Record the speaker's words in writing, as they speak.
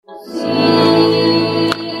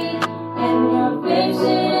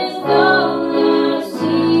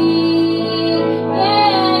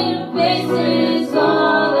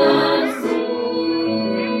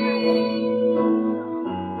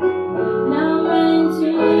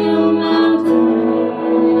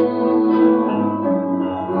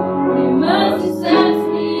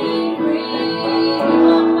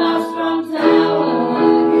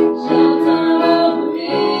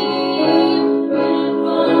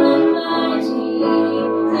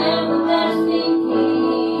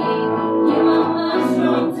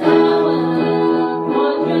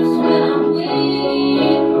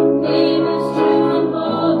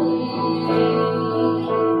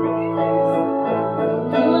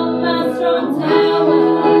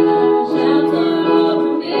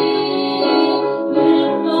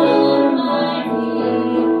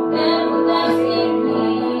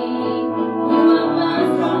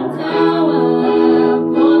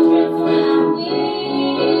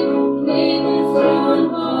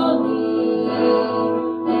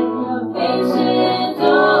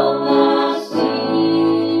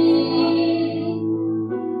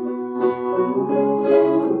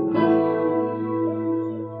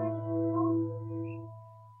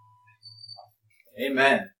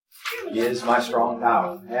Amen. He is my strong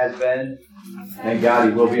tower. Has been. Thank God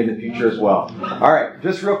he will be in the future as well. All right,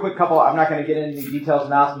 just real quick couple. I'm not going to get into the details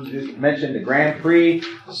announcements. Just mentioned the Grand Prix.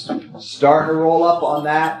 Starting to roll up on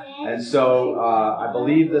that. And so I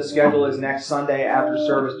believe the schedule is next Sunday after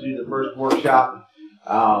service to do the first workshop.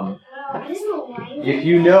 If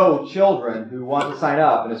you know children who want to sign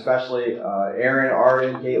up, and especially Aaron,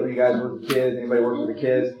 Arden, Caitlin, you guys work with the kids, anybody works with the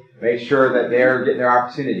kids, make sure that they're getting their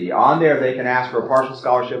opportunity. On there, they can ask for a partial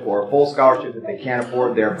scholarship or a full scholarship if they can't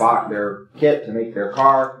afford their kit to make their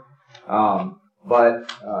car.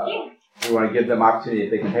 But we want to give them opportunity.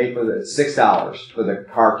 If they can pay for the $6 for the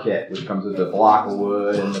car kit, which comes with a block of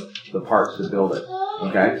wood and the parts to build it.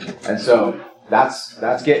 Okay? And so that's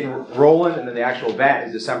getting rolling, and then the actual event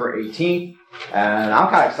is December 18th, and I'm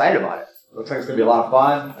kind of excited about it. Looks like it's going to be a lot of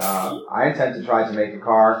fun. I intend to try to make a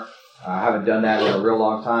car. I haven't done that in a real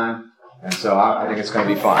long time, and so I think it's going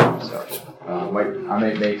to be fun. So I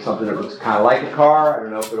may make something that looks kind of like a car. I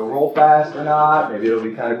don't know if it'll roll fast or not. Maybe it'll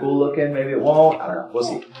be kind of cool looking. Maybe it won't. I don't know. We'll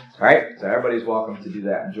see. All right? So everybody's welcome to do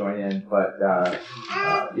that and join in. But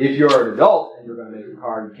if you're an adult and you're going to make a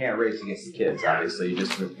car, you can't race against the kids, obviously. You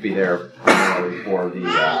just have to be there primarily for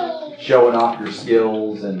the showing off your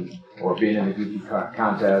skills or being in a goofy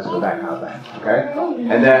contest or that kind of thing, okay?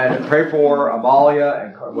 And then pray for Amalia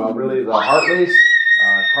and, really the Hartleys.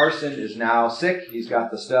 Carson is now sick. He's got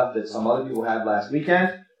the stuff that some other people had last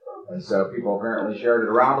weekend. And so people apparently shared it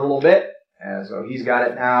around a little bit. And so he's got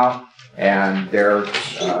it now. And they're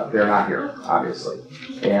not here, obviously.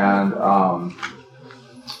 And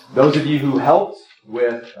those of you who helped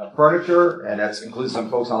with furniture, and that includes some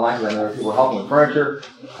folks online, because I know there are people helping with furniture.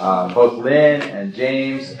 Both Lynn and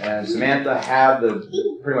James and Samantha have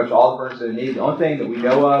pretty much all the furniture they need. The only thing that we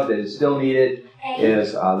know of that is still needed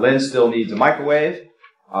is Lynn still needs a microwave.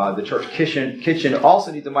 The church kitchen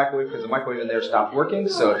also needs a microwave because the microwave in there stopped working.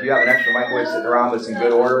 So if you have an extra microwave sitting around that's in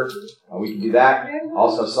good order, we can do that.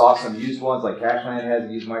 Also saw some used ones, like Cashman has a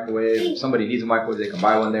used microwave. If somebody needs a microwave, they can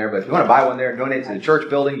buy one there. But if you want to buy one there and donate to the church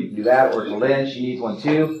building, you can do that. Or to Lynn, she needs one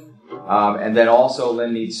too. And then also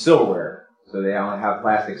Lynn needs silverware. So they only have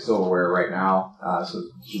plastic silverware right now. So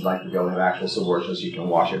she'd like to be able to have actual silverware so she can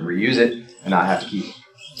wash it and reuse it and not have to keep,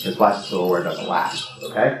 because plastic silverware doesn't last.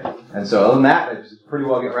 Okay? And so other than that, it's pretty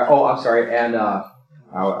well getting around. Oh, I'm sorry. And I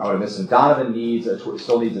would have missed him. Donovan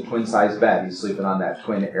still needs a twin-size bed. He's sleeping on that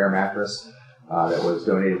twin air mattress that was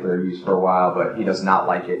donated for their use for a while, but he does not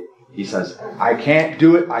like it. He says, I can't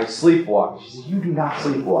do it. I sleepwalk. She says, you do not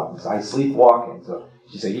sleepwalk. He says, I sleepwalk. And so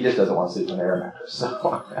she said, he just doesn't want to sleep on the air mattress.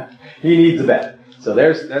 So he needs a bed. So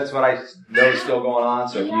that's what I know is still going on.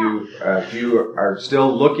 So if you are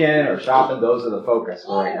still looking or shopping, those are the focus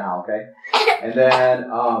for right now, okay? And then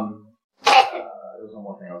there's one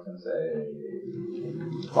more thing I was going to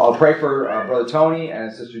say. I'll pray for Brother Tony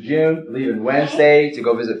and Sister June, leaving Wednesday to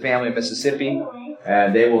go visit family in Mississippi.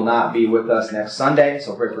 And they will not be with us next Sunday,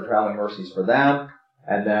 so pray for traveling mercies for them.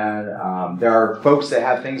 And then there are folks that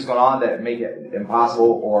have things going on that make it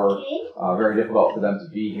impossible or very difficult for them to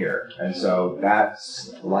be here. And so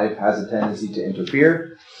life has a tendency to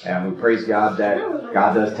interfere. And we praise God that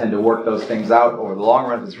God does tend to work those things out over the long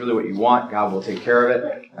run. If it's really what you want, God will take care of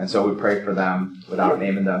it. And so we pray for them without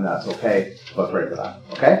naming them. That's okay, but pray for them.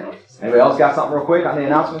 Okay? Anybody else got something real quick on the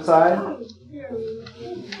announcement side?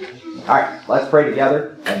 All right, let's pray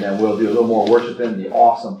together, and then we'll do a little more worship in the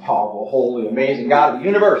awesome, powerful, holy, amazing God of the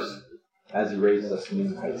universe. as He raises us to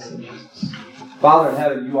new heights in Jesus. Father in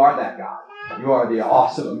heaven, You are that God. You are the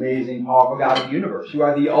awesome, amazing, powerful God of the universe. You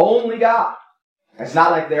are the only God. It's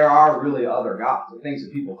not like there are really other gods, or things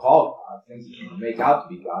that people call God, things that people make out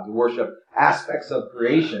to be God, who worship aspects of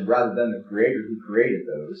creation rather than the Creator who created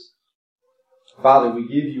those. Father, we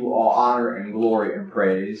give You all honor and glory and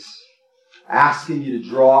praise, asking You to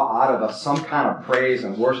draw out of us some kind of praise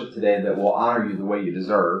and worship today that will honor You the way You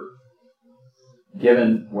deserve.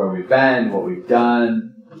 Given where we've been, what we've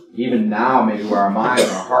done, even now maybe where our minds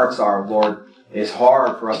and our hearts are, Lord, it's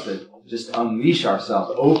hard for us to just unleash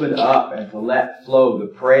ourselves, open up, and to let flow the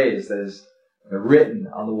praise that is written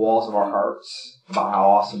on the walls of our hearts about how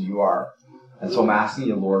awesome You are. And so I'm asking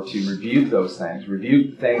You, Lord, to rebuke those things.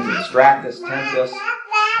 Rebuke things that distract us, tempt us.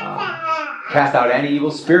 Cast out any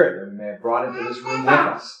evil spirit that we may have brought into this room with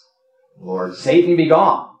us. Lord, Satan be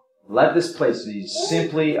gone. Let this place be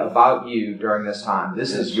simply about You during this time.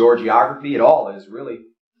 This is Your geography. It all is really.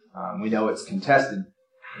 We know it's contested,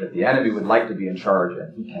 that the enemy would like to be in charge,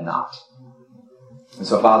 and he cannot. And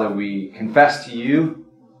so, Father, we confess to You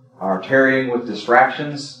our tarrying with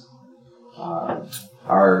distractions,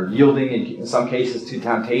 our yielding in some cases to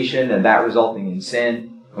temptation, and that resulting in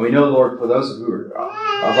sin. And we know, Lord, for those of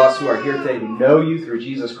us who are here today who know You through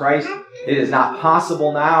Jesus Christ, it is not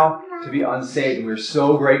possible now to be unsaved, and we're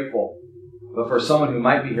so grateful. But for someone who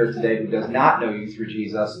might be here today who does not know You through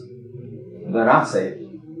Jesus, they're not saved.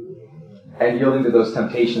 And yielding to those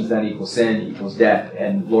temptations then equals sin, equals death.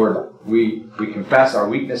 And Lord, we confess our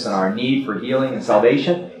weakness and our need for healing and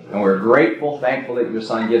salvation. And we're grateful, thankful that Your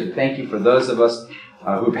Son gives. We thank You for those of us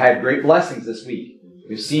who've had great blessings this week.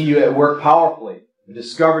 We've seen You at work powerfully. We've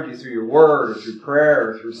discovered You through Your Word or through prayer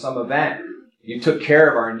or through some event. You took care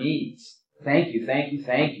of our needs. Thank You, thank You,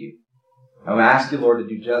 thank You. And we ask You, Lord, to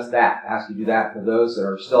do just that. Ask You to do that for those that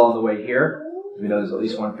are still on the way here. We know there's at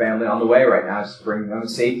least one family on the way right now. Just bring them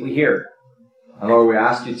safely here. And Lord, we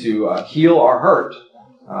ask You to heal our hurt.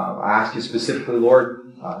 I ask You specifically,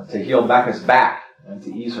 Lord, to heal Becca's back and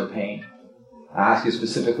to ease her pain. I ask You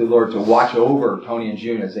specifically, Lord, to watch over Tony and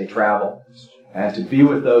June as they travel, and to be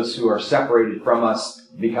with those who are separated from us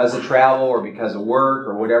because of travel or because of work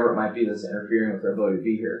or whatever it might be that's interfering with their ability to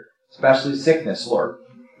be here. Especially sickness, Lord.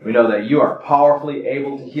 We know that You are powerfully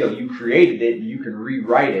able to heal. You created it, and You can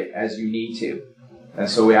rewrite it as You need to. And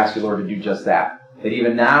so we ask You, Lord, to do just that. That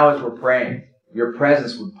even now as we're praying, Your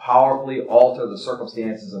presence would powerfully alter the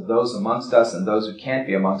circumstances of those amongst us and those who can't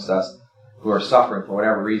be amongst us who are suffering for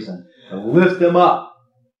whatever reason. To lift them up.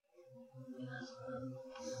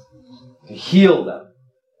 To heal them.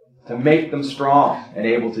 To make them strong and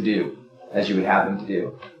able to do as You would have them to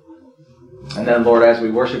do. And then, Lord, as we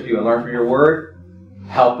worship You and learn from Your Word,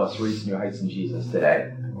 help us reach new heights in Jesus today.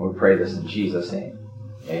 And we pray this in Jesus' name.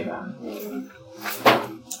 Amen.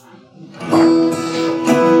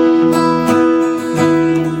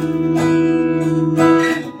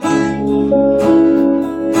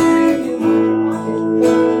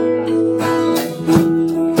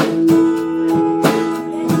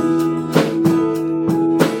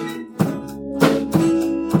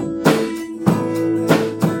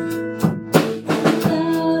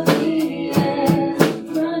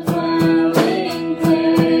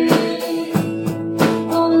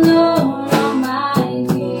 Oh Lord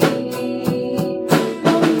Almighty.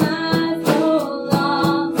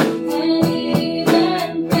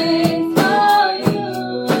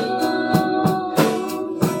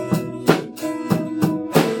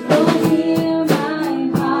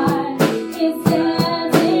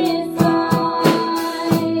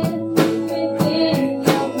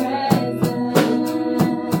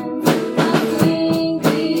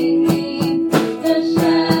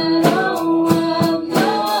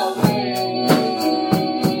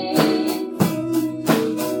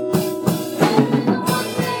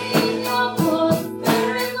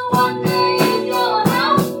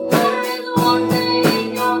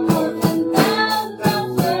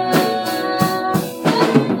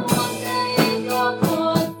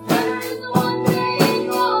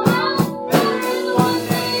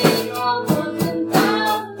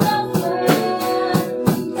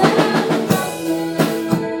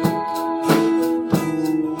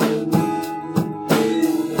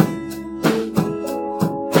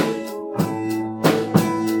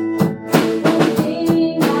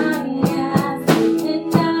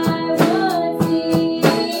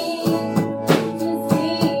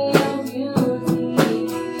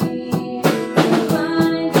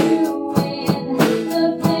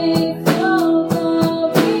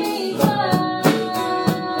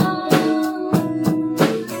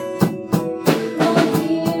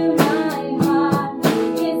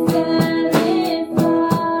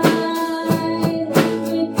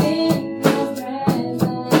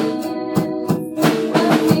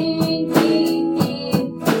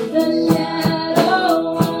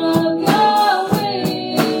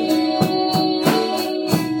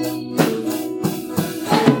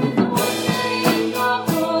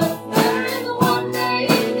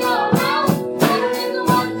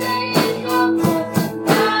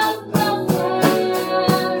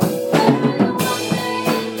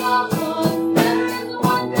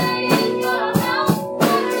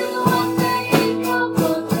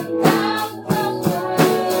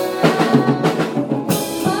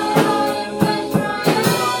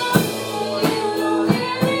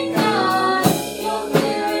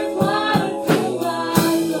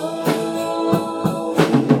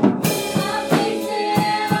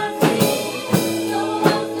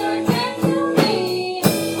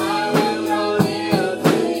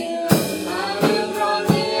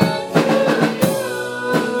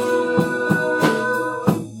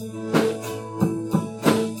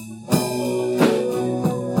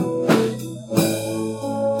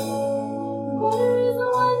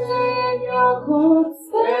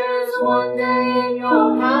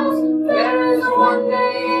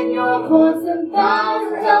 your courts and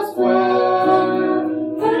thousands elsewhere.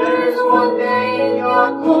 Better is one day in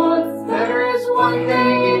your courts, better is one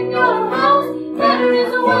day in your house, better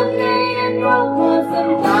is one day in your courts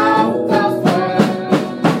and thousands elsewhere.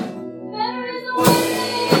 Better is one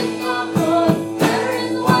day in your courts, better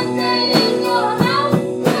is one day in your house,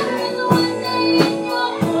 better is one day in your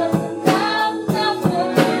courts and thousands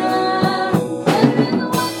elsewhere. Better is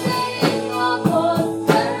one day in your courts,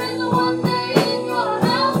 better is one day in your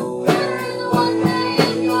house, better is one day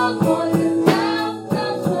in your courts and thousands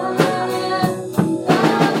elsewhere.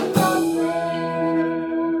 Thousands elsewhere.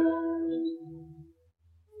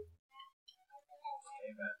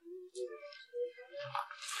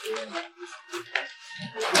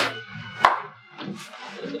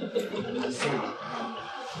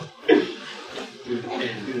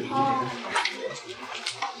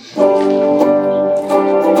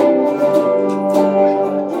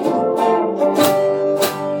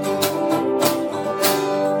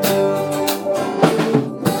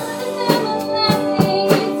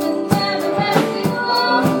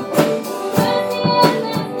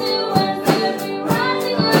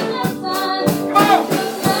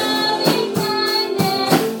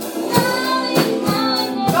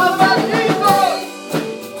 Talk about Jesus!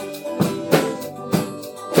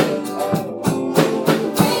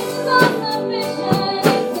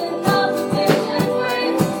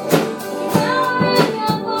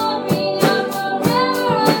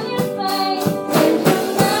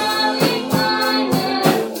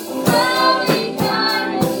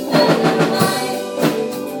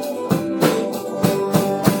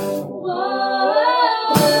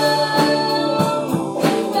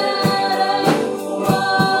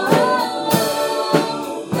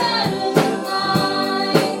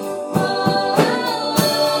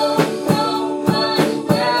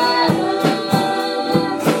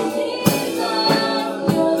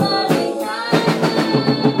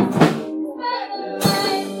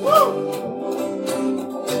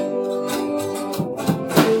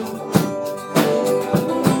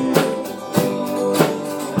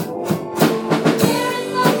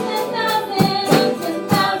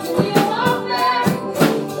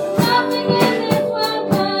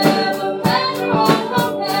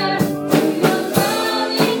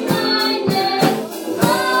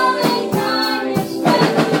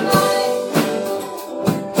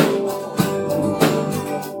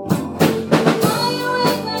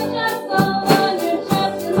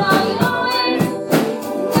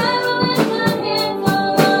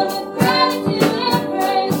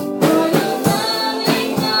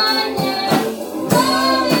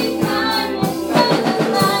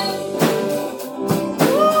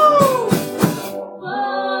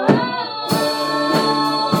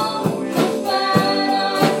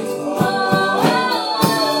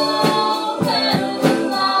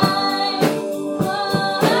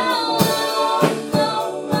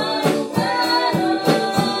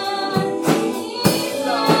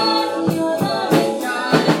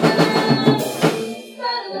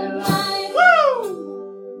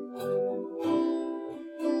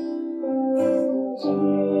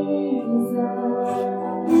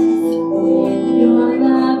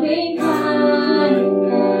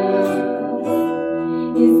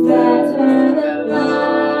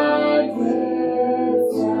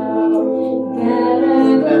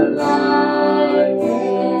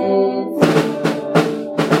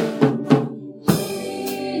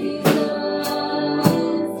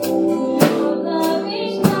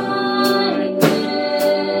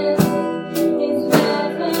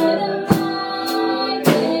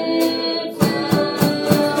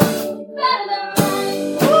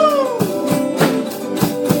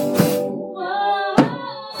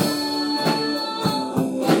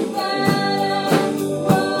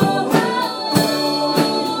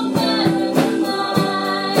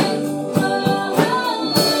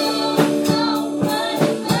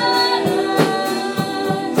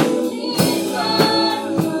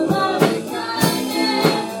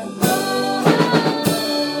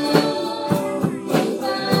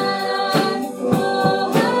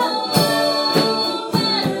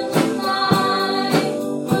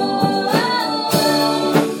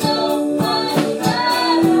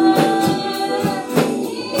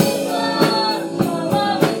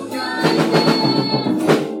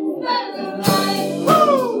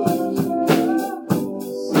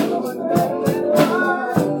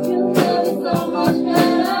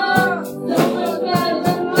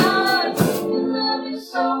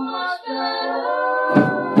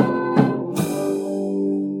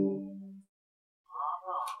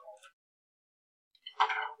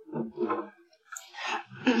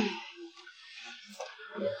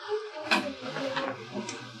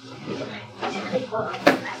 Why'd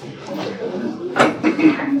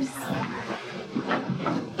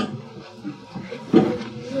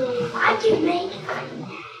you make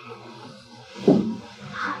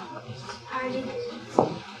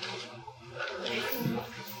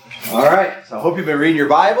All right, so I hope you've been reading your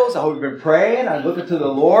Bibles. I hope you've been praying. I'm looking to the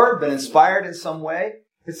Lord, been inspired in some way.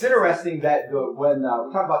 It's interesting that when we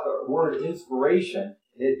talk about the word inspiration,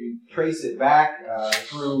 you trace it back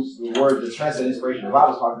through the word that's translated inspiration. The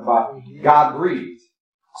Bible's talking about God breathed.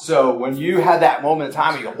 So when you had that moment in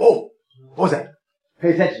time, you go, whoa, what was that?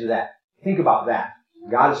 Pay attention to that. Think about that.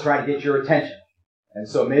 God is trying to get your attention. And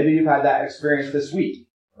so maybe you've had that experience this week.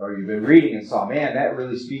 Or you've been reading and saw, man, that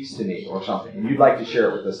really speaks to me, or something. And you'd like to share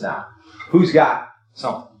it with us now. Who's got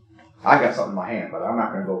something? I got something in my hand, but I'm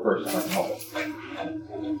not going to go first if I can help it.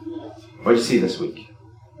 What did you see this week?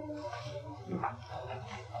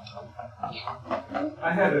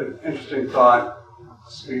 I had an interesting thought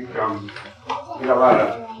this week. We got a lot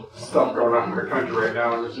of stuff going on in our country right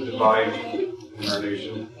now, and there's a divide in our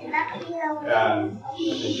nation. And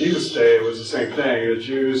in Jesus' day, it was the same thing. The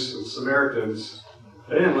Jews and Samaritans,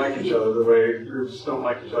 they didn't like each other the way groups don't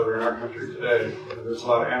like each other in our country today. There's a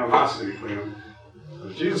lot of animosity between them.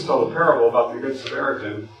 But Jesus told a parable about the Good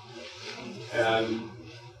Samaritan, and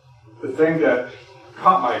the thing that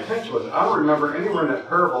caught my attention was I don't remember anywhere in that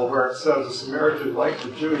parable where it says the Samaritan liked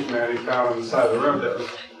the Jewish man he found on the side of the road that was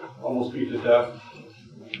almost beat to death.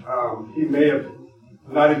 He may have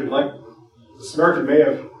not even liked, the Samaritan may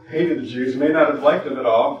have hated the Jews, may not have liked them at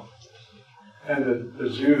all. And the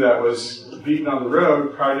Jew that was beaten on the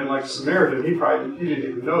road probably didn't like the Samaritan. He didn't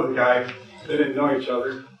even know the guy. They didn't know each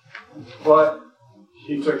other. But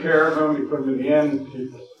he took care of him. He put him in the inn. He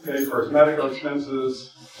paid for his medical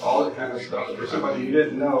expenses, all that kind of stuff. For somebody he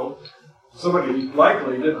didn't know, somebody he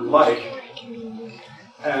likely didn't like.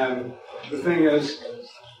 And the thing is,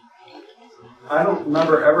 I don't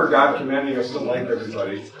remember ever God commanding us to like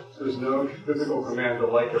everybody. There's no physical command to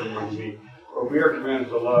like everyone you meet. But we are commanded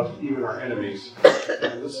to love even our enemies.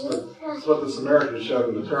 And this is what the Samaritan showed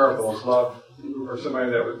in the parable, is love for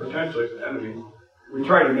somebody that was potentially an enemy. We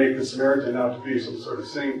try to make the Samaritan out to be some sort of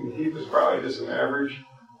saint, and he was probably just an average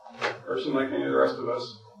person like any of the rest of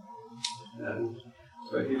us.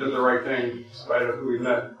 But he did the right thing in spite of who we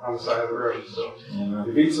met on the side of the road. So if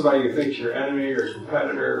you meet somebody you think's your enemy or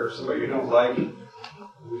competitor or somebody you don't like, you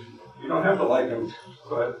don't have to like them,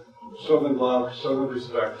 but show them love, show them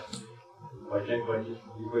respect. Like you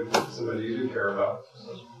would somebody you do care about.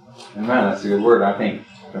 So. Amen. That's a good word. I think,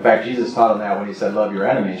 in fact, Jesus taught them that when he said, love your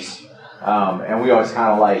enemies. And we always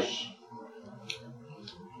kind of like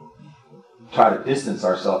try to distance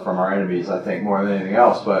ourselves from our enemies, I think, more than anything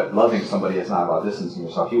else. But loving somebody is not about distancing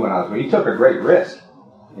yourself. He went out, he took a great risk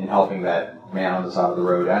in helping that man on the side of the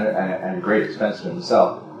road and a great expense to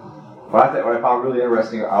himself. What I found really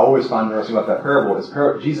interesting, I always found interesting about that parable, is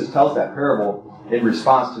Jesus tells that parable in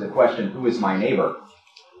response to the question, who is my neighbor?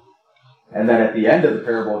 And then at the end of the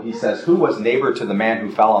parable, he says, who was neighbor to the man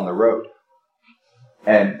who fell on the road?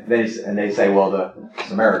 And they say, well, the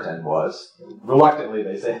Samaritan was. Reluctantly,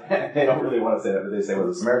 they say, they don't really want to say that, but they say, well,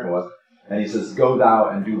 the Samaritan was. And he says, go thou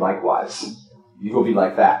and do likewise. You go be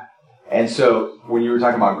like that. And so, when you were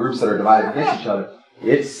talking about groups that are divided against each other,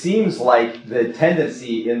 it seems like the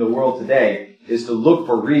tendency in the world today is to look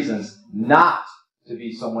for reasons not to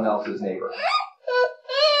be someone else's neighbor.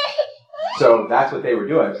 So that's what they were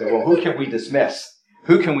doing. They said, well, who can we dismiss?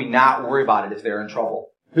 Who can we not worry about it if they're in trouble?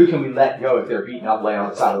 Who can we let go if they're beaten up, laying on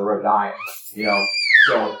the side of the road dying? You know,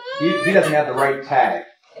 so he doesn't have the right tag.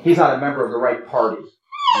 He's not a member of the right party,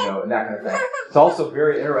 you know, and that kind of thing. It's also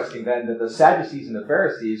very interesting then that the Sadducees and the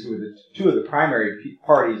Pharisees, who were the two of the primary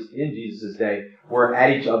parties in Jesus' day, were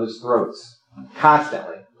at each other's throats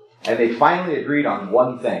constantly. And they finally agreed on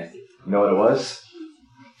one thing. You know what it was?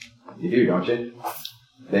 You do, don't you?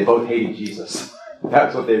 They both hated Jesus.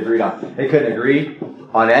 That's what they agreed on. They couldn't agree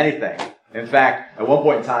on anything. In fact, at one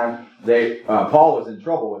point in time, Paul was in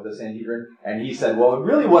trouble with the Sanhedrin, and he said, well,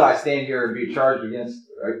 really what I stand here and be charged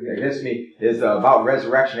against me is about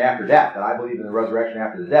resurrection after death, that I believe in the resurrection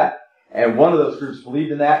after the death. And one of those groups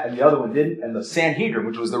believed in that, and the other one didn't. And the Sanhedrin,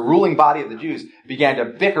 which was the ruling body of the Jews, began to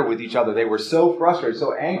bicker with each other. They were so frustrated,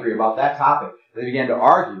 so angry about that topic, they began to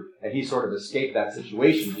argue, and he sort of escaped that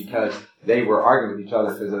situation because they were arguing with each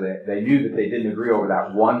other because they knew that they didn't agree over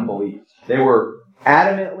that one belief. They were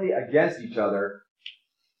adamantly against each other,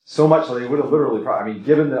 so much so they would have literally,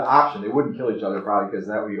 given the option, they wouldn't kill each other probably because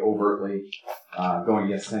that would be overtly going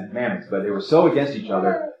against the Ten Commandments. But they were so against each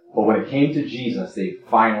other, but when it came to Jesus, they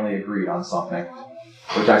finally agreed on something,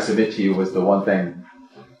 which I submit to you was the one thing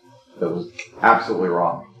that was absolutely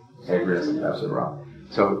wrong. They agreed on something absolutely wrong.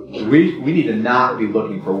 So we need to not be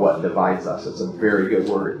looking for what divides us. It's a very good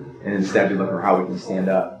word. And instead be looking for how we can stand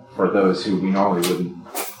up for those who we normally wouldn't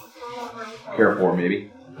care for,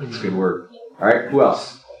 maybe. It's a good word. All right, who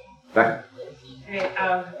else? Becca. Hey,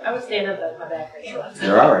 I would stand up, but my back hurts.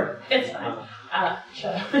 You're all right. It's fine.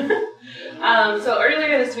 Shut up. So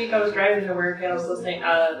earlier this week, I was driving to work and I was listening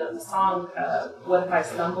to the song "What If I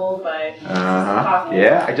Stumble" by Coffee.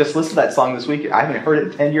 Yeah, I just listened to that song this week. I haven't heard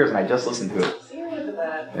it in 10 years, and I just listened to it. See, look at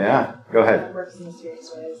that. Yeah, go ahead. It works in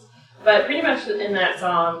mysterious ways. But pretty much in that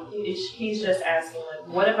song, he's just asking, like,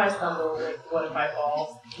 what if I stumble? Like, what if I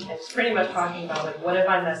fall? And it's pretty much talking about, like, what if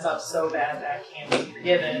I mess up so bad that I can't be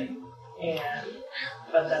forgiven?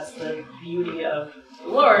 But that's the beauty of the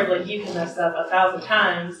Lord. Like, you can mess up 1,000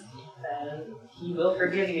 times, and He will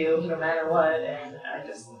forgive you no matter what. And I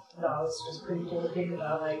just thought it was just pretty cool to think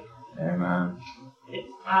about. Like, Amen.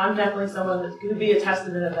 I'm definitely someone that could be a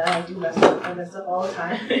testament of that. I do mess up. I mess up all the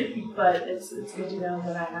time. But it's good to know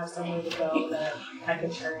that I have somewhere to go that I can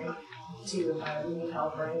turn to if I need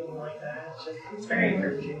help or anything like that. It's very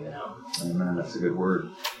encouraging to know. Amen. That's a good word.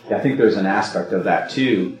 Yeah, I think there's an aspect of that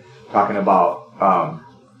too, talking about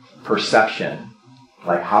perception.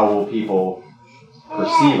 Like, how will people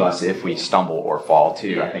perceive us if we stumble or fall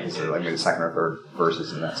too? I think it's like maybe the second or third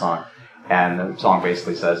verses in that song. And the song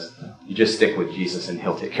basically says, you just stick with Jesus and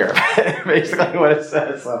He'll take care of it. Basically what it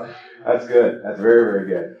says. So that's good. That's very, very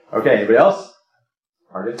good. Okay, anybody else?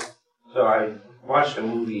 Marty? So I watched a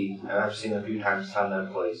movie, and I've seen it a few times. It's on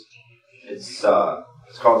Netflix. It's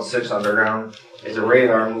called Six Underground. It's a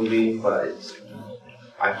rated R movie, but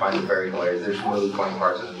I find it very hilarious. There's some really funny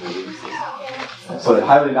parts of the movie. So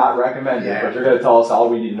highly not recommended, but you're going to tell us all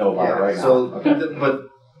we need to know about it right now. So, but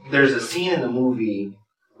there's a scene in the movie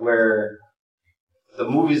where the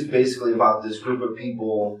movie is basically about this group of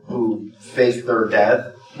people who face their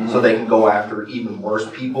death so they can go after even worse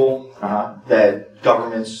people that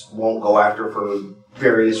governments won't go after for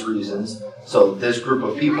various reasons. So this group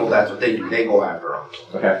of people, that's what they do. They go after them.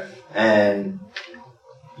 Okay. And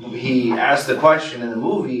he asked the question in the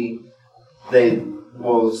movie,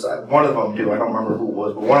 one of them do, I don't remember who it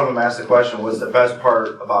was, but one of them asked the question, what's the best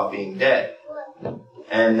part about being dead?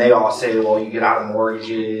 And they all say, well, you get out of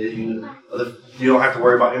mortgages, you don't have to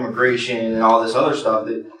worry about immigration and all this other stuff.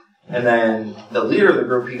 And then the leader of the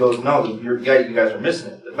group, he goes, no, you guys are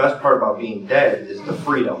missing it. The best part about being dead is the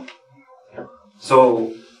freedom.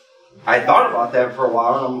 So I thought about that for a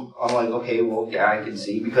while, and I'm like, okay, well, yeah, I can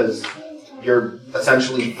see, because you're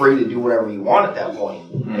essentially free to do whatever you want at that point.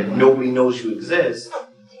 If nobody knows you exist.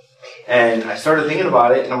 And I started thinking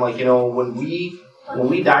about it, and I'm like, when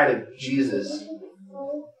we die to Jesus,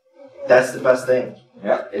 that's the best thing.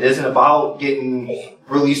 Yeah. It isn't about getting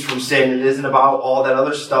released from sin. It isn't about all that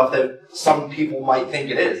other stuff that some people might think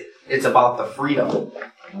it is. It's about the freedom.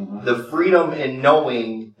 The freedom in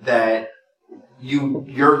knowing that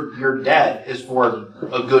your death is for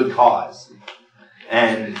a good cause.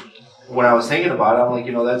 And when I was thinking about it, I'm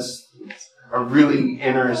like, that's a really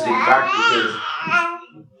interesting fact, because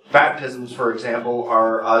baptisms, for example,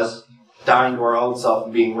 are us dying to our old self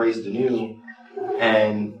and being raised anew.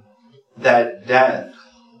 And that death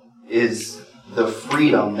is the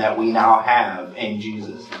freedom that we now have in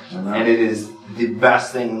Jesus. And it is the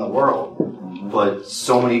best thing in the world. But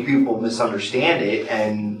so many people misunderstand it,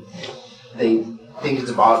 and they think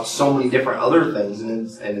it's about so many different other things,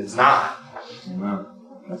 and it's not. Amen.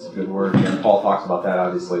 That's a good word. And Paul talks about that,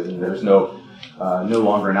 obviously. There's no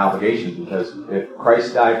longer an obligation, because if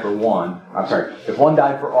Christ died for one, if one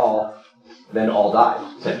died for all, then all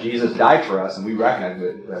died. So Jesus died for us, and we recognize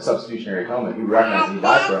the substitutionary atonement. We recognize that He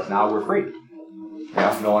died for us. Now we're free.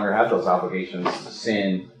 We no longer have those obligations to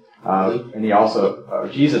sin. And He also,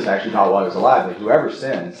 Jesus actually taught while He was alive that whoever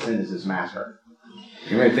sins, sin is his master.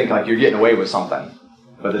 You may think like you're getting away with something,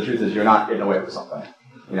 but the truth is you're not getting away with something.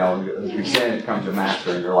 If you sin, it becomes your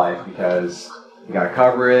master in your life, because you got to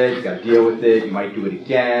cover it, you got to deal with it. You might do it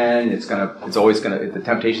again. The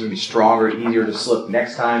temptation's gonna be stronger, easier to slip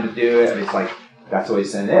next time to do it. And it's like that's the way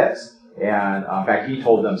sin is. And in fact, He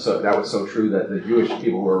told them that was so true that the Jewish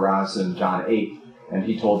people were around us in John 8, and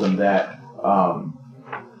He told them that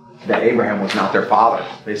Abraham was not their father.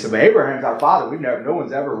 They said, "But Abraham's our father. No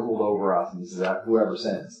one's ever ruled over us." And He says, "Whoever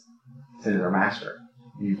sins is their master.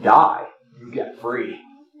 You die, you get free."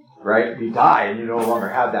 Right? You die and you no longer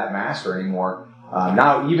have that master anymore.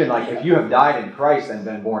 Now, even like if you have died in Christ and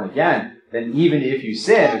been born again, then even if you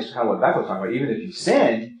sin, which is kind of what Becca was talking about, even if you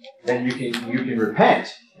sin, then you can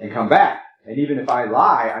repent and come back. And even if I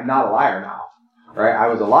lie, I'm not a liar now. Right? I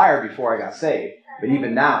was a liar before I got saved. But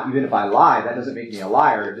even now, even if I lie, that doesn't make me a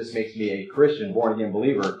liar. It just makes me a Christian, born-again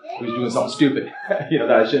believer who's doing something stupid,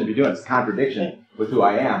 that I shouldn't be doing. It's a contradiction with who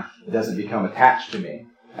I am. It doesn't become attached to me.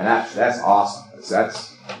 And that's awesome.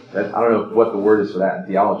 That's I don't know what the word is for that in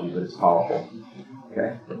theology, but it's powerful.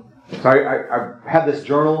 Okay? So I have this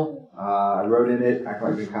journal. I wrote in it, I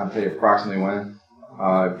can kind of tell you approximately when,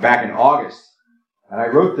 back in August. And I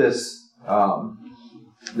wrote this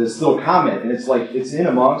little comment, and it's in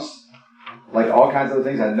amongst all kinds of other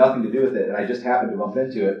things that had nothing to do with it, and I just happened to bump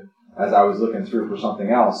into it as I was looking through for something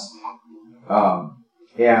else.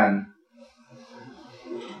 And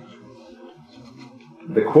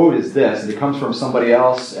the quote is this, and it comes from somebody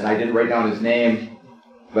else, and I didn't write down his name,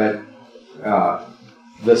 but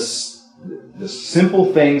the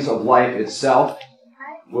simple things of life itself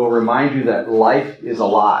will remind you that life is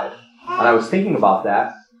alive. And I was thinking about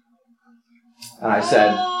that, and I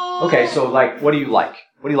said, okay, so what do you like?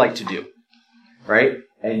 What do you like to do? Right?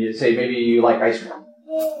 And you say maybe you like ice cream.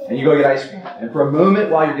 And you go get ice cream. And for a moment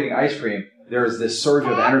while you're getting ice cream, there's this surge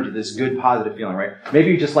of energy, this good positive feeling, right?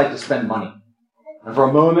 Maybe you just like to spend money. And for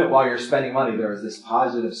a moment while you're spending money, there's this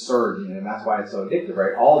positive surge, and that's why it's so addictive,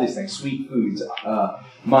 right? All these things, sweet foods,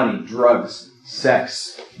 money, drugs,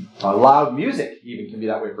 sex, loud music even can be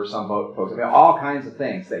that way for some folks. I mean, all kinds of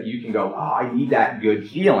things that you can go, oh, I need that good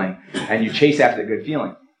feeling, and you chase after the good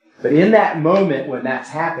feeling. But in that moment when that's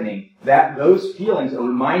happening, those feelings will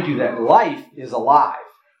remind you that life is alive.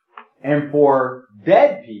 And for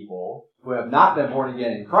dead people who have not been born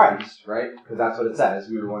again in Christ, right? Because that's what it says.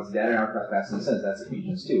 We were once dead in our trespasses and sins. That's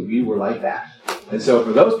Ephesians 2. We were like that. And so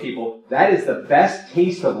for those people, that is the best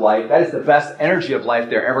taste of life. That is the best energy of life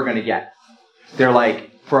they're ever going to get. They're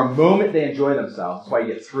for a moment they enjoy themselves. That's why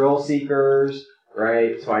you get thrill seekers,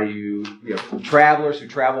 right? That's why you travelers who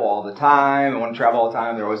travel all the time and want to travel all the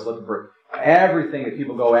time. They're always looking for everything that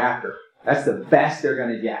people go after. That's the best they're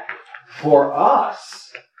going to get. For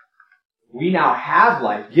us, we now have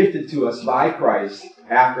life gifted to us by Christ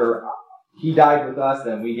after He died with us,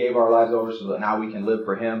 then we gave our lives over so that now we can live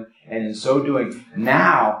for Him. And in so doing,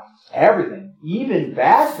 now everything, even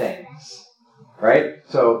bad things, right?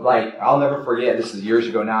 So, I'll never forget, this is years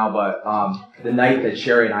ago now, but the night that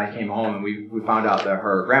Sherry and I came home and we found out that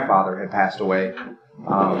her grandfather had passed away.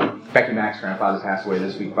 Becky Mack's grandfather passed away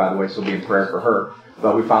this week, by the way, so be in prayer for her.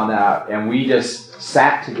 But we found that out, and we just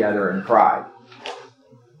sat together and cried.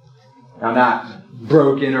 Now, not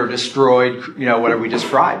broken or destroyed, whatever, we just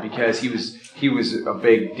cried because he was a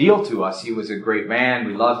big deal to us. He was a great man.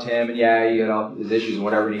 We loved him, and he had all his issues and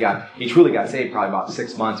whatever. And he truly got saved probably about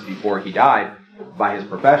 6 months before he died by his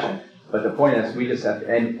profession. But the point is, we just have to,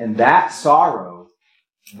 and that sorrow,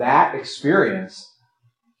 that experience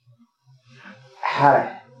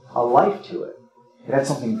had a life to it. It had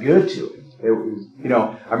something good to it. It was,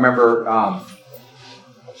 I remember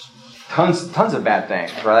tons of bad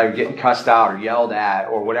things, right? Like getting cussed out or yelled at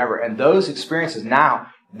or whatever. And those experiences now,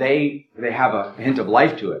 they have a hint of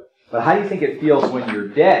life to it. But how do you think it feels when you're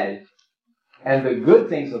dead and the good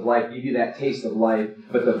things of life give you that taste of life,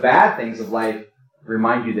 but the bad things of life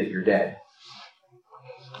remind you that you're dead?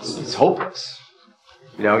 It's hopeless.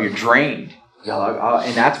 You're drained.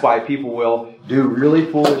 And that's why people will do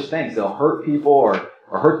really foolish things. They'll hurt people or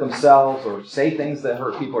hurt themselves or say things that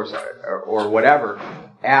hurt people or whatever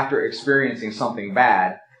after experiencing something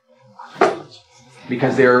bad,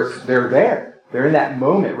 because they're there. They're in that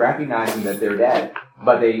moment recognizing that they're dead.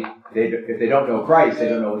 But if they don't know Christ, they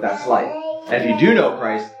don't know what that's like. And if you do know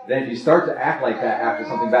Christ, then if you start to act like that after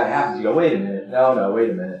something bad happens, you go, wait a minute. No,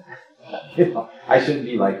 wait a minute. I shouldn't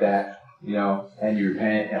be like that. And you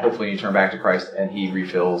repent, and hopefully you turn back to Christ, and He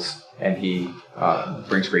refills, and He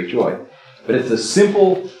brings great joy. But it's the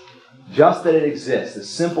simple, just that it exists, the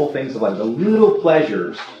simple things of life, the little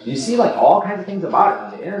pleasures. You see all kinds of things about it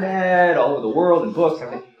on the internet, all over the world, in books,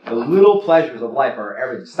 everything. The little pleasures of life are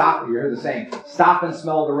everything. You hear the saying, stop and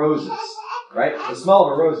smell the roses, right? The smell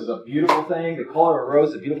of a rose is a beautiful thing. The color of a rose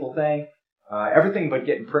is a beautiful thing. Everything but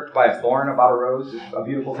getting pricked by a thorn about a rose is a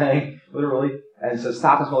beautiful thing, literally. And so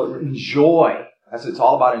stop and smell it. Enjoy. It's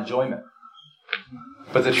all about enjoyment.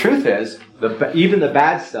 But the truth is, even the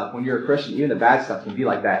bad stuff, when you're a Christian, even the bad stuff can be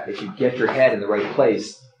like that if you get your head in the right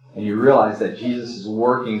place and you realize that Jesus is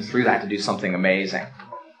working through that to do something amazing.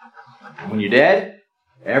 When you're dead,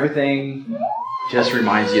 everything just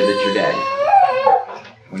reminds you that you're dead.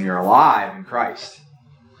 When you're alive in Christ,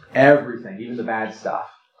 everything, even the bad stuff,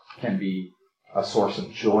 can be a source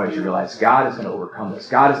of joy as you realize God is going to overcome this.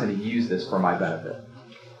 God is going to use this for my benefit.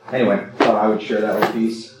 Anyway, thought I would share that little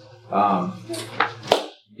piece.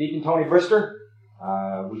 Deacon Tony Brister,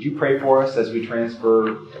 Would you pray for us as we transfer,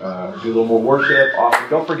 do a little more worship? Offering.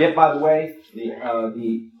 Don't forget, by the way,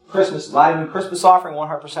 the Christmas offering,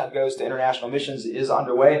 100% goes to international missions, is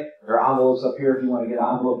underway. There are envelopes up here if you want to get an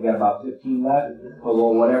envelope. We've got about 15 left. Put a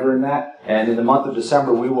little whatever in that. And in the month of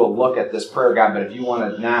December, we will look at this prayer guide. But if you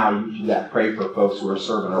want to now, you can do that. Pray for folks who are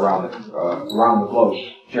serving around the globe,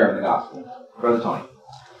 sharing the gospel. Brother Tony.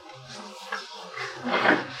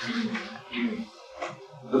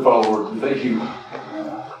 The Father, Lord, thank you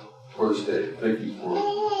for this day. Thank you for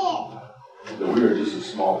that we are just a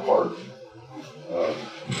small part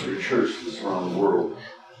of your church that's around the world.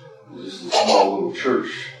 It's just a small little church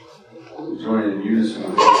joining in unison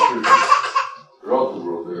with other churches throughout the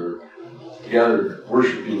world that are gathered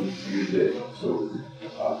worshiping you today. So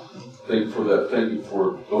thank you for that. Thank you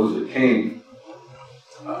for those that came.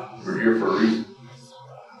 We're here for a reason.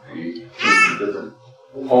 We came from different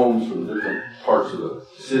homes, from different parts of the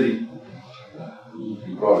city.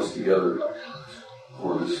 You brought us together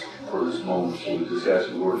for this moment. So we just ask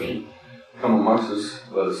you, Lord, to come amongst us.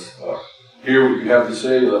 Let us hear what you have to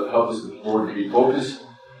say. Help us, Lord, to be focused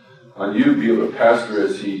on you. Be able to pastor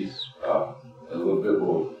as he a little bit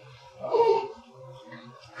will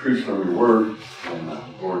preach from your word, and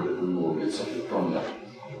Lord, that we will get something from that.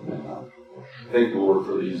 And, thank you, Lord,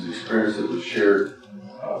 for these experiences that we've shared,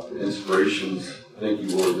 the inspirations. Thank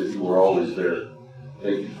you, Lord, that you were always there.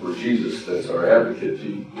 Thank you for Jesus, that's our advocate,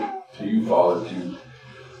 to you, Father, to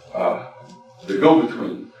the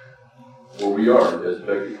go-between, where we are, as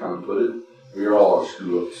Becky kind of put it, we are all our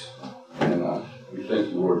screw-ups. And we thank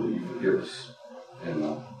you, Lord, that you forgive us.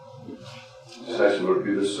 And just ask you, Lord, to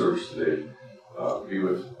be with this service today. Be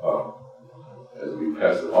with, as we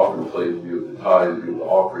pass the offering plate, be with the tithes, be with the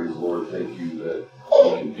offerings, Lord. Thank you that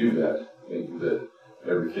we can do that. Thank you that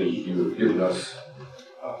everything you have given us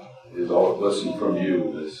is all a blessing from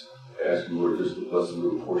you. Let's ask you, Lord, just to bless a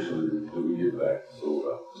little portion that we give back.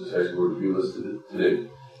 So just ask you, Lord, to be with us today.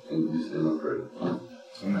 In Jesus' name I pray.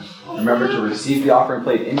 Amen. Remember to receive the offering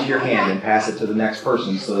plate into your hand and pass it to the next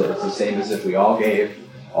person so that it's the same as if we all gave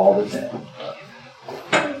all that's in it.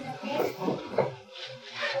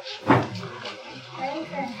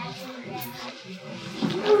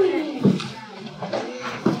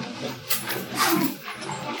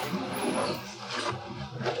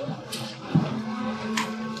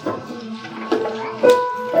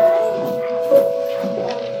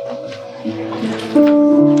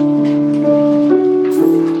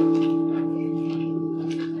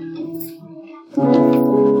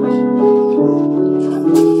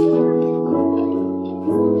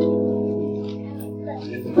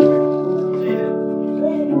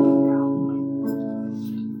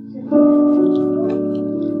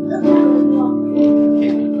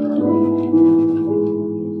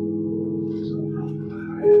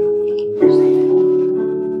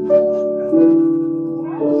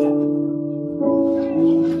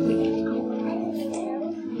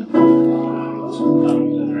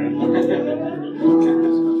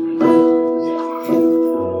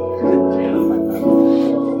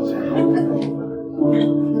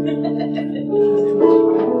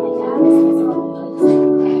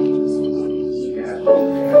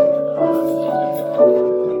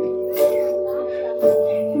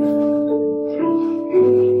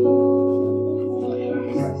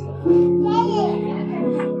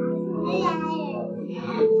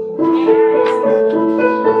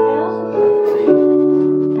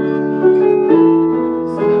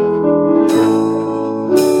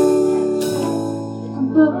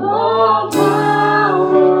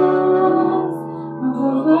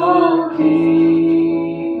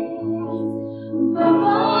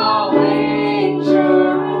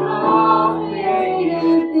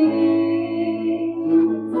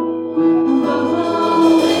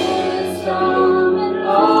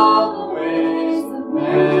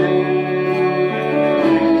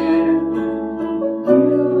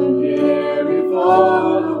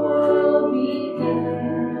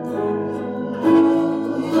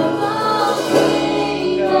 The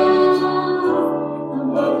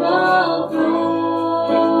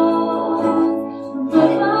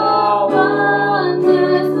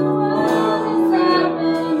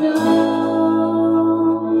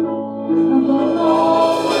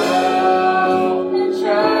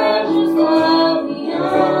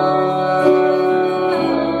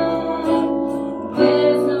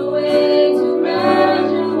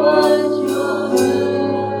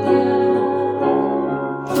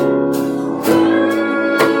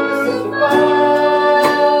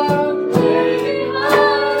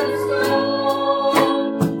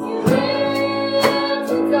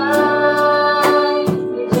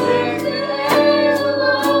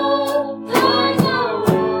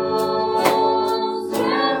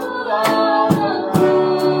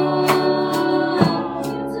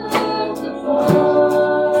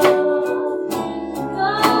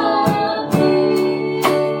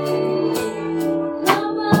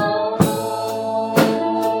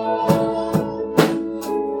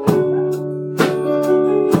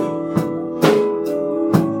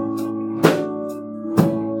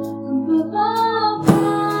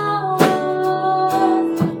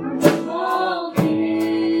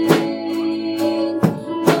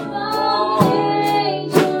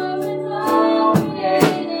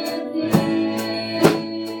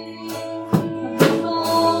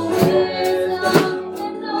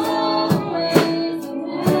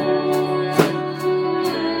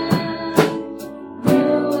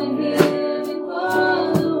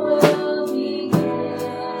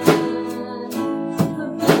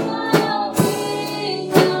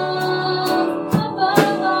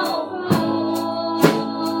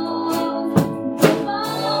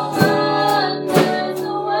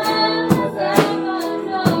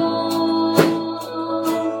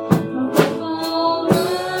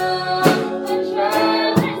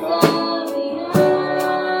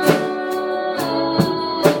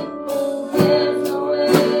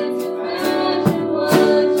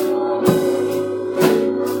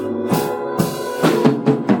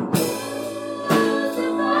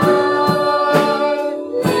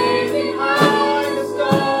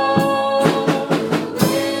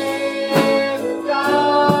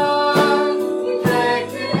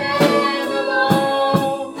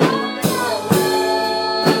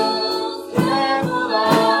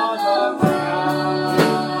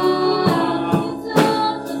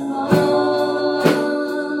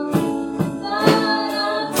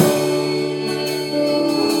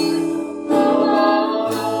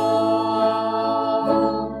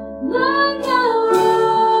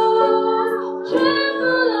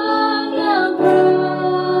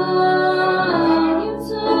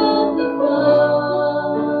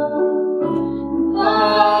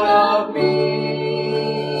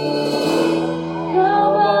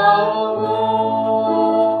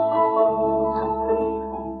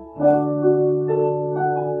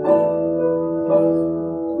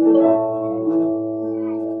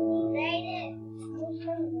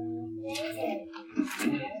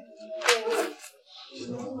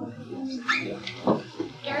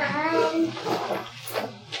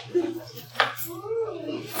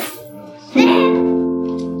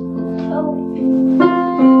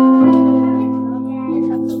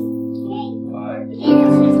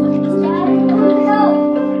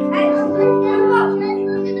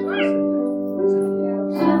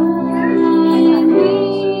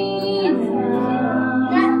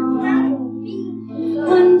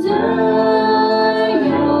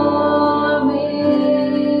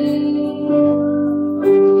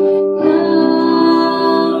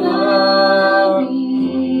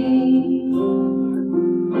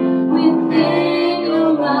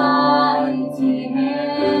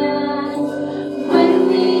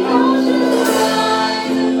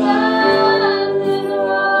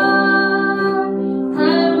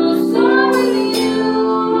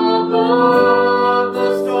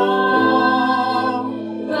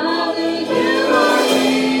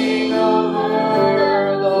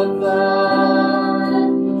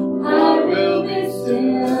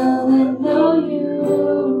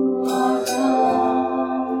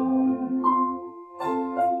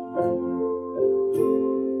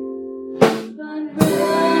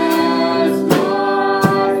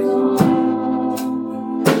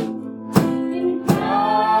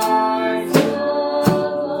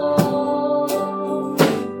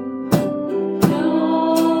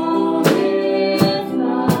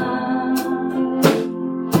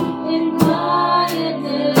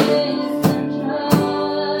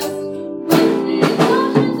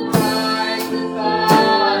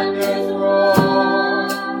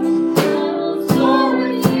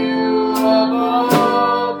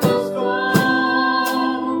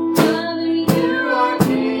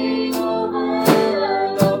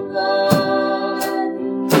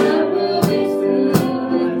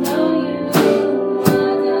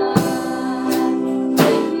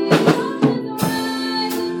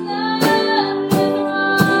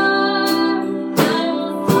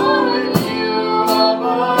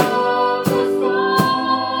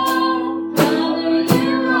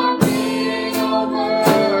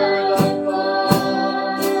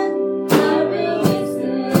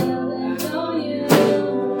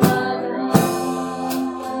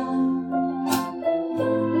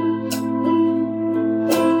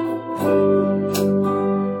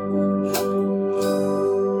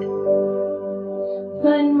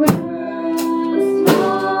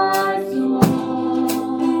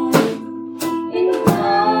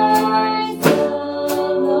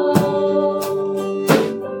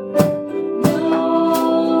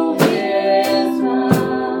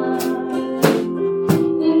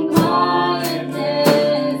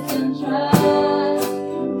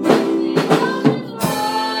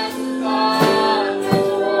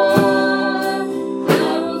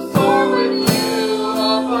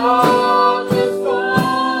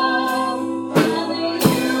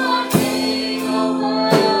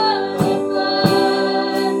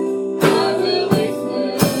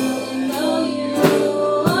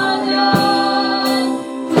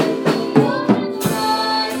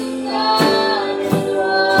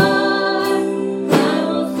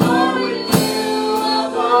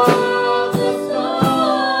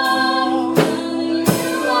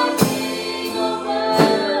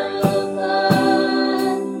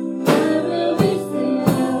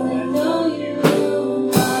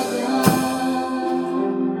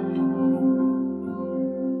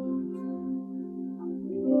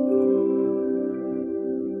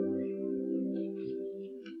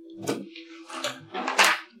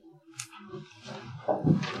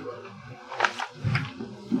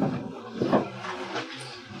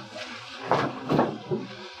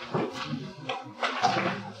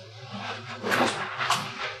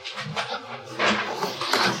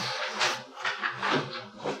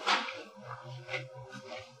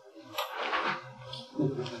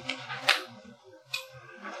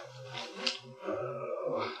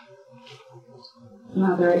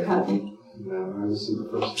Not the right copy. No, I just see the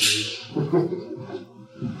first page.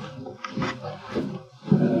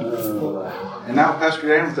 And now, Pastor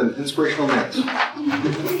Dan with an inspirational minutes.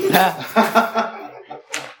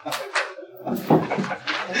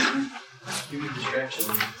 Huge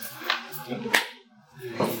distraction.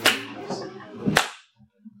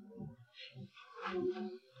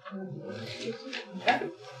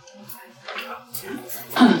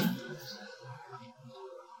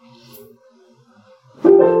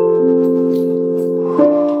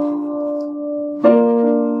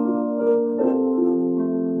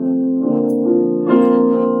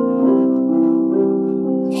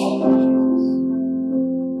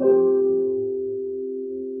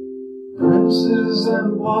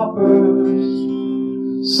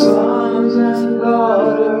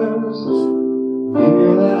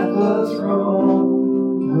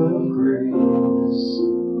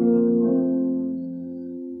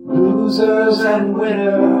 and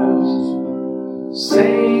winners,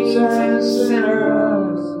 saints and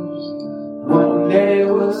sinners, one day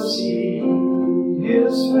will see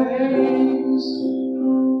His face,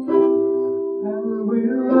 and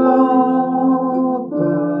we'll all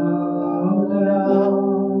bow down.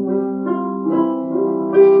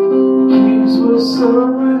 Kings will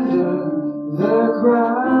surrender their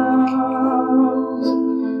crowns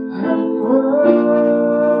and worship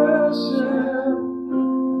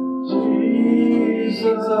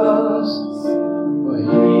Jesus, for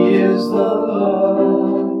He is the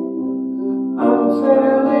love,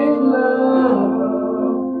 unfailing love.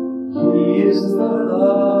 He is the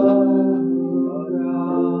love of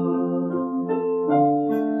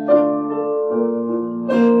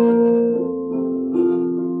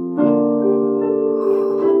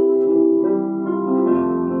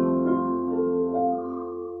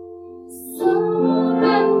Summer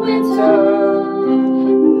and winter,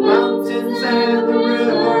 mountains and the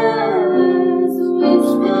rivers,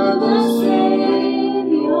 whisper the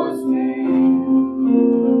Savior's name.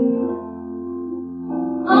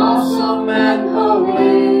 Awesome and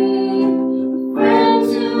holy, friend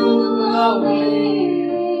to the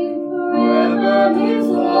lonely, forever His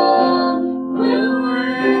love will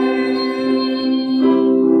reign.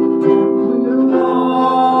 We'll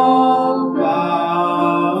all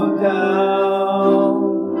bow down.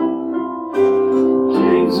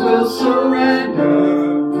 Kings will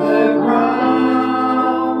surrender their crowns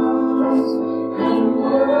and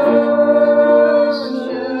worship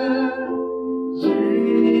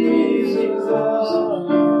Jesus,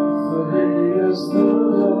 for He is the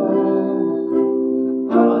love,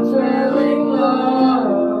 unfailing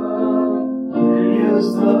love. He is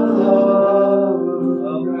the love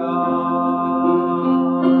of God.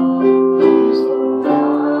 He's the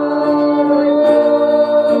light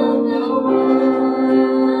of the world, Lord of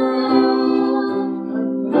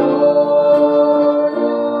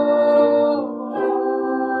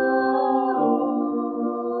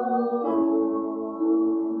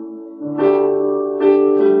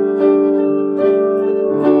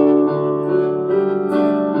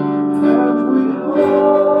and we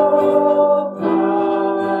all bow down.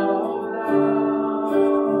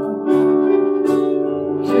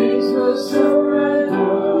 Kings will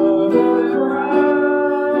surrender their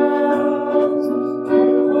crowns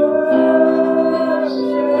and worship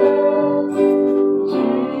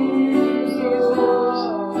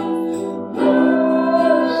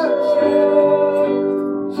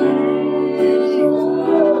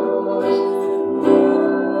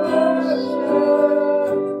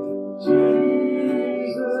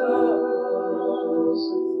Jesus. Worship Jesus.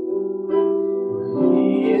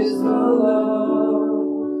 He is the love,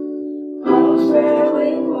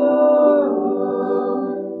 unfailing love.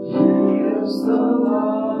 He is the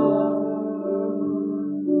love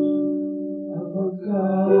of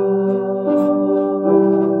God.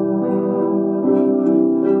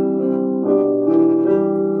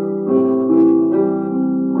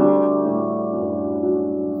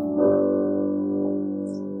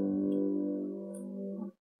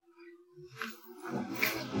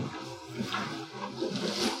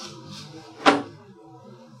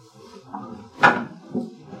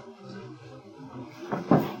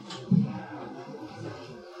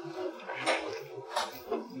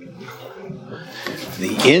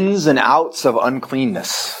 The ins and outs of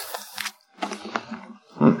uncleanness.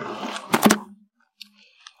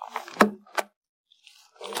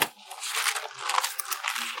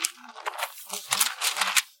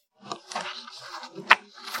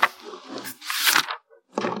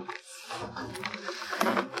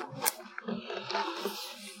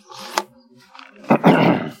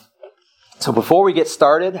 So before we get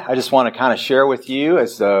started, I just want to kind of share with you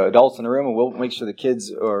as adults in the room, and we'll make sure the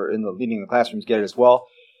kids are leading the classrooms get it as well.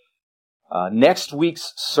 Next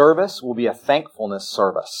week's service will be a thankfulness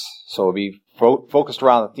service. So it'll be focused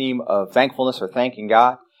around the theme of thankfulness or thanking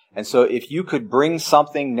God. And so if you could bring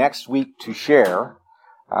something next week to share,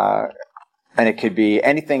 and it could be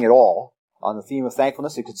anything at all on the theme of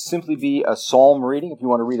thankfulness. It could simply be a psalm reading if you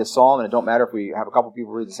want to read a psalm, and it don't matter if we have a couple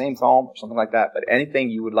people read the same psalm or something like that, but anything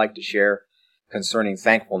you would like to share concerning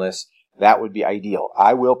thankfulness, that would be ideal.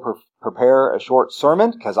 I will prepare a short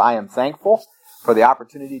sermon because I am thankful for the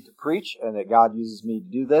opportunity to preach and that God uses me to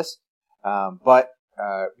do this. But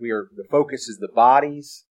the focus is the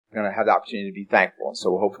bodies. We're going to have the opportunity to be thankful. And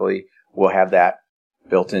so hopefully we'll have that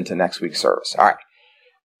built into next week's service. All right.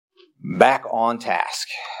 Back on task.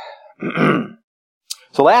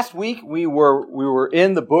 So last week we were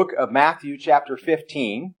in the book of Matthew chapter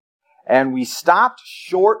 15, and we stopped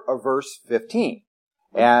short of verse 15.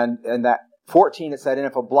 And that 14 it said, "And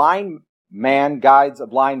if a blind man guides a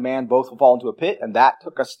blind man, both will fall into a pit. And that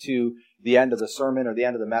took us to the end of the sermon or the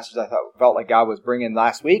end of the message I felt like God was bringing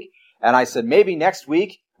last week. And I said, maybe next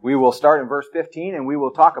week we will start in verse 15 and we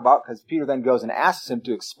will talk about, because Peter then goes and asks him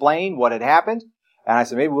to explain what had happened. And I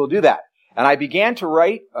said, maybe we'll do that. And I began to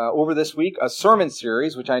write over this week a sermon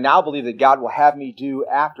series, which I now believe that God will have me do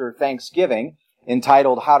after Thanksgiving,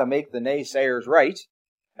 entitled How to Make the Naysayers Right.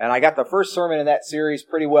 And I got the first sermon in that series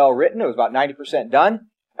pretty well written. It was about 90% done.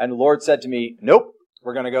 And the Lord said to me, nope,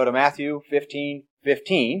 we're going to go to Matthew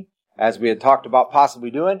 15:15, as we had talked about possibly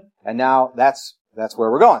doing. And now that's where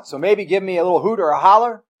we're going. So maybe give me a little hoot or a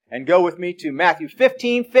holler and go with me to Matthew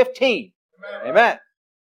 15:15. Amen.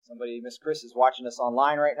 Somebody, Miss Chris, is watching us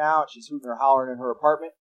online right now. She's hooting or hollering in her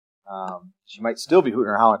apartment. She might still be hooting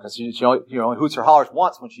or hollering because she only hoots or hollers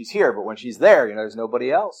once when she's here. But when she's there, there's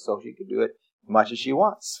nobody else. So she can do it as much as she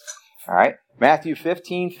wants. All right. Matthew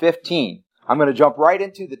 15:15. I'm going to jump right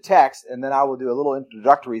into the text, and then I will do a little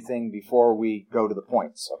introductory thing before we go to the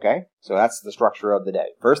points, okay? So that's the structure of the day.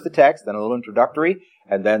 First the text, then a little introductory,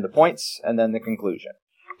 and then the points, and then the conclusion.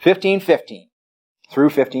 15:15 through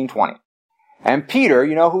 15:20. And Peter,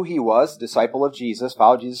 you know who he was, disciple of Jesus,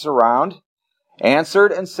 followed Jesus around,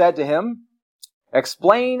 answered and said to him,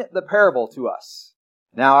 explain the parable to us.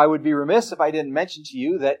 Now, I would be remiss if I didn't mention to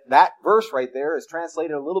you that that verse right there is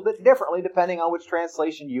translated a little bit differently depending on which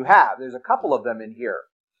translation you have. There's a couple of them in here.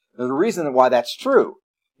 There's a reason why that's true.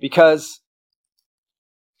 Because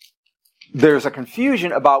there's a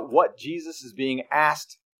confusion about what Jesus is being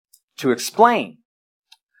asked to explain.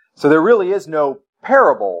 So there really is no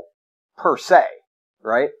parable per se,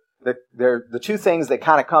 right? The two things that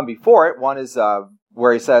kind of come before it, one is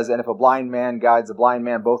where he says, and if a blind man guides a blind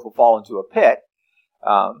man, both will fall into a pit.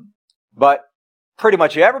 But pretty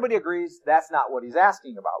much everybody agrees that's not what he's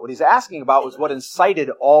asking about. What he's asking about was what incited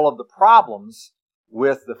all of the problems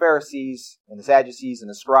with the Pharisees and the Sadducees and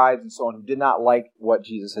the scribes and so on who did not like what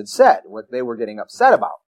Jesus had said, what they were getting upset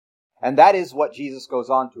about. And that is what Jesus goes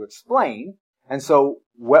on to explain. And so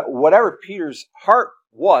whatever Peter's heart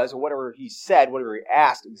was, or whatever he said, whatever he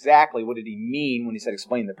asked exactly, what did he mean when he said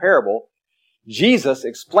explain the parable, Jesus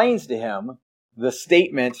explains to him the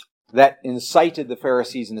statement that incited the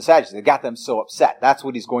Pharisees and the Sadducees. That got them so upset. That's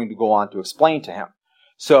what he's going to go on to explain to him.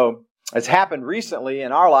 So it's happened recently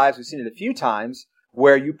in our lives. We've seen it a few times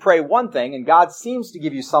where you pray one thing and God seems to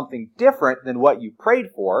give you something different than what you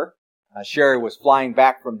prayed for. Sherry was flying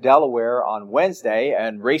back from Delaware on Wednesday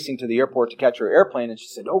and racing to the airport to catch her airplane, and she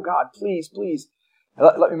said, oh God, please,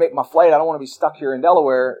 let me make my flight. I don't want to be stuck here in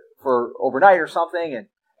Delaware for overnight or something.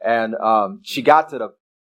 And she got to the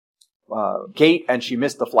gate and she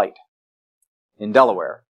missed the flight in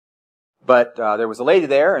Delaware. But there was a lady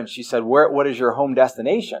there and she said, what is your home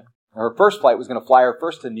destination? Her first flight was going to fly her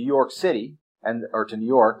first to New York City, or to New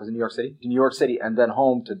York, was it New York City? To New York City, and then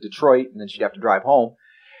home to Detroit, and then she'd have to drive home.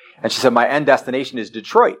 And she said, my end destination is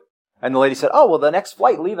Detroit. And the lady said, oh, well, the next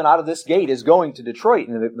flight leaving out of this gate is going to Detroit.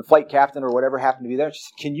 And the flight captain or whatever happened to be there. And she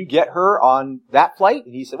said, can you get her on that flight?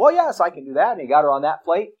 And he said, well, yes, I can do that. And he got her on that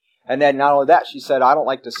flight. And then not only that, she said, I don't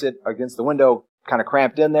like to sit against the window kind of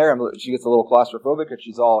cramped in there. And she gets a little claustrophobic because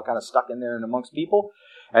she's all kind of stuck in there and amongst people.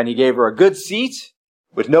 And he gave her a good seat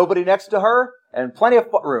with nobody next to her and plenty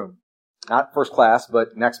of foot room. Not first class, but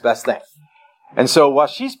next best thing. And so while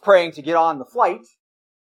she's praying to get on the flight,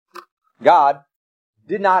 God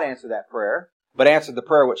did not answer that prayer, but answered the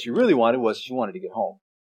prayer. What she really wanted was she wanted to get home.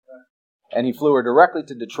 And he flew her directly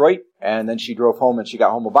to Detroit, and then she drove home, and she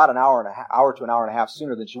got home about an hour to an hour and a half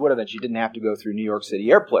sooner than she would have, and she didn't have to go through New York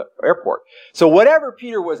City airport. So whatever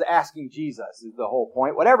Peter was asking Jesus is the whole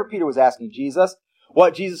point. Whatever Peter was asking Jesus,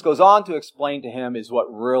 what Jesus goes on to explain to him is what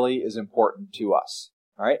really is important to us.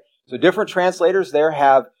 All right? So different translators there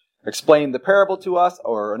have explained the parable to us,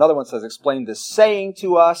 or another one says explain the saying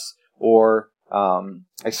to us, or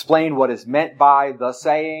explain what is meant by the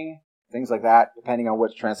saying, things like that, depending on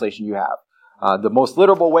which translation you have. The most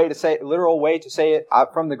literal way to say it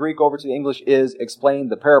from the Greek over to the English is explain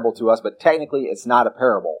the parable to us, but technically it's not a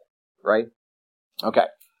parable, right? Okay.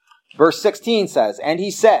 Verse 16 says, and he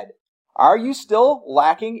said, are you still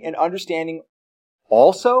lacking in understanding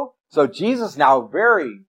also? So Jesus now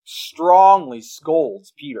very strongly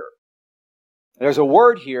scolds Peter. There's a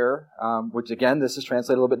word here, which again, this is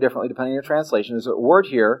translated a little bit differently depending on your translation. There's a word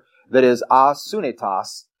here that is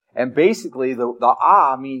asunetas, and basically the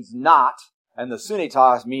a means not, and the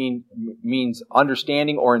sunetas means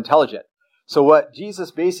understanding or intelligent. So what Jesus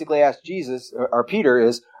basically asked or Peter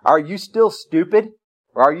is, are you still stupid?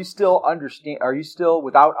 Or are you still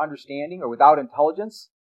without understanding or without intelligence?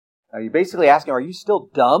 Are you basically asking, are you still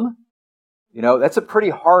dumb? That's a pretty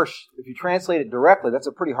harsh, if you translate it directly, that's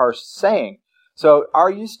a pretty harsh saying. So are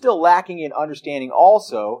you still lacking in understanding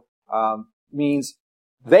also means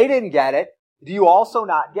they didn't get it. Do you also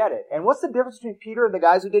not get it? And what's the difference between Peter and the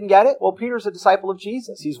guys who didn't get it? Well, Peter's a disciple of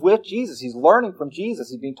Jesus. He's with Jesus. He's learning from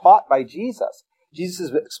Jesus. He's being taught by Jesus.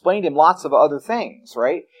 Jesus has explained to him lots of other things,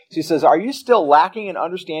 right? So he says, are you still lacking in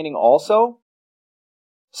understanding also?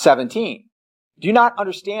 17. Do you not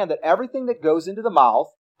understand that everything that goes into the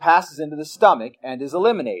mouth passes into the stomach and is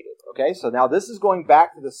eliminated? Okay, so now this is going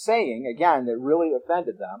back to the saying, again, that really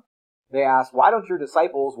offended them. They asked, why don't your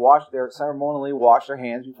disciples ceremonially wash their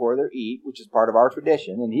hands before they eat, which is part of our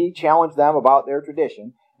tradition? And he challenged them about their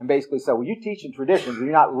tradition and basically said, well, you teach in traditions, but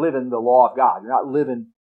you're not living the law of God. You're not living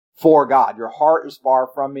for God. Your heart is far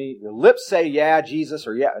from me. Your lips say, yeah, Jesus,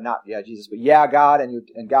 or yeah, not yeah, Jesus, but yeah, God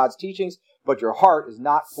and God's teachings, but your heart is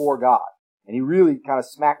not for God. And he really kind of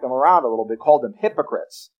smacked them around a little bit, called them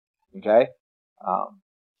hypocrites. Okay?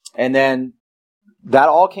 And then that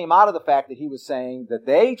all came out of the fact that he was saying that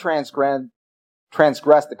they transgressed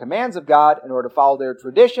the commands of God in order to follow their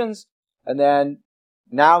traditions. And then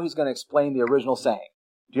now he's going to explain the original saying.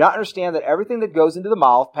 Do you not understand that everything that goes into the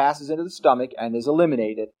mouth passes into the stomach and is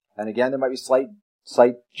eliminated? And again, there might be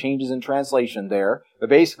slight changes in translation there. But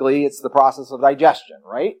basically, it's the process of digestion,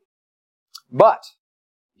 right? But,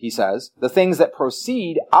 he says, the things that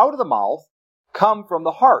proceed out of the mouth come from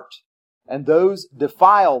the heart, and those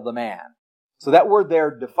defile the man. So that word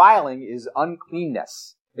there, defiling, is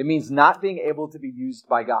uncleanness. It means not being able to be used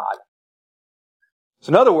by God. So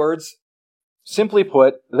in other words, simply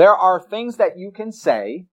put, there are things that you can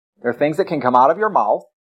say, there are things that can come out of your mouth,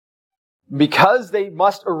 because they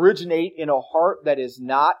must originate in a heart that is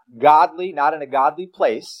not godly, not in a godly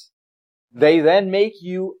place, they then make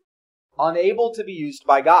you unable to be used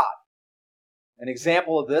by God. An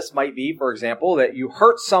example of this might be, for example, that you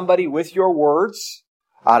hurt somebody with your words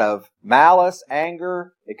out of malice,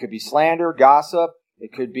 anger. It could be slander, gossip.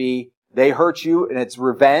 It could be they hurt you and it's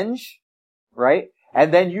revenge, right?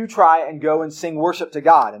 And then you try and go and sing worship to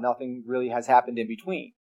God and nothing really has happened in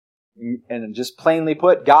between. And just plainly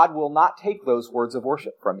put, God will not take those words of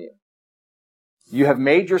worship from you. You have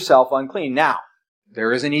made yourself unclean. Now,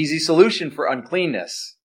 there is an easy solution for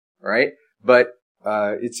uncleanness, right? But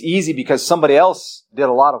it's easy because somebody else did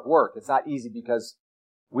a lot of work. It's not easy because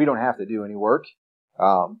we don't have to do any work,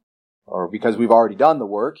 or because we've already done the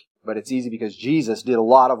work, but it's easy because Jesus did a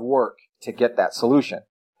lot of work to get that solution.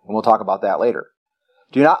 And we'll talk about that later.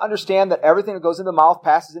 Do you not understand that everything that goes into the mouth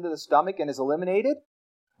passes into the stomach and is eliminated?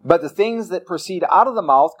 But the things that proceed out of the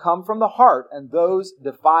mouth come from the heart, and those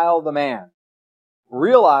defile the man.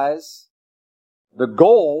 Realize the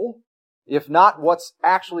goal, if not what's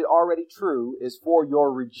actually already true, is for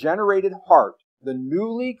your regenerated heart, the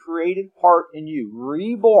newly created heart in you,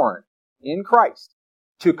 reborn in Christ,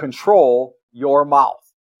 to control your mouth.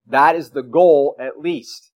 That is the goal, at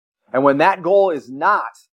least. And when that goal is not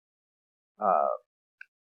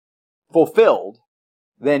fulfilled,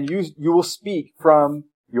 then you will speak from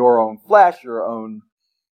your own flesh, your own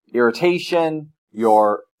irritation,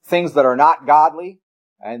 your things that are not godly,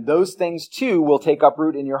 and those things too will take up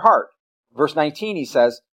root in your heart. Verse 19, he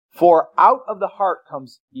says, for out of the heart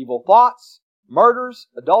comes evil thoughts, murders,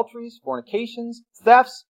 adulteries, fornications,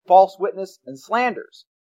 thefts, false witness, and slanders.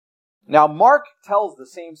 Now, Mark tells the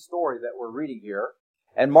same story that we're reading here,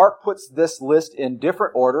 and Mark puts this list in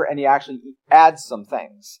different order, and he actually adds some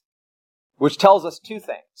things, which tells us two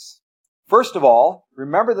things. First of all,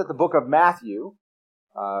 remember that the book of Matthew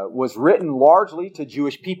was written largely to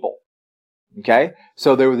Jewish people. Okay?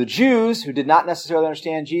 So there were the Jews who did not necessarily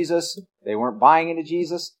understand Jesus. They weren't buying into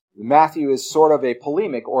Jesus. Matthew is sort of a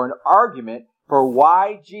polemic or an argument for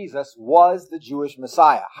why Jesus was the Jewish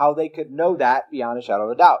Messiah, how they could know that beyond a shadow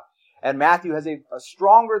of a doubt. And Matthew has a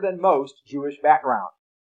stronger than most Jewish background.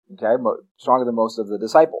 Okay? Stronger than most of the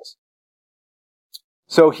disciples.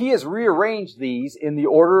 So he has rearranged these in the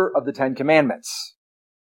order of the Ten Commandments.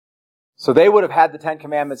 So they would have had the Ten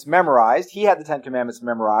Commandments memorized. He had the Ten Commandments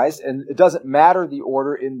memorized. And it doesn't matter the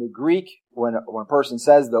order in the Greek. When a person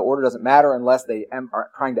says the order doesn't matter unless they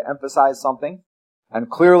are trying to emphasize something. And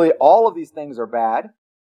clearly all of these things are bad.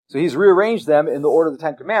 So he's rearranged them in the order of the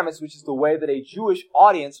Ten Commandments, which is the way that a Jewish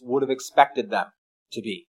audience would have expected them to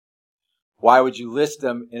be. Why would you list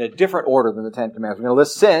them in a different order than the Ten Commandments? We're going to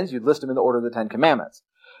list sins, you'd list them in the order of the Ten Commandments.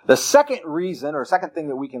 The second reason, or second thing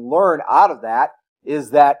that we can learn out of that, is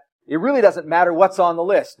that it really doesn't matter what's on the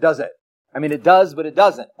list, does it? I mean, it does, but it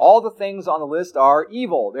doesn't. All the things on the list are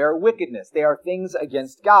evil. They are wickedness. They are things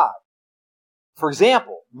against God. For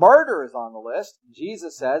example, murder is on the list.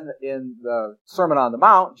 Jesus said in the Sermon on the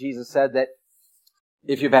Mount, Jesus said that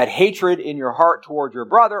if you've had hatred in your heart toward your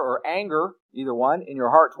brother, or anger, either one, in your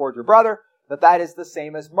heart toward your brother, that is the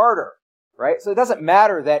same as murder, right? So it doesn't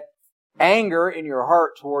matter that anger in your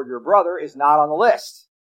heart toward your brother is not on the list,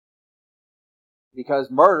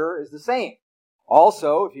 because murder is the same.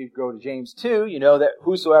 Also, if you go to James 2, you know that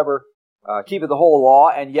whosoever keepeth the whole law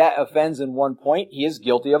and yet offends in one point, he is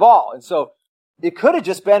guilty of all. And so it could have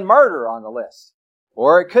just been murder on the list.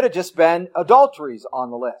 Or it could have just been adulteries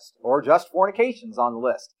on the list. Or just fornications on the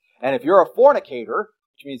list. And if you're a fornicator,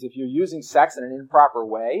 which means if you're using sex in an improper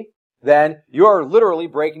way, then you're literally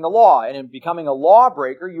breaking the law. And in becoming a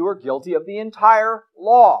lawbreaker, you are guilty of the entire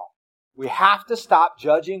law. We have to stop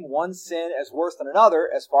judging one sin as worse than another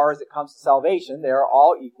as far as it comes to salvation. They are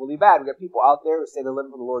all equally bad. We've got people out there who say they're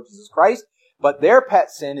living for the Lord Jesus Christ, but their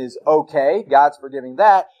pet sin is okay. God's forgiving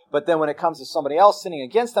that. But then when it comes to somebody else sinning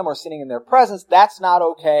against them or sinning in their presence, that's not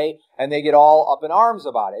okay, and they get all up in arms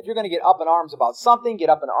about it. If you're going to get up in arms about something, get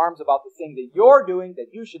up in arms about the thing that you're doing that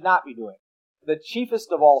you should not be doing. The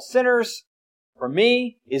chiefest of all sinners, for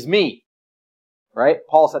me, is me. Right?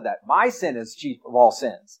 Paul said that. My sin is chief of all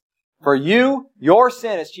sins. For you, your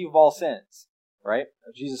sin is chief of all sins. Right?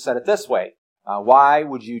 Jesus said it this way. Why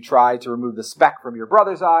would you try to remove the speck from your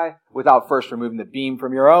brother's eye without first removing the beam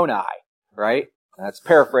from your own eye? Right? That's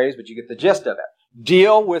paraphrased, but you get the gist of it.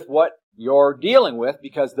 Deal with what you're dealing with,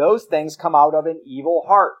 because those things come out of an evil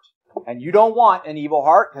heart. And you don't want an evil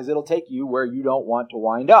heart, because it'll take you where you don't want to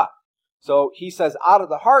wind up. So he says, out of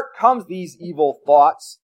the heart comes these evil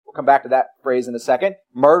thoughts. We'll come back to that phrase in a second.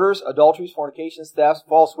 Murders, adulteries, fornications, thefts,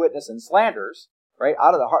 false witness, and slanders. Right?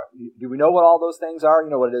 Out of the heart. Do we know what all those things are? You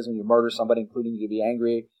know what it is when you murder somebody, including you to be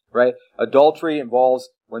angry, right? Adultery involves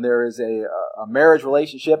when there is a marriage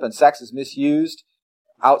relationship and sex is misused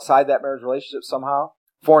outside that marriage relationship somehow.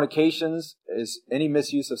 Fornications is any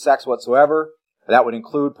misuse of sex whatsoever. That would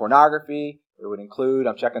include pornography. It would include,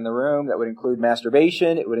 I'm checking the room, that would include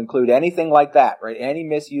masturbation. It would include anything like that, right? Any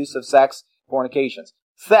misuse of sex, fornications.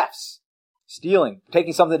 Thefts, stealing,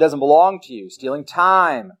 taking something that doesn't belong to you, stealing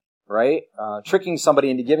time, right? Tricking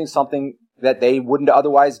somebody into giving something that they wouldn't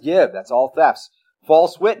otherwise give. That's all thefts.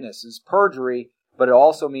 False witness is perjury, but it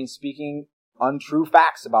also means speaking untrue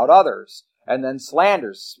facts about others. And then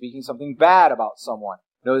slanders, speaking something bad about someone.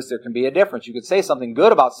 Notice there can be a difference. You could say something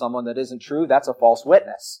good about someone that isn't true. That's a false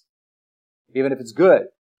witness, even if it's good.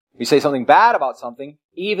 If you say something bad about something,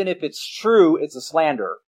 even if it's true, it's a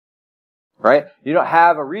slander. Right? You don't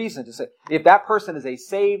have a reason to say, if that person is a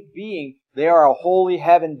saved being, they are a holy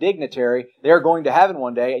heaven dignitary, they're going to heaven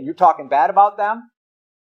one day, and you're talking bad about them,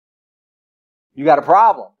 you got a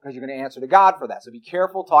problem, because you're going to answer to God for that. So be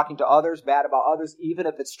careful talking to others, bad about others, even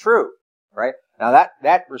if it's true. Right? Now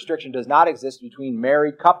that restriction does not exist between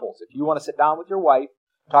married couples. If you want to sit down with your wife,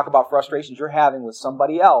 talk about frustrations you're having with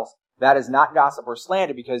somebody else, that is not gossip or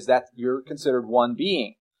slander, because you're considered one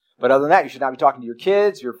being. But other than that, you should not be talking to your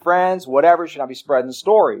kids, your friends, whatever. You should not be spreading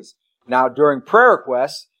stories. Now, during prayer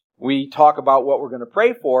requests, we talk about what we're going to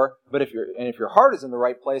pray for, but if your heart is in the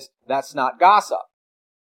right place, that's not gossip.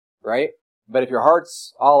 Right? But if your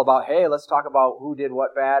heart's all about, hey, let's talk about who did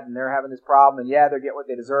what bad and they're having this problem and yeah, they're getting what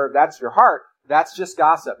they deserve, that's your heart. That's just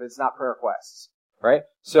gossip. It's not prayer requests. Right?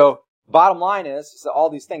 So, bottom line is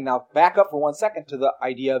all these things. Now, back up for 1 second to the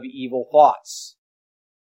idea of evil thoughts.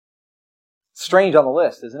 Strange on the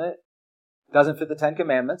list, isn't it? Doesn't fit the Ten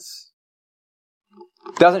Commandments.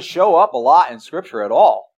 Doesn't show up a lot in Scripture at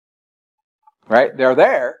all. Right? They're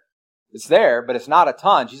there. It's there, but it's not a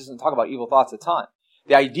ton. Jesus doesn't talk about evil thoughts a ton.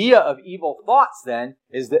 The idea of evil thoughts, then,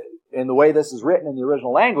 is that, in the way this is written in the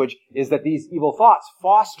original language, is that these evil thoughts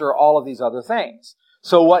foster all of these other things.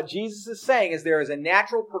 So what Jesus is saying is there is a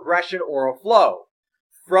natural progression or a flow.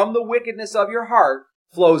 From the wickedness of your heart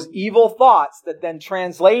flows evil thoughts that then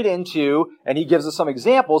translate into, and he gives us some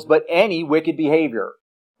examples, but any wicked behavior.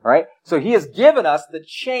 Right? So he has given us the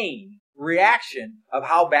chain reaction of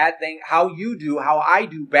how I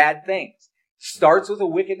do bad things. Starts with a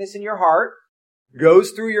wickedness in your heart,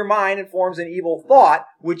 goes through your mind and forms an evil thought,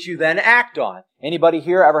 which you then act on. Anybody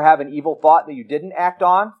here ever have an evil thought that you didn't act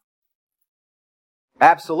on?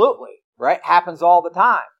 Absolutely. Right? Happens all the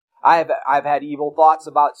time. I've had evil thoughts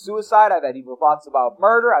about suicide. I've had evil thoughts about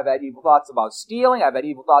murder. I've had evil thoughts about stealing. I've had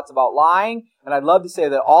evil thoughts about lying. And I'd love to say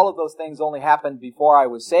that all of those things only happened before I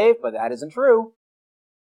was saved, but that isn't true.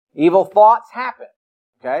 Evil thoughts happen.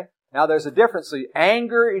 Okay? Now there's a difference. So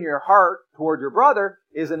anger in your heart toward your brother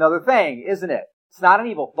is another thing, isn't it? It's not an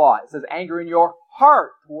evil thought. It says anger in your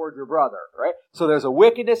heart toward your brother, right? So there's a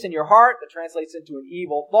wickedness in your heart that translates into an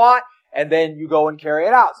evil thought, and then you go and carry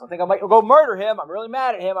it out. So I think I might go murder him. I'm really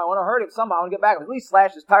mad at him. I want to hurt him somehow. I want to get back. At least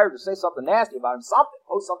slash his tires or say something nasty about him. Something.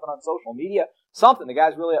 Post something on social media. something. The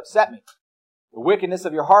guy's really upset me. The wickedness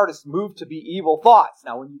of your heart is moved to be evil thoughts.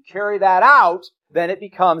 Now, when you carry that out, then it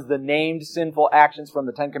becomes the named sinful actions from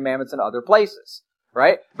the Ten Commandments and other places,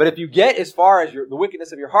 right? But if you get as far as the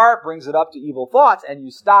wickedness of your heart brings it up to evil thoughts and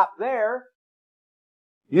you stop there,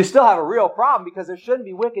 you still have a real problem because there shouldn't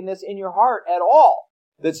be wickedness in your heart at all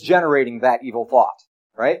that's generating that evil thought,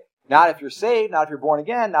 right? Not if you're saved, not if you're born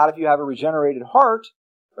again, not if you have a regenerated heart,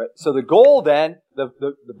 right? So the goal then, the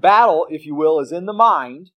battle, if you will, is in the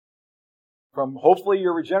mind, from hopefully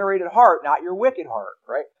your regenerated heart, not your wicked heart,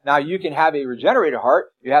 right? Now you can have a regenerated heart,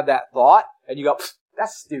 you have that thought, and you go,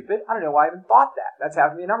 that's stupid. I don't know why I even thought that. That's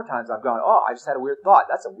happened to me a number of times. I've gone, oh, I just had a weird thought.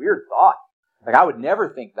 That's a weird thought. Like I would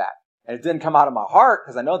never think that. And it didn't come out of my heart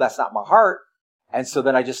because I know that's not my heart. And so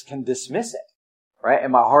then I just can dismiss it, right?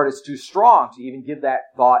 And my heart is too strong to even give that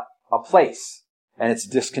thought a place. And it's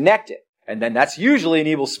disconnected. And then that's usually an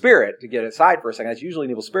evil spirit, to get aside for a second, that's usually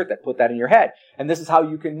an evil spirit that put that in your head. And this is how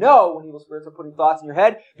you can know when evil spirits are putting thoughts in your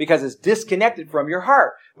head, because it's disconnected from your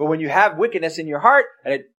heart. But when you have wickedness in your heart,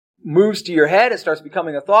 and it moves to your head, it starts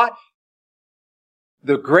becoming a thought,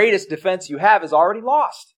 the greatest defense you have is already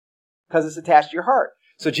lost, because it's attached to your heart.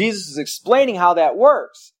 So Jesus is explaining how that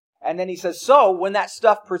works. And then he says, so when that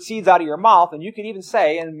stuff proceeds out of your mouth, and you can even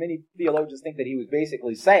say, and many theologians think that he was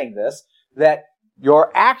basically saying this, that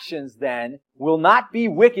your actions then will not be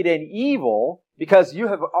wicked and evil because you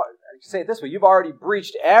have, say it this way, you've already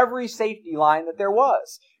breached every safety line that there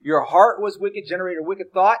was. Your heart was wicked, generated a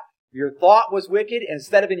wicked thought. Your thought was wicked. And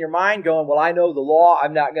instead of in your mind going, well, I know the law,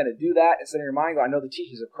 I'm not going to do that. Instead of your mind going, I know the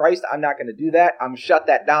teachings of Christ, I'm not going to do that. I'm going to shut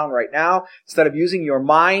that down right now. Instead of using your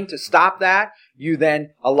mind to stop that, you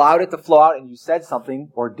then allowed it to flow out and you said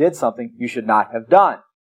something or did something you should not have done.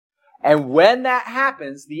 And when that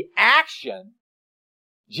happens, the action,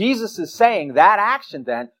 Jesus is saying that action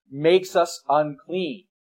then makes us unclean.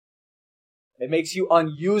 It makes you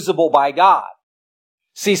unusable by God.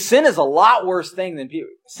 See, sin is a lot worse thing than people.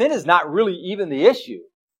 Sin is not really even the issue.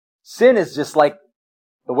 Sin is just like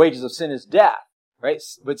the wages of sin is death, right?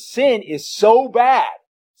 But sin is so bad,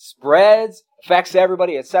 spreads, affects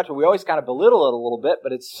everybody, etc. We always kind of belittle it a little bit,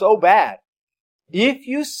 but it's so bad. If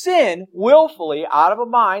you sin willfully out of a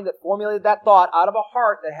mind that formulated that thought, out of a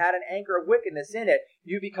heart that had an anchor of wickedness in it,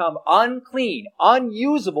 you become unclean,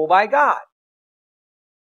 unusable by God.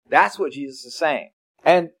 That's what Jesus is saying.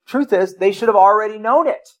 And truth is, they should have already known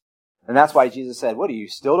it. And that's why Jesus said, what, you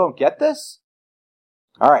still don't get this?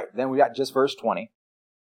 All right, then we got just verse 20.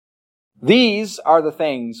 These are the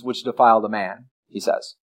things which defile the man, he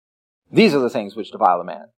says. These are the things which defile the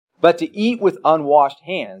man. But to eat with unwashed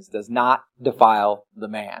hands does not defile the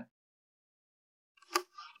man.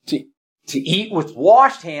 To eat with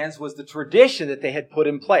washed hands was the tradition that they had put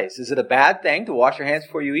in place. Is it a bad thing to wash your hands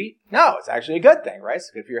before you eat? No, it's actually a good thing, right?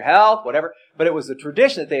 It's good for your health, whatever. But it was the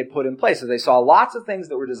tradition that they had put in place. So they saw lots of things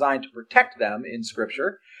that were designed to protect them in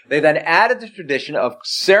Scripture. They then added the tradition of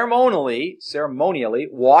ceremonially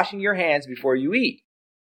washing your hands before you eat.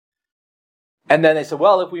 And then they said,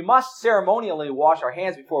 well, if we must ceremonially wash our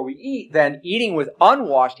hands before we eat, then eating with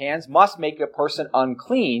unwashed hands must make a person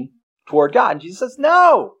unclean toward God. And Jesus says,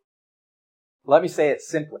 no. Let me say it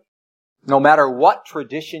simply. No matter what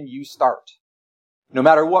tradition you start, no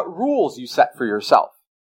matter what rules you set for yourself,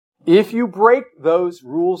 if you break those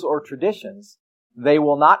rules or traditions, they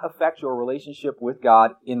will not affect your relationship with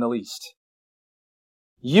God in the least.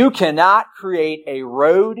 You cannot create a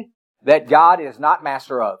road that God is not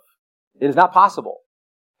master of. It is not possible.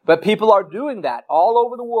 But people are doing that all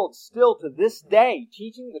over the world still to this day,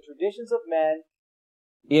 teaching the traditions of men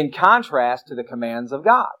in contrast to the commands of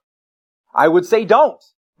God. I would say don't.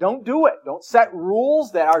 Don't do it. Don't set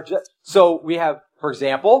rules that are just... So we have, for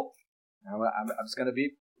example, I'm just going to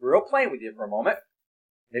be real plain with you for a moment.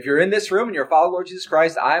 If you're in this room and you're a follower of Lord Jesus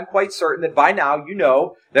Christ, I am quite certain that by now you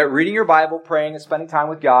know that reading your Bible, praying, and spending time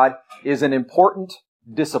with God is an important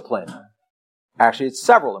discipline. Actually, it's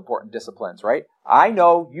several important disciplines, right? I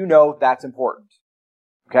know you know that's important.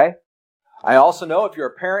 Okay? I also know, if you're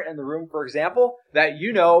a parent in the room, for example, that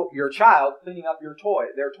you know your child cleaning up their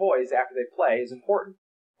toys after they play is important.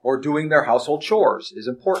 Or doing their household chores is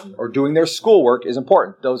important. Or doing their schoolwork is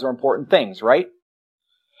important. Those are important things, right?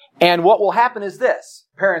 And what will happen is this.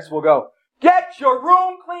 Parents will go, get your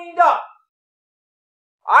room cleaned up.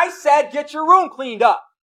 I said get your room cleaned up.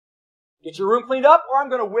 Get your room cleaned up or I'm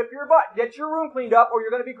going to whip your butt. Get your room cleaned up or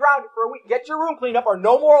you're going to be grounded for a week. Get your room cleaned up or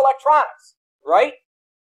no more electronics, right?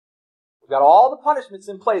 We've got all the punishments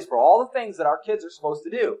in place for all the things that our kids are supposed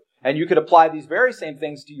to do. And you could apply these very same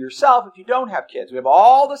things to yourself if you don't have kids. We have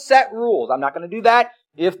all the set rules. I'm not going to do that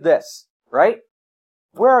if this, right?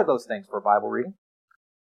 Where are those things for Bible reading?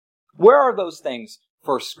 Where are those things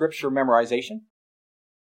for scripture memorization?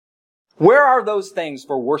 Where are those things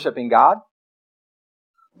for worshiping God?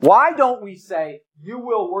 Why don't we say, you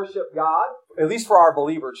will worship God, at least for our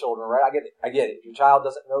believer children, right? I get it. If your child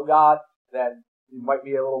doesn't know God, then it might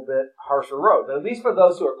be a little bit harsher road. But at least for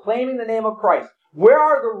those who are claiming the name of Christ, where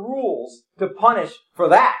are the rules to punish for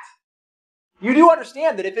that? You do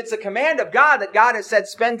understand that if it's a command of God that God has said,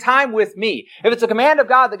 spend time with me, if it's a command of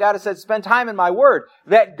God that God has said, spend time in my word,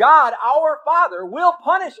 that God, our Father, will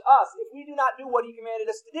punish us if we do not do what He commanded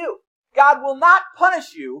us to do. God will not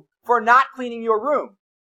punish you for not cleaning your room.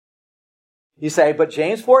 You say, but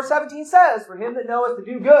James 4:17 says, for him that knoweth to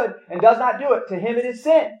do good and does not do it, to him it is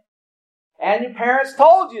sin. And your parents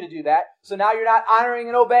told you to do that, so now you're not honoring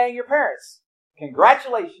and obeying your parents.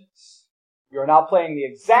 Congratulations. You are now playing the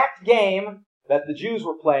exact game that the Jews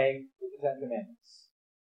were playing with the Ten Commandments.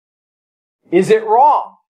 Is it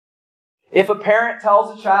wrong? If a parent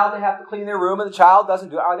tells a child they have to clean their room and the child doesn't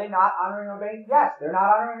do it, are they not honoring and obeying? Yes. They're not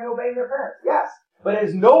honoring and obeying their parents. Yes. But it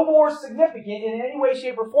is no more significant in any way,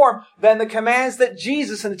 shape, or form than the commands that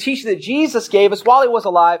Jesus and the teaching that Jesus gave us while He was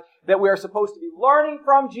alive, that we are supposed to be learning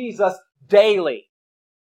from Jesus daily.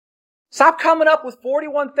 Stop coming up with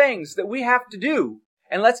 41 things that we have to do,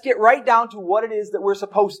 and let's get right down to what it is that we're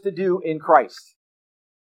supposed to do in Christ.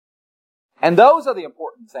 And those are the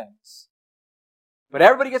important things. But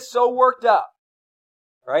everybody gets so worked up,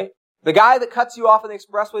 right? The guy that cuts you off on the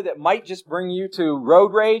expressway that might just bring you to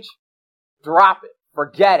road rage, drop it.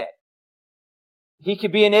 Forget it. He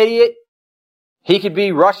could be an idiot. He could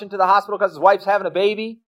be rushing to the hospital because his wife's having a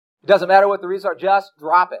baby. It doesn't matter what the reasons are. Just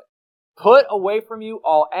drop it. Put away from you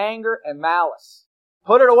all anger and malice.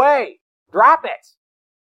 Put it away. Drop it.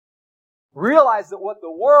 Realize that what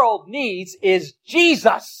the world needs is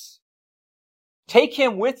Jesus. Take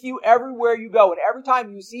Him with you everywhere you go. And every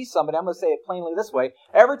time you see somebody, I'm going to say it plainly this way,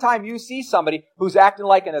 every time you see somebody who's acting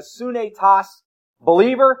like an asunitas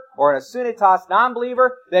believer or an asunitas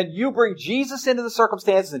non-believer, then you bring Jesus into the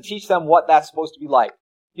circumstances and teach them what that's supposed to be like.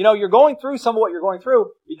 You know, you're going through some of what you're going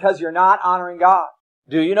through because you're not honoring God.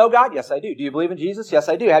 Do you know God? Yes, I do. Do you believe in Jesus? Yes,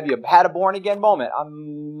 I do. Have you had a born-again moment?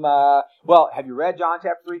 Well, have you read John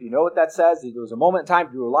chapter 3? Do you know what that says? There was a moment in time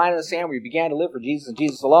you were lying in the sand where you began to live for Jesus and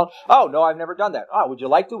Jesus alone. Oh, no, I've never done that. Oh, would you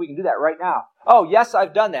like to? We can do that right now. Oh, yes,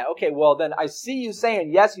 I've done that. Okay, well, then I see you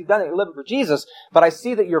saying, yes, you've done it, you're living for Jesus, but I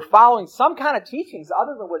see that you're following some kind of teachings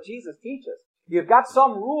other than what Jesus teaches. You've got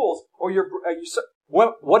some rules, or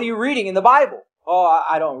what are you reading in the Bible? Oh,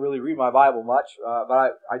 I don't really read my Bible much,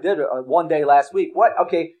 but I did one day last week. What?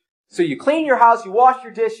 Okay, so you clean your house, you wash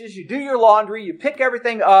your dishes, you do your laundry, you pick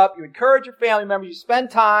everything up, you encourage your family members, you spend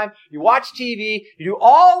time, you watch TV, you do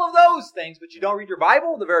all of those things, but you don't read your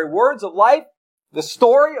Bible, the very words of life, the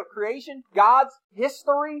story of creation, God's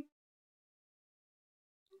history.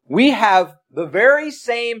 We have the very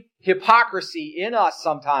same hypocrisy in us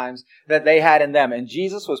sometimes that they had in them, and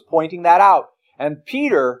Jesus was pointing that out. And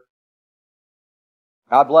Peter,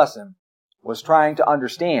 God bless him, was trying to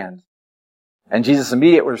understand. And Jesus'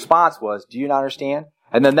 immediate response was, do you not understand?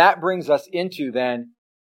 And then that brings us into then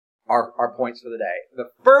our points for the day. The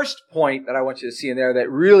first point that I want you to see in there that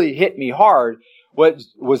really hit me hard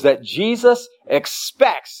was that Jesus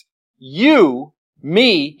expects you,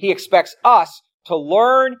 me, He expects us to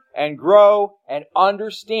learn and grow and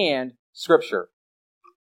understand Scripture.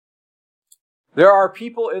 There are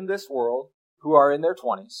people in this world who are in their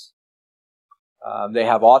 20s. They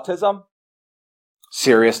have autism,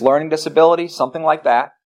 serious learning disability, something like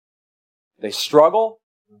that. They struggle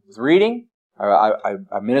with reading. I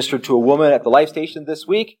ministered to a woman at the Life Station this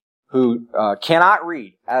week who cannot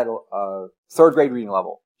read at a third grade reading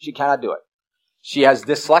level. She cannot do it. She has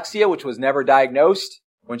dyslexia, which was never diagnosed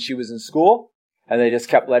when she was in school, and they just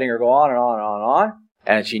kept letting her go on and on and on and on,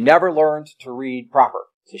 and she never learned to read proper.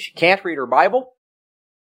 So she can't read her Bible.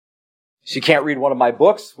 She can't read one of my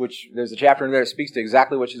books, which there's a chapter in there that speaks to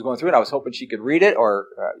exactly what she's going through, and I was hoping she could read it,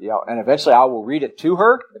 and eventually I will read it to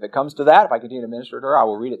her. If it comes to that, if I continue to minister to her, I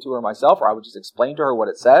will read it to her myself, or I would just explain to her what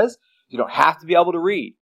it says. You don't have to be able to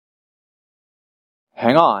read.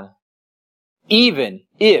 Hang on. Even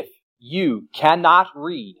if you cannot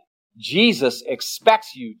read, Jesus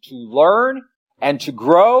expects you to learn and to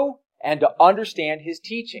grow and to understand His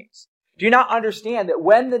teachings. Do you not understand that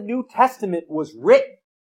when the New Testament was written,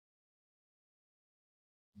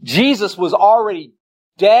 Jesus was already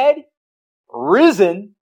dead,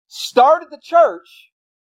 risen, started the church,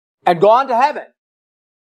 and gone to heaven?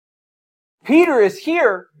 Peter is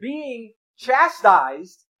here being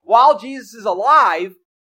chastised while Jesus is alive.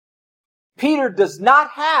 Peter does not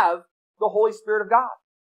have the Holy Spirit of God.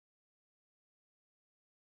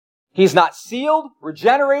 He's not sealed,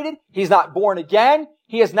 regenerated. He's not born again.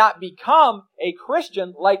 He has not become a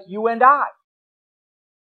Christian like you and I.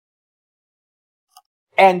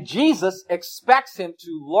 And Jesus expects him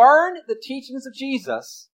to learn the teachings of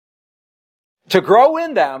Jesus, to grow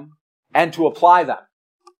in them, and to apply them.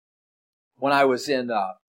 When I was in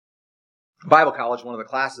Bible college, one of the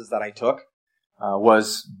classes that I took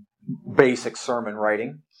was basic sermon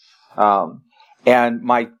writing. And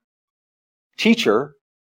my teacher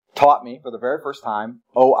taught me for the very first time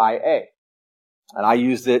OIA. And I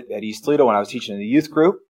used it at East Toledo when I was teaching in the youth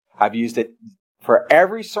group. I've used it for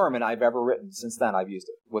every sermon I've ever written. Since then, I've used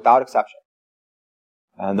it, without exception.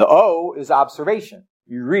 And the O is observation.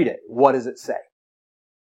 You read it. What does it say?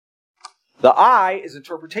 The I is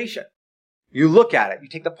interpretation. You look at it. You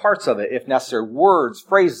take the parts of it, if necessary, words,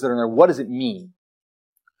 phrases that are in there. What does it mean?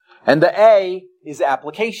 And the A is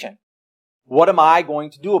application. What am I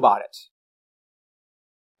going to do about it?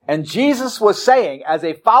 And Jesus was saying, as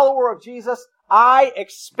a follower of Jesus, I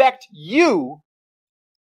expect you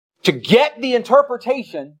to get the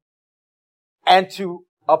interpretation and to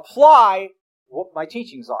apply what my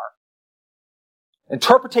teachings are.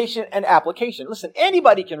 Interpretation and application. Listen,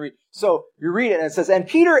 anybody can read. So you read it and it says, and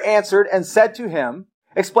Peter answered and said to him,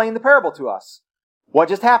 explain the parable to us. What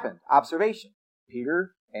just happened? Observation.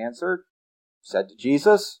 Peter answered, said to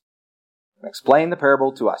Jesus, explain the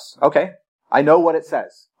parable to us. Okay, I know what it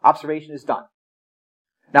says. Observation is done.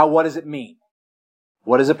 Now what does it mean?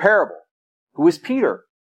 What is a parable? Who is Peter?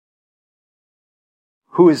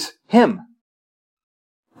 Who is him?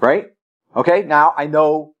 Right? Okay, now I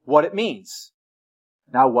know what it means.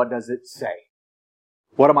 Now what does it say?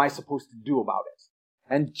 What am I supposed to do about it?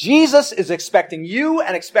 And Jesus is expecting you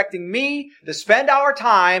and expecting me to spend our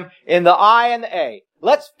time in the I and the A.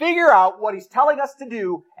 Let's figure out what he's telling us to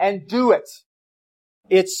do and do it.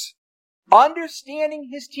 It's understanding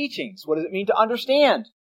his teachings. What does it mean to understand?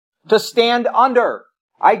 To stand under.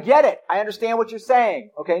 I get it. I understand what you're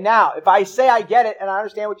saying. Okay, now, if I say I get it and I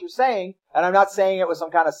understand what you're saying, and I'm not saying it with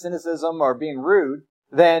some kind of cynicism or being rude,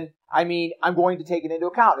 then, I'm going to take it into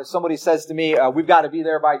account. If somebody says to me, we've got to be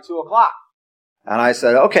there by 2 o'clock, and I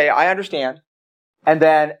said, okay, I understand. And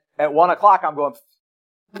then at 1 o'clock, I'm going,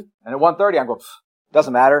 and at 1:30, I'm going,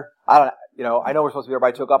 doesn't matter. I know we're supposed to be there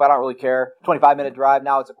by 2 o'clock, but I don't really care. 25-minute drive,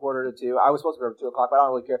 now it's 1:45. I was supposed to be there by 2 o'clock, but I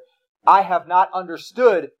don't really care. I have not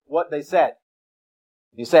understood what they said.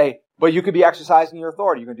 You say, but you could be exercising your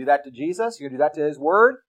authority. You can do that to Jesus. You can do that to his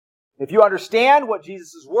word. If you understand what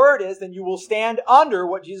Jesus' word is, then you will stand under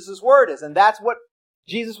what Jesus' word is. And that's what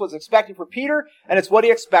Jesus was expecting for Peter, and it's what he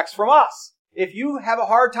expects from us. If you have a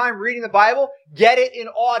hard time reading the Bible, get it in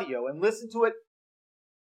audio and listen to it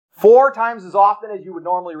 4 times as often as you would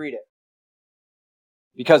normally read it.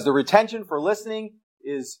 Because the retention for listening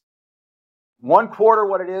is 1/4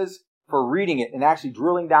 what it is for reading it and actually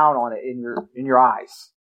drilling down on it in your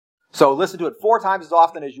eyes. So listen to it 4 times as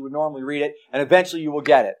often as you would normally read it, and eventually you will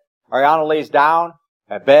get it. Ariana lays down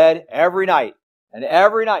at bed every night, and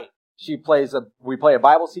every night we play a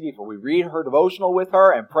Bible CD for. We read her devotional with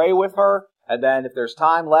her and pray with her, and then if there's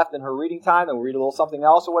time left in her reading time, then we read a little something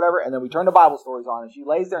else or whatever, and then we turn the Bible stories on, and she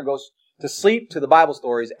lays there and goes to sleep to the Bible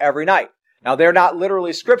stories every night. Now, they're not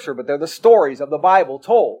literally scripture, but they're the stories of the Bible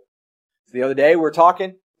told. So the other day we were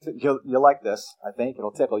talking, you'll like this, I think.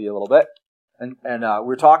 It'll tickle you a little bit. And we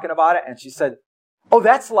were talking about it, and she said, oh,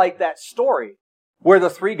 that's like that story where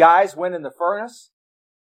the 3 guys went in the furnace,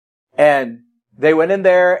 and they went in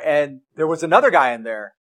there, and there was another guy in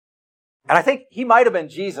there. And I think he might have been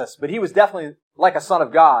Jesus, but he was definitely like a son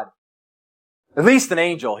of God. At least an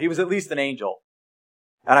angel. He was at least an angel.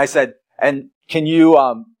 And I said, and can you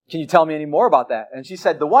tell me any more about that? And she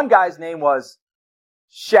said, the one guy's name was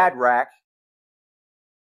Shadrach,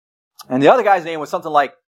 and the other guy's name was something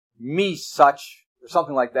like Meshach, or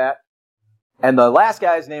something like that. And the last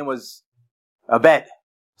guy's name was Abed,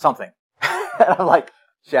 something. And I'm like,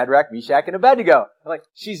 Shadrach, Meshach, and Abednego. I'm like,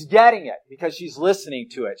 she's getting it because she's listening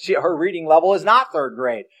to it. Her reading level is not 3rd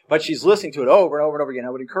grade, but she's listening to it over and over and over again. I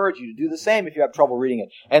would encourage you to do the same if you have trouble reading it.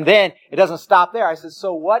 And then it doesn't stop there. I said,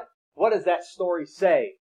 so what does that story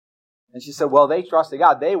say? And she said, well, they trusted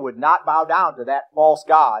God. They would not bow down to that false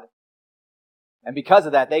god. And because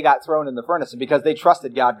of that, they got thrown in the furnace. And because they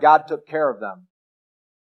trusted God, God took care of them.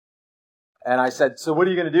 And I said, so what are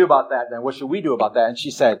you going to do about that then? What should we do about that? And she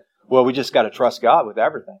said, well, we just got to trust God with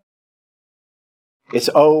everything. It's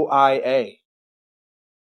OIA.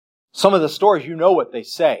 Some of the stories, you know what they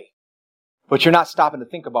say, but you're not stopping to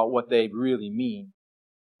think about what they really mean.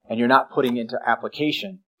 And you're not putting into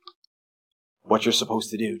application what you're supposed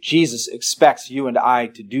to do. Jesus expects you and I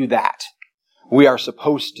to do that. We are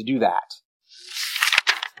supposed to do that.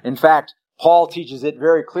 In fact, Paul teaches it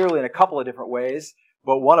very clearly in a couple of different ways,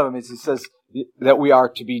 but one of them is he says that we are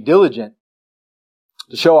to be diligent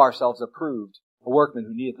to show ourselves approved, a workman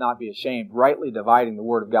who needeth not be ashamed, rightly dividing the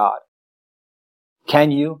word of God.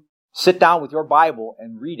 Can you sit down with your Bible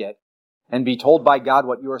and read it and be told by God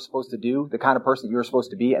what you are supposed to do, the kind of person that you are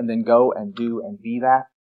supposed to be, and then go and do and be that?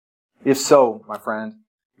 If so, my friend,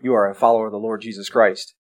 you are a follower of the Lord Jesus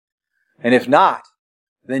Christ. And if not,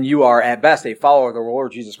 then you are at best a follower of the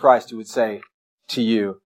Lord Jesus Christ who would say to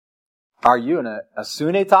you, are you an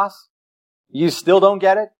asunetas? You still don't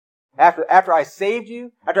get it? After I saved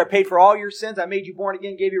you, after I paid for all your sins, I made you born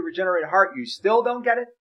again, gave you a regenerated heart, you still don't get it?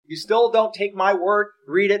 You still don't take my word,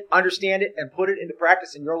 read it, understand it, and put it into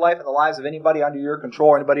practice in your life and the lives of anybody under your control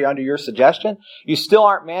or anybody under your suggestion? You still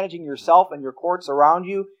aren't managing yourself and your courts around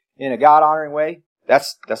you in a God-honoring way?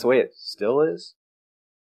 That's the way it still is.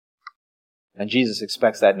 And Jesus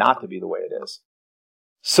expects that not to be the way it is.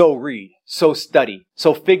 So read, so study,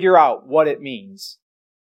 so figure out what it means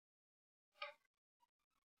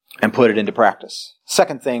and put it into practice.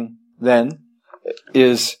 Second thing, then,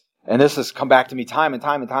 is, and this has come back to me time and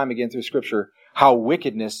time and time again through Scripture, how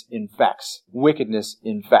wickedness infects. Wickedness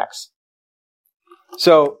infects.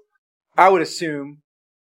 So, I would assume,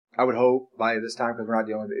 I would hope by this time, because we're not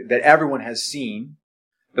dealing with it, that everyone has seen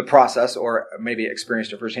the process or maybe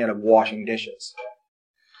experienced it firsthand of washing dishes.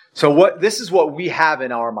 So this is what we have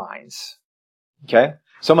in our minds. Okay?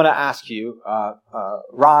 So I'm going to ask you,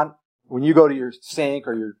 Ron, when you go to your sink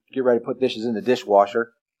or you get ready to put dishes in the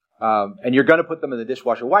dishwasher, and you're going to put them in the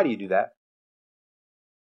dishwasher, why do you do that?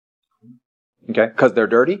 Okay? Because they're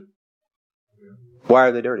dirty? Why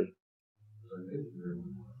are they dirty?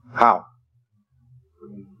 How?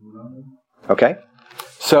 Okay?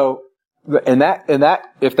 So, and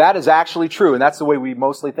if that is actually true, and that's the way we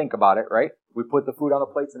mostly think about it, right? We put the food on the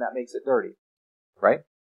plates and that makes it dirty, right?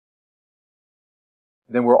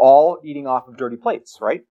 Then we're all eating off of dirty plates,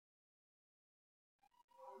 right?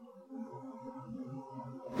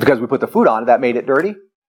 Because we put the food on it, that made it dirty.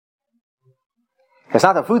 It's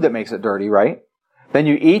not the food that makes it dirty, right? Then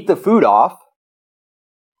you eat the food off.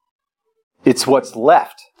 It's what's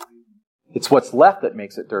left. It's what's left that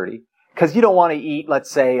makes it dirty. Because you don't want to eat,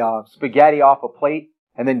 let's say, spaghetti off a plate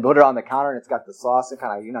and then put it on the counter and it's got the sauce and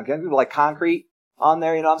kind of, get like concrete on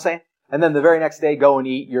there, you know what I'm saying? And then the very next day go and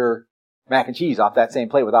eat your mac and cheese off that same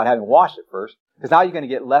plate without having washed it first. Because now you're going to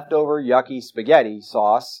get leftover yucky spaghetti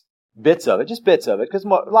sauce, bits of it, just bits of it, because a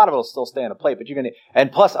lot of it will still stay on a plate, but you're going to,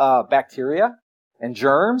 and plus bacteria and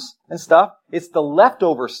germs and stuff. It's the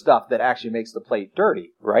leftover stuff that actually makes the plate dirty,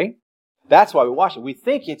 right? That's why we wash it. We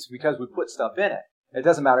think it's because we put stuff in it. It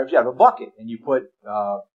doesn't matter if you have a bucket and you put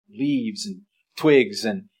leaves and twigs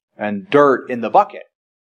and dirt in the bucket.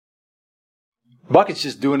 Bucket's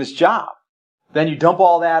just doing its job. Then you dump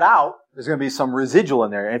all that out, there's going to be some residual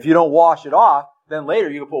in there. And if you don't wash it off, then later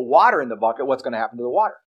you can put water in the bucket. What's going to happen to the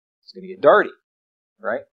water? It's going to get dirty,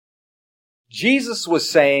 right? Jesus was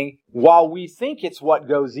saying, while we think it's what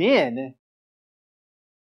goes in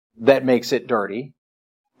that makes it dirty,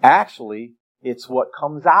 actually, it's what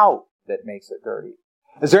comes out that makes it dirty.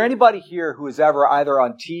 Is there anybody here who has ever either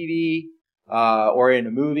on TV or in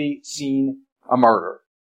a movie seen a murder?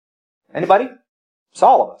 Anybody? It's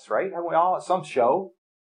all of us, right? Haven't we all at some show?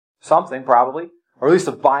 Something, probably. Or at least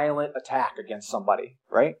a violent attack against somebody,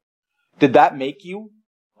 right? Did that make you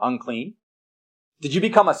unclean? Did you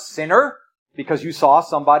become a sinner because you saw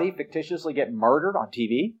somebody fictitiously get murdered on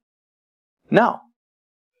TV? No.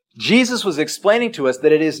 Jesus was explaining to us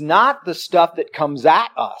that it is not the stuff that comes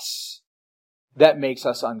at us that makes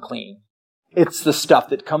us unclean. It's the stuff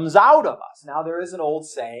that comes out of us. Now, there is an old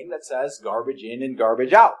saying that says garbage in and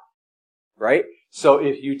garbage out, right? So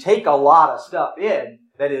if you take a lot of stuff in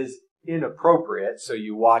that is inappropriate, so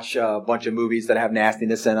you watch a bunch of movies that have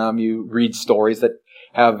nastiness in them, you read stories that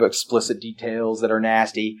have explicit details that are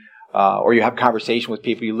nasty, or you have conversation with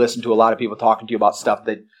people, you listen to a lot of people talking to you about stuff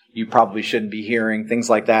that you probably shouldn't be hearing, things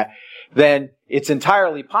like that, then it's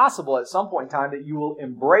entirely possible at some point in time that you will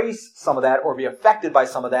embrace some of that or be affected by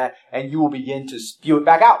some of that, and you will begin to spew it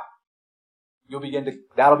back out.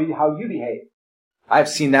 That'll be how you behave. I've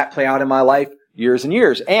seen that play out in my life years and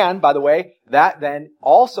years. And, by the way, that then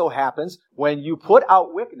also happens when you put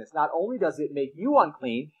out wickedness. Not only does it make you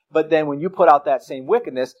unclean, but then when you put out that same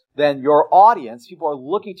wickedness, then your audience, people are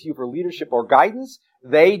looking to you for leadership or guidance,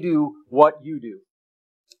 they do what you do.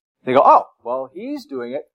 They go, oh, well, he's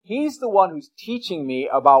doing it. He's the one who's teaching me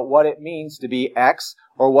about what it means to be X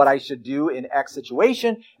or what I should do in X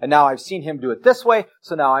situation. And now I've seen him do it this way,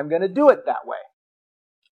 so now I'm going to do it that way.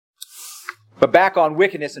 But back on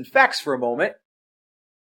wickedness infects for a moment.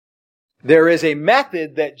 there is a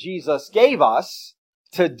method that Jesus gave us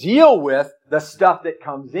to deal with the stuff that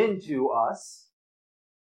comes into us.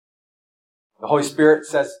 The Holy Spirit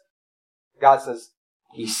says, God says,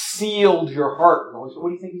 He sealed your heart. What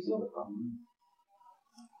do you think He sealed it from?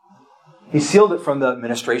 He sealed it from the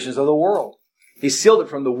ministrations of the world. He sealed it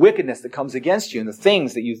from the wickedness that comes against you and the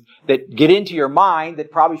things that get into your mind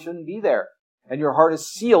that probably shouldn't be there. And your heart is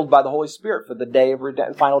sealed by the Holy Spirit for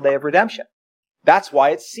the final day of redemption. That's why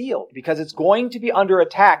it's sealed, because it's going to be under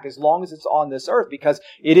attack as long as it's on this earth, because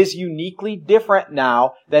it is uniquely different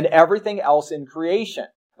now than everything else in creation.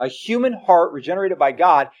 A human heart regenerated by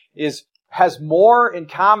God has more in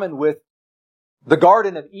common with the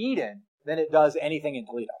Garden of Eden than it does anything in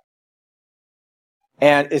Toledo.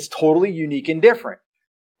 And it's totally unique and different.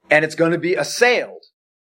 And it's going to be assailed.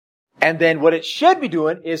 And then what it should be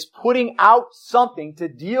doing is putting out something to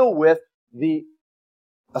deal with the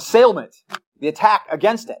assailment, the attack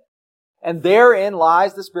against it. And therein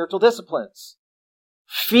lies the spiritual disciplines.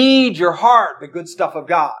 Feed your heart the good stuff of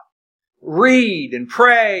God. Read and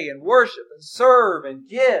pray and worship and serve and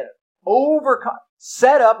give. Overcome.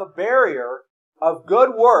 Set up a barrier of good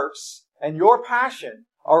works and your passion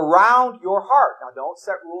around your heart. Now, don't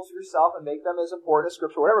set rules for yourself and make them as important as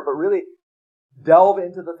Scripture or whatever, but really delve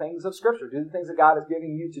into the things of Scripture. Do the things that God is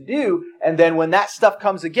giving you to do, and then when that stuff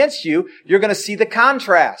comes against you, you're going to see the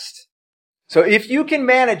contrast. So if you can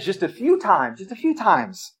manage just a few times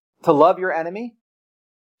to love your enemy,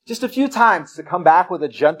 just a few times to come back with a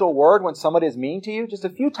gentle word when somebody is mean to you, just a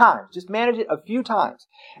few times, just manage it a few times,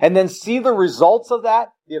 and then see the results of that,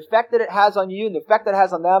 the effect that it has on you and the effect that it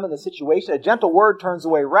has on them and the situation. A gentle word turns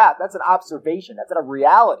away wrath. That's an observation. That's a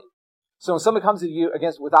reality. So when somebody comes to you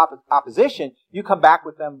with opposition, you come back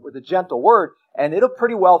with them with a gentle word, and it'll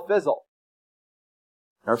pretty well fizzle.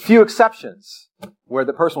 There are a few exceptions where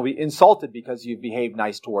the person will be insulted because you've behaved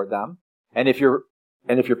nice toward them. And if you're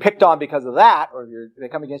picked on because of that, or they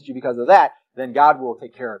come against you because of that, then God will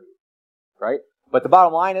take care of you. Right? But the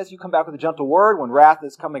bottom line is you come back with a gentle word when wrath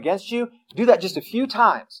has come against you. Do that just a few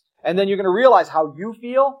times. And then you're going to realize how you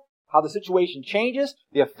feel, how the situation changes,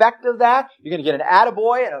 the effect of that. You're going to get an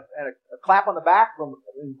attaboy and a clap on the back from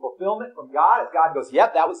fulfillment from God as God goes,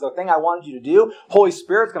 yep, that was the thing I wanted you to do. Holy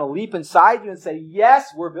Spirit's going to leap inside you and say, yes,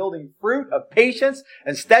 we're building fruit of patience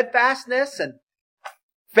and steadfastness and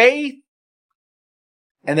faith.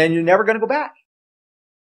 And then you're never going to go back.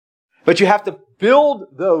 But you have to build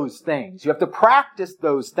those things. You have to practice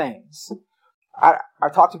those things. I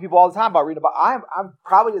talk to people all the time about reading about. I'm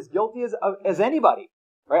probably as guilty as anybody.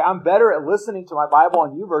 Right? I'm better at listening to my Bible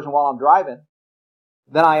on YouVersion while I'm driving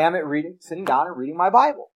than I am at sitting down and reading my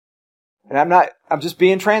Bible. And I'm just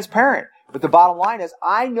being transparent. But the bottom line is,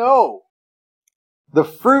 I know the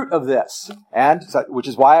fruit of this, and which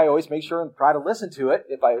is why I always make sure and try to listen to it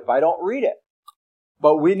if I don't read it.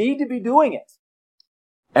 But we need to be doing it.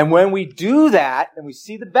 And when we do that, and we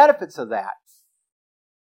see the benefits of that,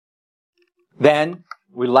 then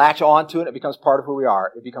we latch on to it, and it becomes part of who we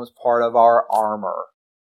are. It becomes part of our armor.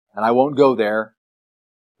 And I won't go there,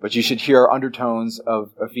 but you should hear undertones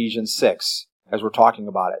of Ephesians 6 as we're talking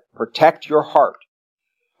about it. Protect your heart.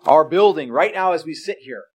 Our building right now as we sit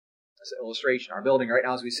here, as an illustration, our building right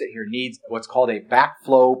now as we sit here needs what's called a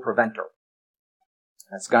backflow preventer.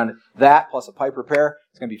 That plus a pipe repair,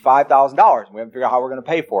 it's going to be $5,000. We haven't figured out how we're going to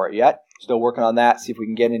pay for it yet. Still working on that, see if we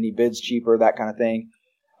can get any bids cheaper, that kind of thing.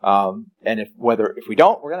 And if we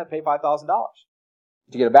don't, we're going to pay $5,000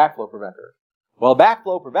 to get a backflow preventer. Well, a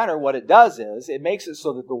backflow preventer, what it does is it makes it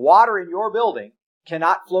so that the water in your building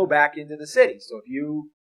cannot flow back into the city. So if you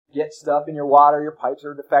get stuff in your water, your pipes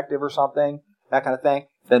are defective or something, that kind of thing,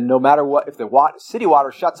 then no matter what, if the city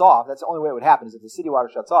water shuts off, that's the only way it would happen is if the city water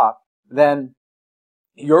shuts off, then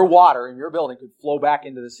your water in your building could flow back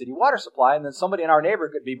into the city water supply, and then somebody in our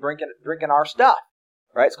neighborhood could be drinking our stuff.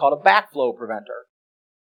 Right? It's called a backflow preventer.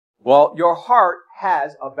 Well, your heart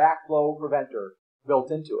has a backflow preventer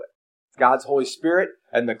built into it. God's Holy Spirit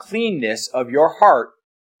and the cleanness of your heart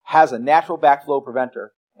has a natural backflow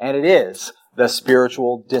preventer, and it is the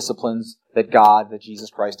spiritual disciplines that Jesus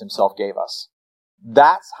Christ Himself gave us.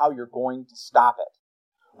 That's how you're going to stop it.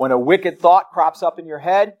 When a wicked thought crops up in your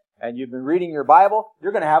head, and you've been reading your Bible,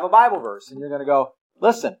 you're going to have a Bible verse. And you're going to go,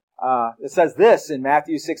 listen, it says this in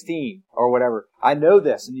Matthew 16 or whatever. I know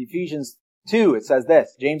this. In Ephesians 2, it says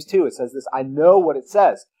this. James 2, it says this. I know what it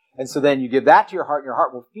says. And so then you give that to your heart, and your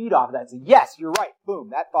heart will feed off of that and say, yes, you're right. Boom,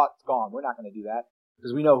 that thought's gone. We're not going to do that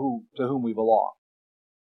because we know to whom we belong.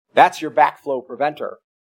 That's your backflow preventer.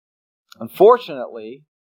 Unfortunately,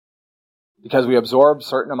 because we absorb a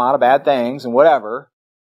certain amount of bad things and whatever,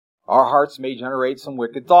 our hearts may generate some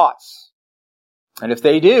wicked thoughts. And if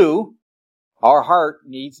they do, Our heart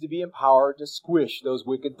needs to be empowered to squish those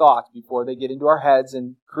wicked thoughts before they get into our heads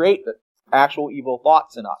and create the actual evil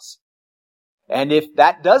thoughts in us. And if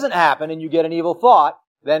that doesn't happen and you get an evil thought,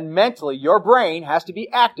 then mentally your brain has to be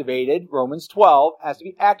activated, Romans 12, has to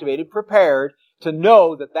be activated, prepared to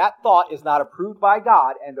know that that thought is not approved by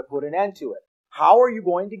God and to put an end to it. How are you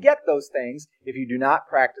going to get those things if you do not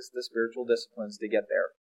practice the spiritual disciplines to get there?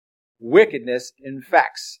 Wickedness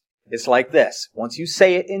infects. It's like this. Once you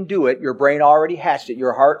say it and do it, your brain already hatched it,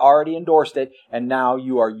 your heart already endorsed it, and now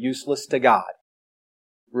you are useless to God.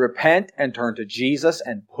 Repent and turn to Jesus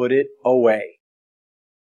and put it away.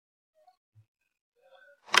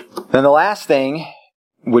 Then the last thing,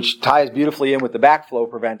 which ties beautifully in with the backflow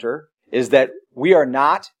preventer, is that we are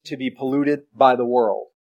not to be polluted by the world.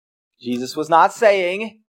 Jesus was not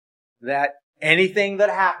saying that anything that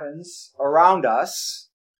happens around us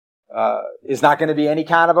is not going to be any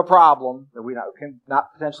kind of a problem, that we can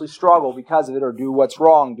not potentially struggle because of it or do what's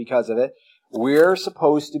wrong because of it. We're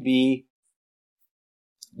supposed to be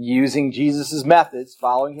using Jesus' methods,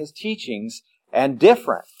 following his teachings, and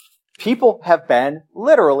different. People have been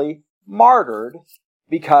literally martyred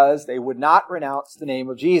because they would not renounce the name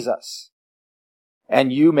of Jesus.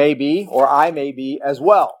 And you may be, or I may be as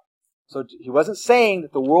well. So he wasn't saying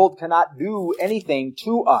that the world cannot do anything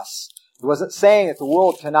to us. He wasn't saying that the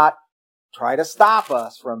world cannot try to stop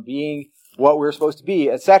us from being what we're supposed to be,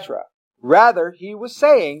 etc. Rather, he was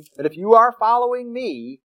saying that if you are following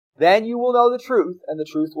me, then you will know the truth, and the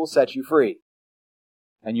truth will set you free.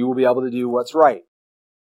 And you will be able to do what's right.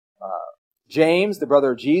 James, the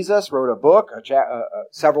brother of Jesus, wrote a book,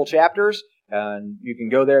 several chapters, and you can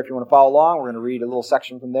go there if you want to follow along. We're going to read a little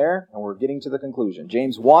section from there, and we're getting to the conclusion.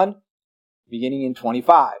 James 1, beginning in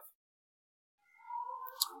 25.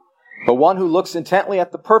 But one who looks intently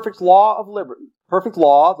at the perfect law of liberty, the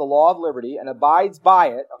law of liberty, and abides by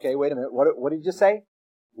it. Okay, wait a minute. What did you just say?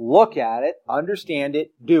 Look at it, understand it,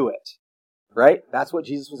 do it. Right? That's what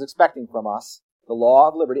Jesus was expecting from us. The law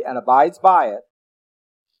of liberty, and abides by it.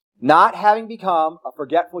 Not having become a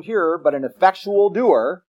forgetful hearer, but an effectual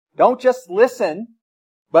doer. Don't just listen,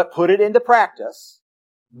 but put it into practice.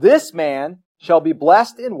 This man shall be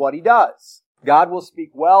blessed in what he does. God will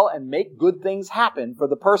speak well and make good things happen for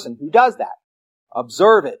the person who does that.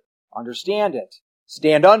 Observe it, understand it,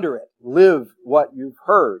 stand under it, live what you've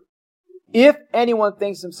heard. If anyone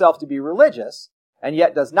thinks himself to be religious, and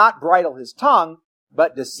yet does not bridle his tongue,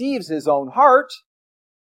 but deceives his own heart,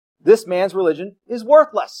 this man's religion is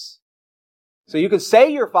worthless. So you can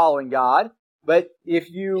say you're following God, but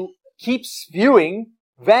if you keep spewing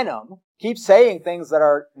venom, keep saying things that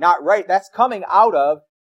are not right, that's coming out of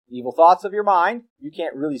evil thoughts of your mind. You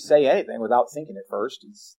can't really say anything without thinking it first.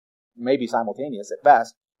 It's maybe simultaneous at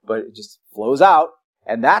best, but it just flows out,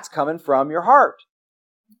 and that's coming from your heart.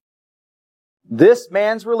 This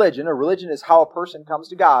man's religion, a religion is how a person comes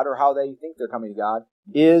to God, or how they think they're coming to God,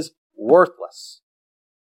 is worthless.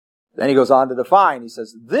 Then he goes on to define, he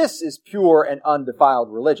says, this is pure and undefiled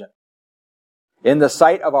religion in the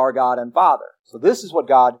sight of our God and Father. So this is what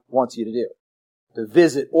God wants you to do. To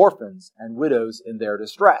visit orphans and widows in their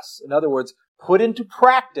distress. In other words, put into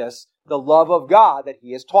practice the love of God that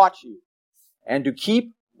he has taught you. And to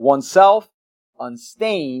keep oneself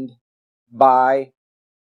unstained by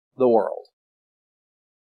the world.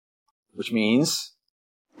 Which means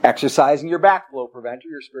exercising your backflow preventer,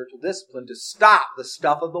 your spiritual discipline, to stop the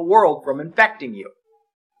stuff of the world from infecting you.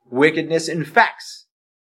 Wickedness infects.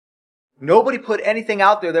 Nobody put anything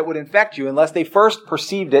out there that would infect you unless they first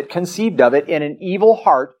perceived it, conceived of it in an evil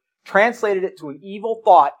heart, translated it to an evil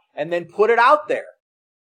thought, and then put it out there.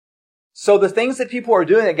 So the things that people are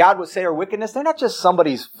doing that God would say are wickedness, they're not just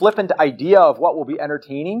somebody's flippant idea of what will be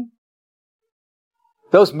entertaining.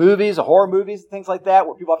 Those movies, the horror movies, things like that,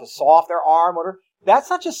 where people have to saw off their arm, whatever,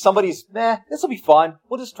 that's not just somebody's, this will be fun.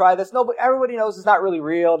 We'll just try this. No, but everybody knows it's not really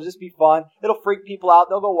real. It'll just be fun. It'll freak people out.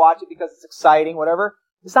 They'll go watch it because it's exciting, whatever.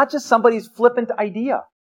 It's not just somebody's flippant idea.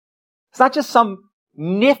 It's not just some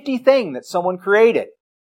nifty thing that someone created.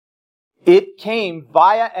 It came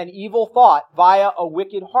via an evil thought, via a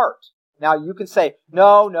wicked heart. Now you can say,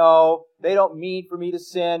 no, they don't mean for me to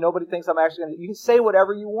sin. Nobody thinks I'm actually going to. You can say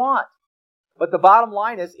whatever you want. But the bottom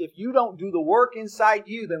line is, if you don't do the work inside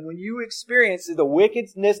you, then when you experience the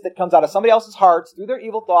wickedness that comes out of somebody else's hearts through their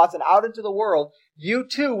evil thoughts and out into the world, you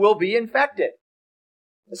too will be infected.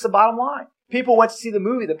 That's the bottom line. People went to see the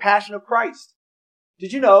movie, The Passion of Christ.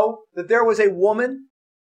 Did you know that there was a woman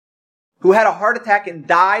who had a heart attack and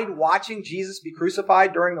died watching Jesus be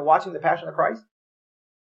crucified during watching The Passion of Christ?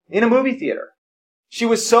 In a movie theater. She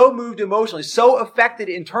was so moved emotionally, so affected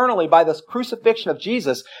internally by the crucifixion of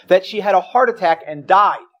Jesus that she had a heart attack and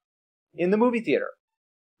died. in the movie theater.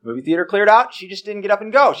 Movie theater cleared out. She just didn't get up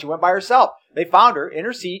and go. She went by herself. They found her in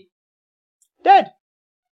her seat, dead.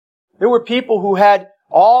 There were people who had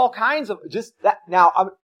all kinds of just that. Now,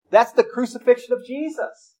 that's the crucifixion of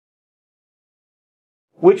Jesus,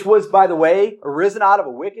 which was, by the way, arisen out of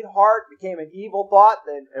a wicked heart, became an evil thought.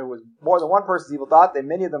 Then it was more than one person's evil thought. Then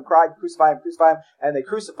many of them cried, crucify him, crucify him, and they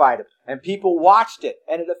crucified him. And people watched it,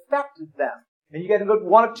 and it affected them. And you got to go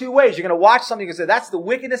one of two ways. You're going to watch something and say, that's the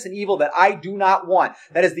wickedness and evil that I do not want.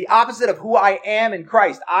 That is the opposite of who I am in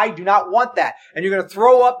Christ. I do not want that. And you're going to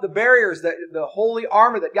throw up the barriers, the holy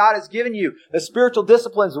armor that God has given you, the spiritual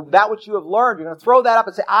disciplines, that which you have learned. You're going to throw that up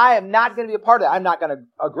and say, I am not going to be a part of that. I'm not going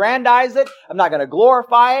to aggrandize it. I'm not going to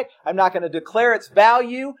glorify it. I'm not going to declare its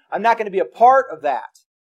value. I'm not going to be a part of that.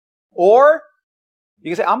 Or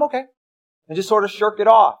you can say, I'm okay. And just sort of shirk it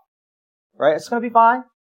off. Right? It's going to be fine.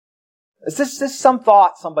 Is this some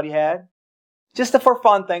thought somebody had? Just a for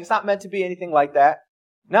fun thing. It's not meant to be anything like that.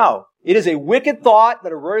 No. It is a wicked thought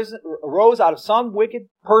that arose out of some wicked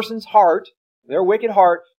person's heart, their wicked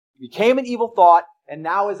heart, became an evil thought, and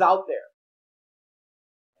now is out there.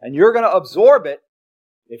 And you're going to absorb it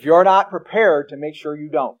if you're not prepared to make sure you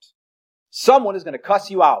don't. Someone is going to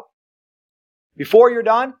cuss you out. Before you're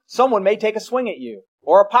done, someone may take a swing at you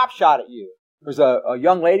or a pop shot at you. There's a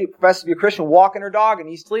young lady who professes to be a Christian walking her dog in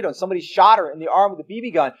East Toledo, and somebody shot her in the arm with a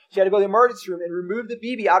BB gun. She had to go to the emergency room and remove the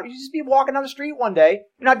BB out. You just be walking down the street one day.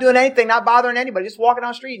 You're not doing anything, not bothering anybody, just walking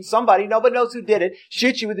down the street, and somebody, nobody knows who did it,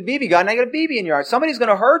 shoots you with a BB gun, and they got a BB in your arm. Somebody's going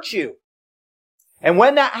to hurt you. And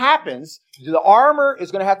when that happens, the armor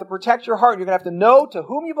is going to have to protect your heart. You're going to have to know to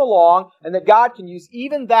whom you belong, and that God can use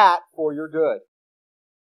even that for your good.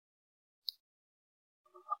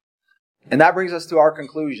 And that brings us to our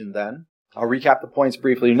conclusion then. I'll recap the points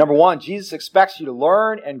briefly. Number one, Jesus expects you to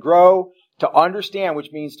learn and grow to understand,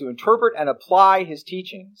 which means to interpret and apply His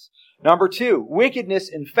teachings. Number two, wickedness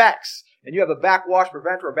infects. And you have a backwash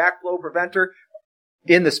preventer, a backflow preventer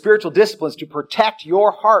in the spiritual disciplines to protect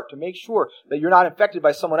your heart, to make sure that you're not infected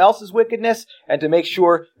by someone else's wickedness, and to make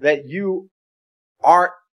sure that you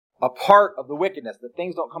aren't a part of the wickedness, that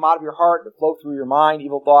things don't come out of your heart, that flow through your mind,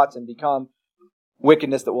 evil thoughts, and become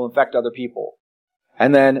wickedness that will infect other people.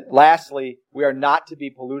 And then, lastly, we are not to be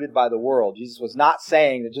polluted by the world. Jesus was not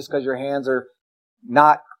saying that just because your hands are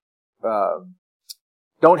not,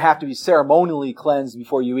 don't have to be ceremonially cleansed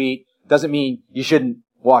before you eat, doesn't mean you shouldn't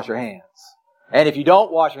wash your hands. And if you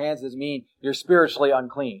don't wash your hands, it doesn't mean you're spiritually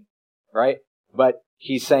unclean, right? But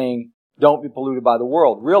He's saying, don't be polluted by the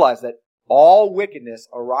world. Realize that all wickedness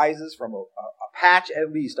arises from a patch,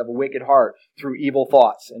 at least, of a wicked heart through evil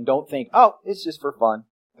thoughts. And don't think, oh, it's just for fun,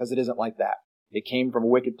 because it isn't like that. It came from a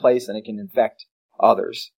wicked place, and it can infect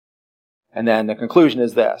others. And then the conclusion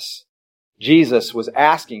is this. Jesus was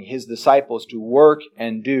asking His disciples to work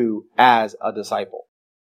and do as a disciple.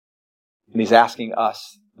 And He's asking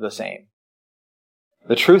us the same.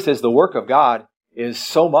 The truth is, the work of God is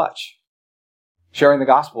so much. Sharing the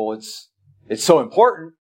gospel, it's so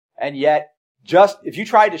important, and yet, just if you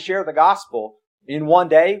tried to share the gospel in one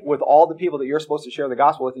day with all the people that you're supposed to share the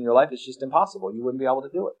gospel with in your life, it's just impossible. You wouldn't be able to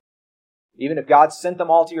do it. Even if God sent them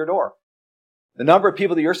all to your door. The number of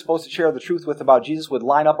people that you're supposed to share the truth with about Jesus would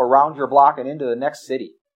line up around your block and into the next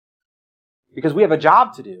city. Because we have a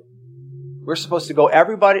job to do. We're supposed to go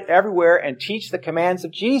everywhere and teach the commands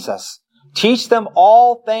of Jesus. Teach them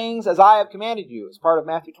all things as I have commanded you, as part of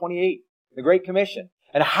Matthew 28, the Great Commission.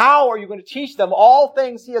 And how are you going to teach them all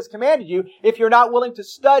things He has commanded you if you're not willing to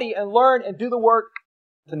study and learn and do the work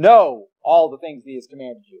to know all the things He has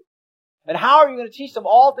commanded you? And how are you going to teach them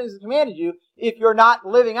all things He has commanded you if you're not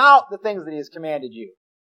living out the things that He has commanded you?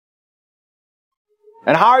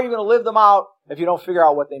 And how are you going to live them out if you don't figure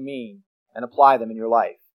out what they mean and apply them in your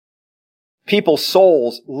life? People's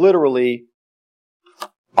souls literally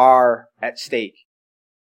are at stake.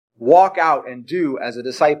 Walk out and do as a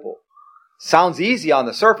disciple. Sounds easy on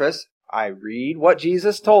the surface. I read what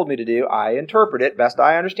Jesus told me to do. I interpret it best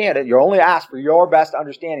I understand it. You're only asked for your best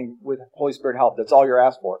understanding with Holy Spirit help. That's all you're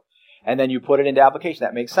asked for. And then you put it into application.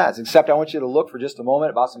 That makes sense. Except I want you to look for just a moment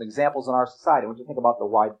about some examples in our society. I want you to think about the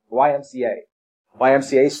YMCA.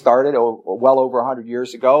 YMCA started well over 100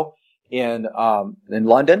 years ago in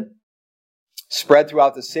London. Spread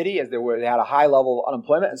throughout the city as they had a high level of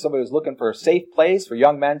unemployment, and somebody was looking for a safe place for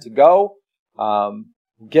young men to go,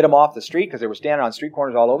 get them off the street because they were standing on street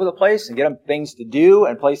corners all over the place, and get them things to do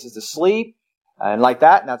and places to sleep, and like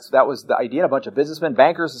that. And that was the idea. And a bunch of businessmen,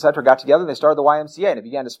 bankers, etc., got together and they started the YMCA, and it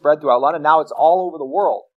began to spread throughout London. Now it's all over the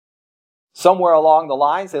world. Somewhere along the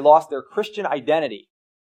lines, they lost their Christian identity,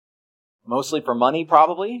 mostly for money,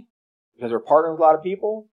 probably, because they were partnering with a lot of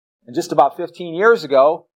people. And just about 15 years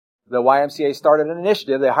ago, the YMCA started an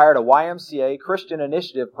initiative. They hired a YMCA Christian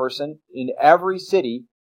initiative person in every city.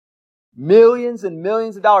 Millions and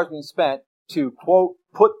millions of dollars being spent to, quote,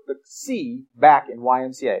 put the C back in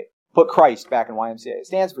YMCA. Put Christ back in YMCA. It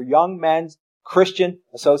stands for Young Men's Christian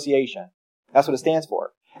Association. That's what it stands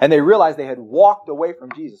for. And they realized they had walked away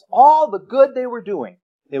from Jesus. All the good they were doing,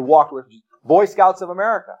 they walked away from Jesus. Boy Scouts of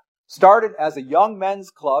America started as a young men's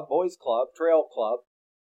club, boys club, trail club,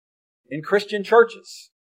 in Christian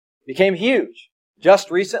churches. Became huge.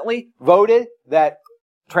 Just recently voted that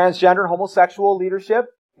transgender and homosexual leadership,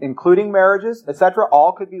 including marriages, etc.,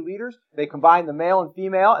 all could be leaders. They combined the male and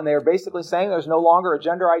female, and they are basically saying there's no longer a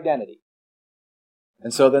gender identity.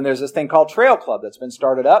 And so then there's this thing called Trail Club that's been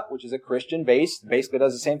started up, which is a Christian-based, basically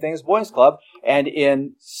does the same thing as Boys Club. And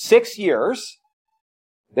in 6 years,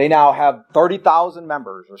 they now have 30,000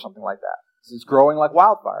 members or something like that. So it's growing like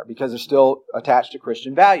wildfire because they're still attached to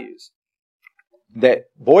Christian values. That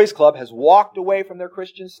Boys Club has walked away from their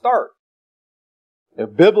Christian start, their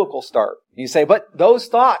biblical start. And you say, but those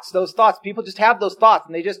thoughts, people just have those thoughts,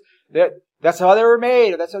 and that's how they were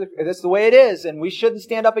made, or that's the way it is, and we shouldn't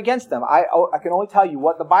stand up against them. I can only tell you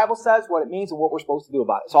what the Bible says, what it means, and what we're supposed to do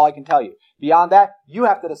about it. That's all I can tell you. Beyond that, you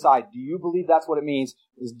have to decide, do you believe that's what it means?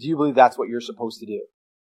 Do you believe that's what you're supposed to do?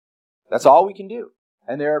 That's all we can do.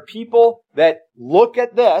 And there are people that look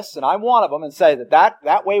at this, and I'm one of them, and say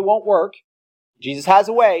that way won't work. Jesus has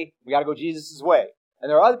a way. We got to go Jesus' way. And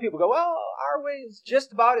there are other people who go, well, our way is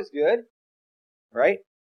just about as good. Right?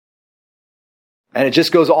 And it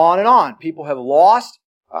just goes on and on. People have lost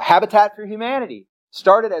Habitat for Humanity.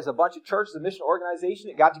 Started as a bunch of churches, a mission organization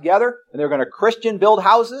that got together, and they're going to Christian build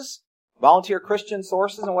houses, volunteer Christian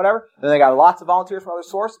sources and whatever. And they got lots of volunteers from other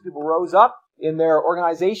sources. People rose up in their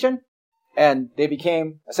organization, and they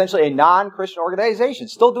became essentially a non-Christian organization.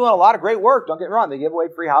 Still doing a lot of great work, don't get me wrong. They give away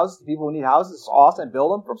free houses to people who need houses. It's awesome, and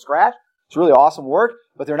build them from scratch. It's really awesome work,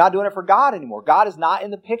 but they're not doing it for God anymore. God is not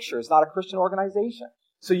in the picture. It's not a Christian organization.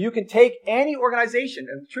 So you can take any organization,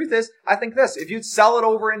 and the truth is, I think this, if you'd sell it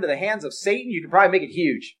over into the hands of Satan, you could probably make it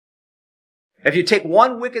huge. If you take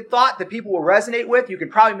one wicked thought that people will resonate with, you can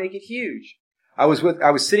probably make it huge. I was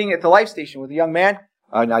sitting at the life station with a young man.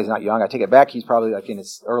 No, he's not young. I take it back. He's probably like in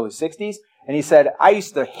his early 60s. And he said, I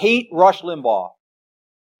used to hate Rush Limbaugh.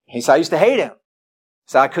 He said, I used to hate him.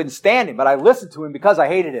 He said, I couldn't stand him, but I listened to him because I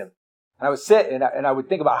hated him. And I would sit and I would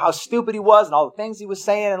think about how stupid he was and all the things he was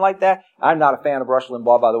saying and like that. I'm not a fan of Rush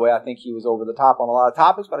Limbaugh, by the way. I think he was over the top on a lot of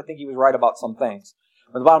topics, but I think he was right about some things.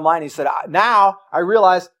 But the bottom line, he said, now I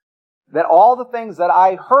realize that all the things that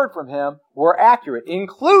I heard from him were accurate,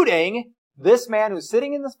 including this man who's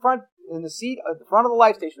sitting in the seat at the front of the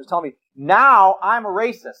life station was telling me, now I'm a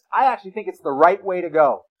racist. I actually think it's the right way to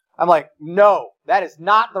go. I'm like, no, that is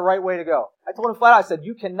not the right way to go. I told him flat out, I said,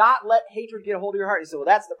 you cannot let hatred get a hold of your heart. He said, well,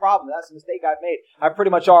 that's the problem. That's the mistake I've made. I've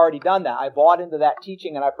pretty much already done that. I bought into that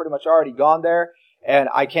teaching, and I've pretty much already gone there, and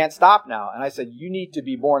I can't stop now. And I said, you need to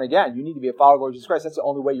be born again. You need to be a follower of Lord Jesus Christ. That's the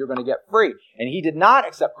only way you're going to get free. And he did not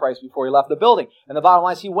accept Christ before he left the building. And the bottom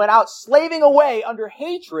line is he went out slaving away under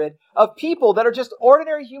hatred of people that are just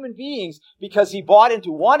ordinary human beings because he bought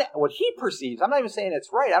into what he perceives. I'm not even saying it's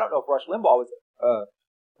right. I don't know if Rush Limbaugh was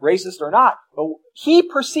racist or not, but he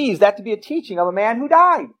perceives that to be a teaching of a man who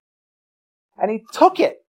died. And he took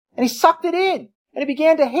it, and he sucked it in, and he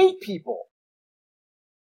began to hate people.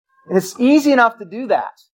 And it's easy enough to do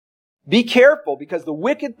that. Be careful, because the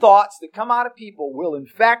wicked thoughts that come out of people will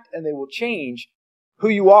infect and they will change who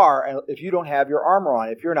you are if you don't have your armor on,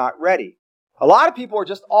 if you're not ready. A lot of people are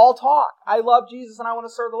just all talk. I love Jesus and I want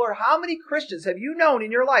to serve the Lord. How many Christians have you known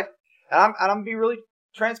in your life? And I'm going to be really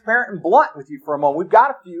transparent and blunt with you for a moment. We've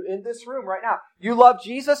got a few in this room right now. You love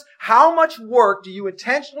Jesus. How much work do you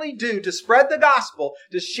intentionally do to spread the gospel,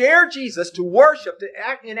 to share Jesus, to worship, to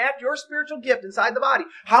enact your spiritual gift inside the body?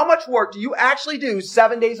 How much work do you actually do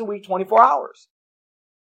 7 days a week, 24 hours?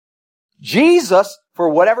 Jesus, for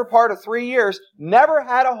whatever part of 3 years, never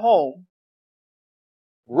had a home,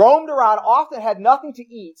 roamed around, often had nothing to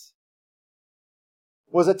eat,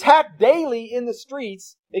 was attacked daily in the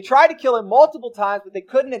streets. They tried to kill him multiple times, but they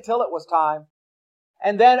couldn't until it was time.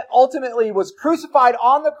 And then ultimately was crucified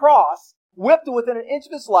on the cross, whipped within an inch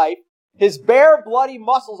of his life, his bare bloody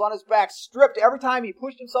muscles on his back stripped every time he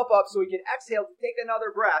pushed himself up so he could exhale to take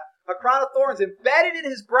another breath, a crown of thorns embedded in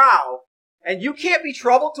his brow, and you can't be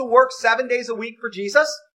troubled to work 7 days a week for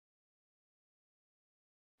Jesus?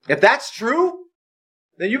 If that's true,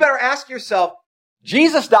 then you better ask yourself,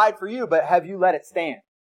 Jesus died for you, but have you let it stand?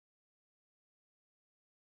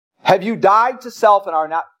 Have you died to self and are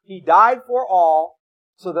not? He died for all,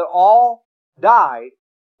 so that all died,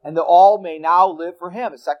 and that all may now live for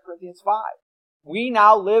him. It's 2 Corinthians 5. We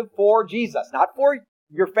now live for Jesus. Not for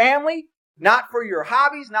your family, not for your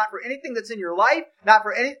hobbies, not for anything that's in your life,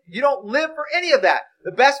 you don't live for any of that.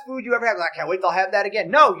 The best food you ever had, I can't wait till I'll have that again.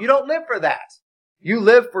 No, you don't live for that. You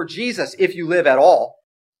live for Jesus if you live at all.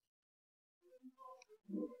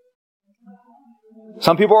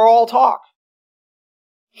 Some people are all talk.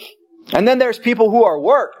 And then there's people who are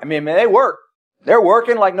work. They work. They're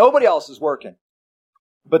working like nobody else is working.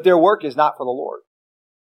 But their work is not for the Lord.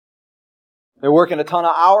 They're working a ton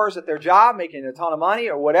of hours at their job, making a ton of money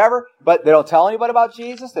or whatever, but they don't tell anybody about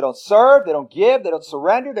Jesus. They don't serve. They don't give. They don't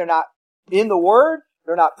surrender. They're not in the Word.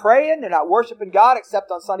 They're not praying. They're not worshiping God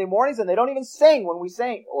except on Sunday mornings, and they don't even sing when we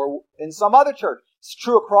sing or in some other church. It's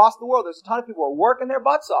true across the world. There's a ton of people who are working their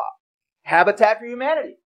butts off. Habitat for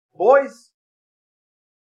Humanity. Boy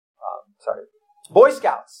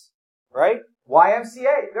Scouts, right?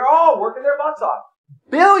 YMCA. They're all working their butts off.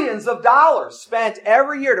 Billions of dollars spent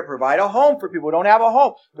every year to provide a home for people who don't have a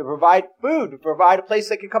home, to provide food, to provide a place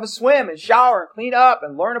they can come and swim and shower and clean up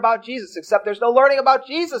and learn about Jesus, except there's no learning about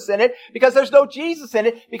Jesus in it because there's no Jesus in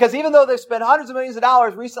it, because even though they've spent hundreds of millions of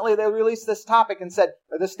dollars, recently they released this topic and said,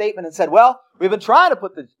 or this statement and said, well, we've been trying to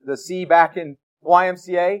put the C back in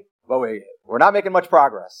YMCA, but we're not making much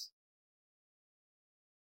progress.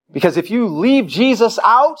 Because if you leave Jesus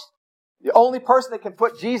out, the only person that can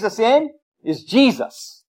put Jesus in is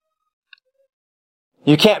Jesus.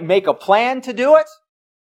 You can't make a plan to do it.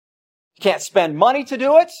 You can't spend money to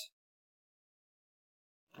do it.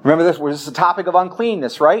 Remember this is the topic of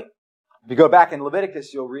uncleanness, right? If you go back in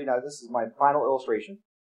Leviticus, you'll read, now this is my final illustration,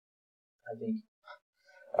 I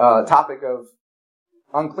think. Topic of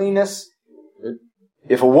uncleanness.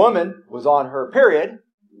 If a woman was on her period,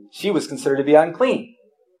 she was considered to be unclean.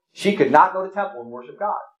 She could not go to temple and worship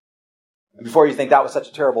God. And before you think that was such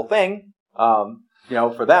a terrible thing,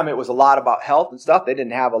 for them it was a lot about health and stuff. They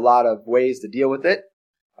didn't have a lot of ways to deal with it.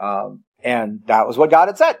 And that was what God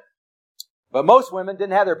had said. But most women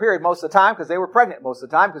didn't have their period most of the time because they were pregnant most of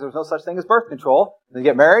the time because there was no such thing as birth control. Then you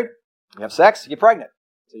get married, you have sex, you get pregnant.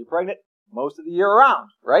 So you're pregnant most of the year around,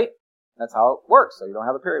 right? That's how it works. So you don't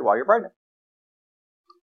have a period while you're pregnant.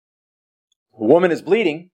 A woman is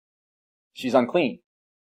bleeding, she's unclean,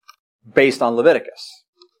 based on Leviticus.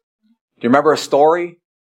 Do you remember a story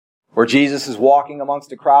where Jesus is walking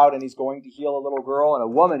amongst a crowd and he's going to heal a little girl, and a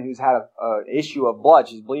woman who's had an issue of blood,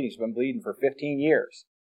 she's bleeding, she's been bleeding for 15 years.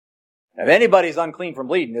 If anybody's unclean from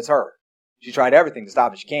bleeding, it's her. She tried everything to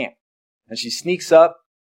stop it, she can't. And she sneaks up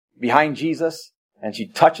behind Jesus and she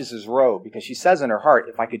touches his robe because she says in her heart,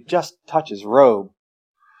 if I could just touch his robe,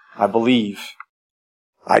 I believe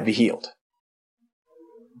I'd be healed.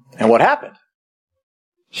 And what happened?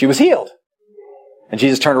 She was healed. And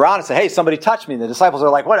Jesus turned around and said, hey, somebody touched me. And the disciples are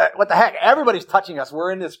like, what the heck? Everybody's touching us.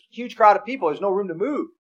 We're in this huge crowd of people. There's no room to move.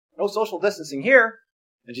 No social distancing here.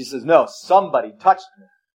 And she says, no, somebody touched me.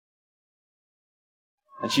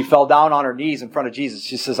 And she fell down on her knees in front of Jesus.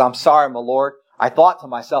 She says, I'm sorry, my Lord. I thought to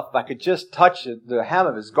myself, if I could just touch the hem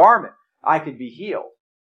of his garment, I could be healed.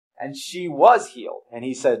 And she was healed. And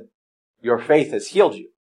he said, your faith has healed you.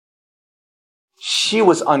 She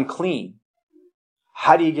was unclean.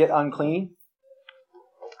 How do you get unclean?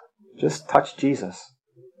 Just touch Jesus.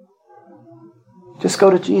 Just go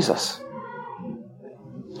to Jesus.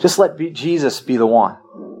 Just let Jesus be the one.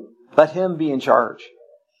 Let him be in charge.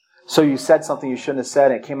 So you said something you shouldn't have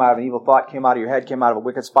said, and it came out of an evil thought, came out of your head, came out of a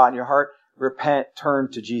wicked spot in your heart. Repent, turn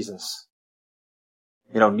to Jesus.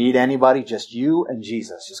 You don't need anybody, just you and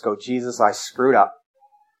Jesus. Just go, Jesus, I screwed up.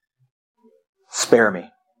 Spare me.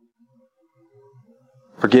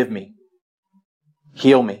 Forgive me.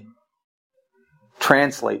 Heal me.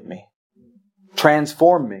 Translate me.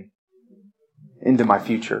 Transform me into my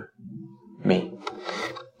future me.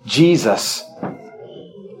 Jesus,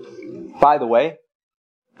 by the way,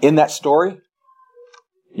 in that story,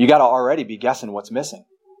 you got to already be guessing what's missing.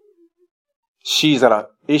 She's got an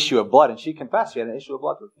issue of blood, and she confessed she had an issue of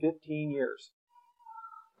blood for 15 years.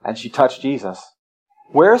 And she touched Jesus.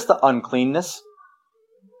 Where's the uncleanness?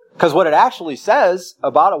 Because what it actually says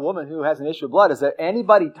about a woman who has an issue of blood is that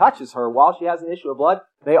anybody touches her while she has an issue of blood,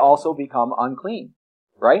 they also become unclean.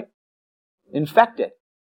 Right? Infected.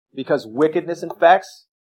 Because wickedness infects,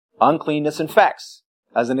 uncleanness infects.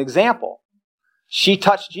 As an example, she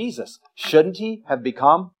touched Jesus. Shouldn't he have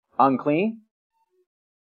become unclean?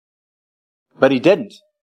 But he didn't.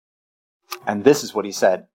 And this is what he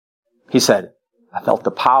said. He said, I felt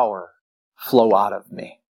the power flow out of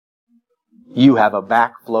me. You have a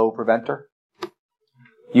backflow preventer.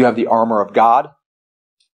 You have the armor of God.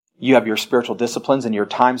 You have your spiritual disciplines and your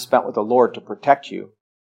time spent with the Lord to protect you.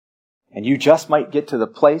 And you just might get to the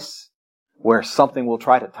place where something will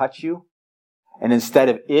try to touch you, And instead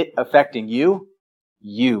of it affecting you,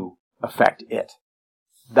 you affect it.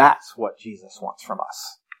 That's what Jesus wants from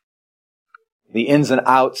us. The ins and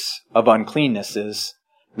outs of uncleanness is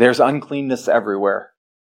there's uncleanness everywhere.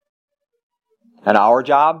 And our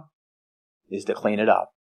job is to clean it up.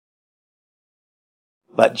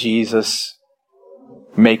 Let Jesus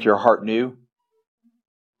make your heart new.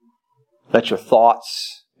 Let your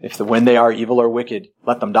thoughts, when they are evil or wicked,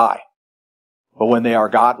 let them die. But when they are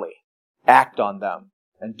godly, act on them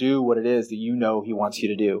and do what it is that you know He wants you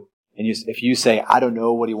to do. And if you say, I don't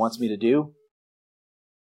know what He wants me to do,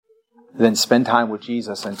 then spend time with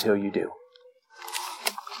Jesus until you do.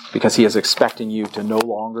 Because He is expecting you to no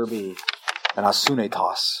longer be an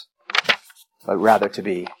asunetos, but rather to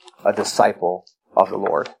be a disciple of the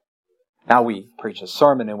Lord. Now we preach a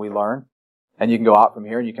sermon and we learn, and you can go out from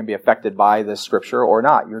here and you can be affected by this scripture or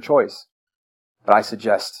not, your choice. But I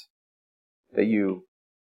suggest that you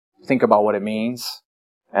think about what it means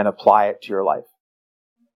and apply it to your life.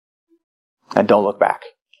 And don't look back.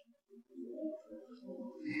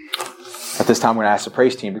 At this time, we're going to ask the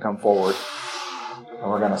praise team to come forward. And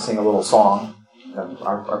we're going to sing a little song.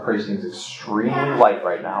 Our praise team is extremely light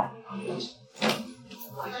right now.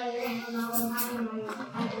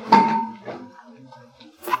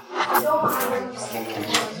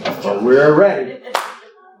 But we're ready.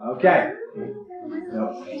 Okay.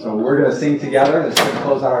 So we're going to sing together. This is going to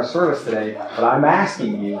close out our service today. But I'm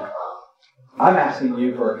asking you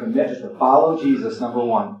for a commitment to follow Jesus, number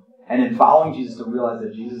one. And in following Jesus, to realize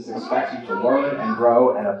that Jesus expects you to learn and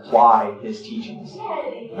grow and apply His teachings.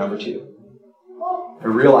 Number two. To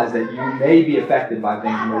realize that you may be affected by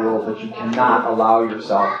things in the world, but you cannot allow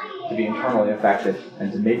yourself to be internally affected.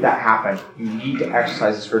 And to make that happen, you need to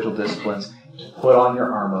exercise the spiritual disciplines, to put on your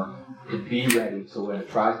armor, to be ready, so when it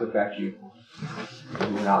tries to affect you, you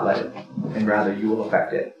will not let it. And rather, you will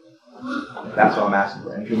affect it. That's what I'm asking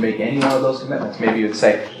for. And if you make any one of those commitments, maybe you would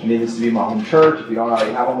say, I need this to be my home church. If you don't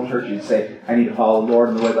already have a home church, you'd say, I need to follow the Lord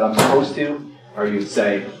in the way that I'm supposed to. Or you'd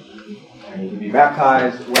say, I need to be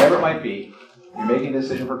baptized. Whatever it might be, if you're making a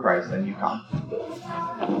decision for Christ, then you come.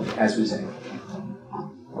 As we sing. Are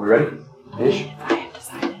we ready? Ish? I have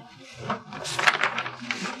decided.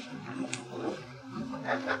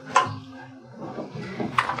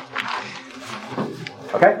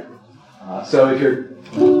 Okay? So if you're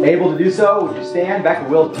able to do so, would you stand? Becca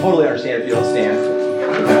will totally understand if you don't stand.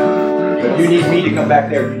 But if you need me to come back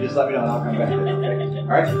there, you just let me know and I'll come back there. Okay? All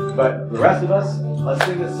right? But the rest of us, let's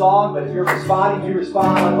sing this song. But if you're responding, you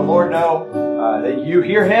respond. Let the Lord know that you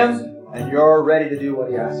hear Him and you're ready to do what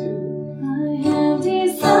He asks you to do. I have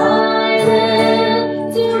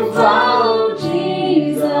decided to follow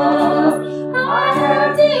Jesus. I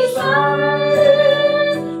have decided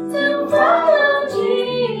to follow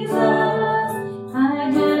Jesus. I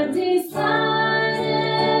have decided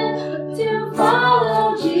to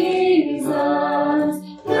follow Jesus.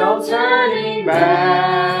 No turning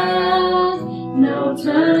back, no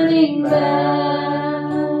turning back.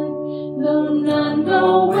 Though none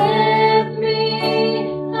go with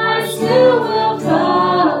me, I still will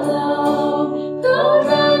follow. Though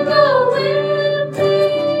none go with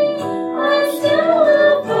me, I still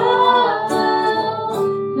will follow.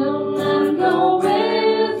 Though none go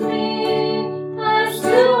with me, I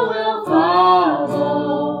still will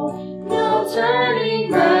follow. No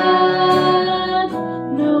turning back,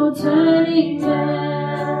 no turning back.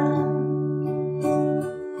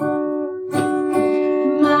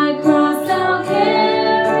 My cross I'll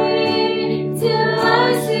carry till I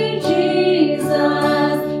see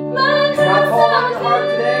Jesus. My cross Hold on I'll your heart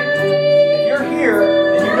today. If you're here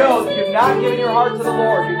and you know that you've not given your heart to the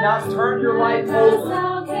Lord, you've not turned your life over, you've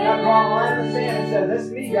not drawn a line in the sand and said, this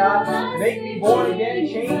is me, God. Make me born again,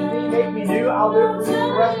 change me, make me new. I'll live for you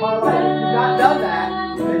the rest of my life. If you've not done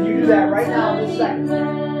that, then you do that right now in this second.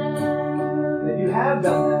 And if you have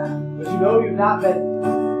done that, but you know you've not been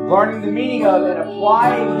learning the meaning of and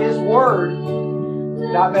applying His Word,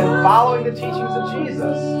 not been following the teachings of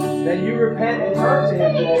Jesus, then you repent and turn to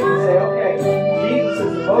Him today and say, okay, Jesus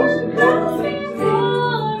is the most important thing to me,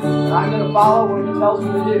 and I'm going to follow what He tells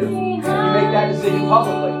me to do. And you make that decision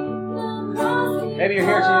publicly. Maybe you're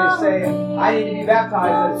here today to say, I need to be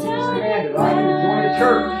baptized as Jesus commanded, or I need to join a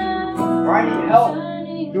church, or I need help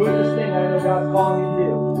doing this thing that I know God's calling me to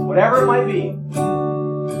do. Whatever it might be,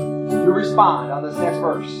 you respond on this next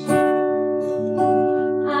verse.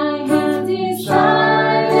 I have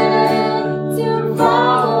decided to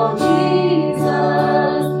follow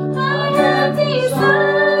Jesus. I have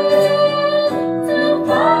decided to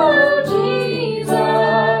follow Jesus. I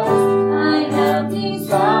have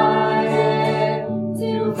decided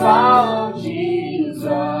to follow Jesus.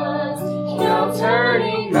 No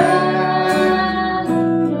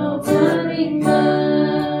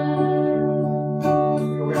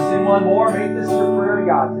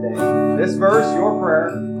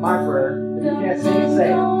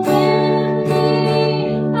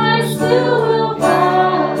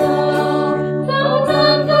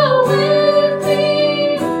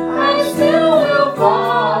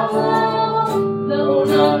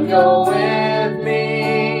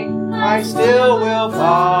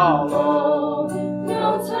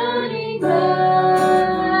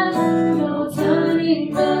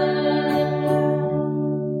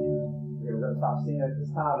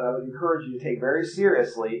would encourage you to take very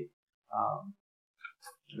seriously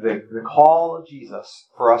the call of Jesus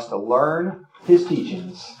for us to learn His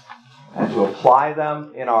teachings and to apply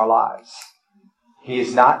them in our lives. He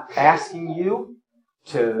is not asking you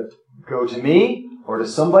to go to me or to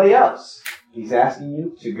somebody else. He's asking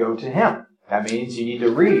you to go to Him. That means you need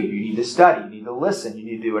to read, you need to study, you need to listen, you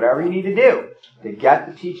need to do whatever you need to do to get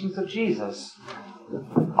the teachings of Jesus,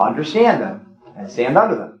 understand them, and stand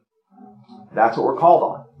under them. That's what we're called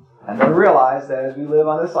on. And then realize that as we live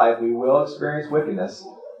on this life, we will experience wickedness.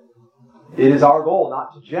 It is our goal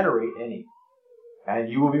not to generate any. And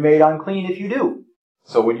you will be made unclean if you do.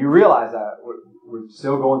 So when you realize that, we're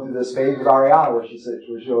still going through this phase with Ariana where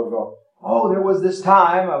she'll go, oh, there was this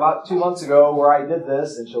time about 2 months ago where I did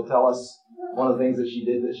this, and she'll tell us one of the things that she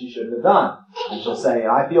did that she shouldn't have done. And she'll say,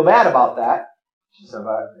 I feel bad about that. She said,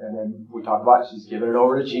 and then we talk about she's given it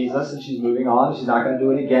over to Jesus and she's moving on. She's not going to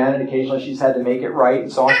do it again, and occasionally she's had to make it right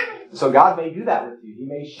and so on. So God may do that with you. He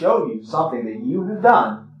may show you something that you have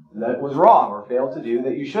done that was wrong or failed to do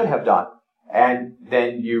that you should have done. And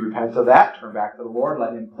then you repent of that, turn back to the Lord,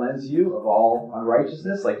 let Him cleanse you of all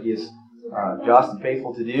unrighteousness like He is just and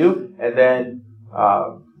faithful to do. And then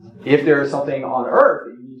if there is something on earth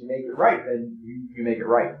that you need to make it right, then you make it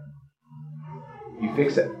right. You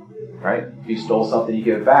fix it. Right? If you stole something, you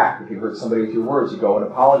give it back. If you hurt somebody with your words, you go and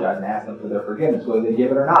apologize and ask them for their forgiveness. Whether they give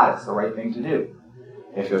it or not, it's the right thing to do.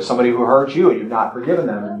 If there's somebody who hurt you and you've not forgiven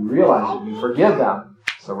them and you realize that you forgive them,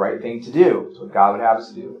 it's the right thing to do. It's what God would have us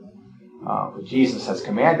to do. What Jesus has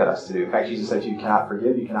commanded us to do. In fact, Jesus said, if you cannot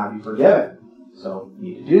forgive, you cannot be forgiven. So you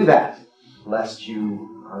need to do that, lest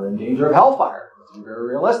you are in danger of hellfire. Let's be very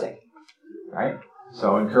realistic. Right?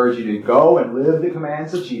 So I encourage you to go and live the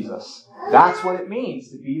commands of Jesus. That's what it means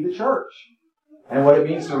to be the church. And what it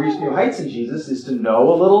means to reach new heights in Jesus is to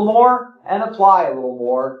know a little more and apply a little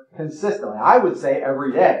more consistently. I would say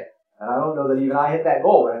every day. And I don't know that even I hit that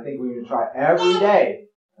goal, but I think we need to try every day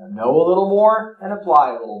and know a little more and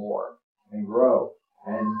apply a little more and grow.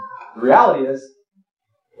 And the reality is,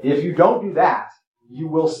 if you don't do that, you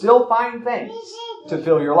will still find things to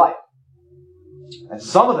fill your life. And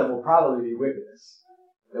some of them will probably be wickedness.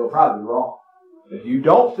 They will probably be wrong. If you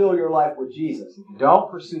don't fill your life with Jesus, if you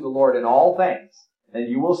don't pursue the Lord in all things, then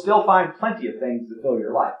you will still find plenty of things to fill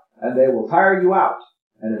your life. And they will tire you out.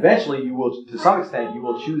 And eventually you will, to some extent, you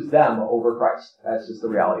will choose them over Christ. That's just the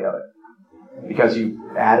reality of it. Because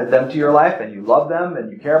you added them to your life, and you love them,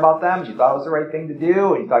 and you care about them, and you thought it was the right thing to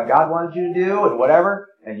do, and you thought God wanted you to do, and whatever.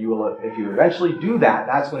 And you will, if you eventually do that,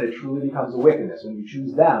 that's when it truly becomes a wickedness, when you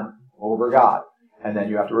choose them over God. And then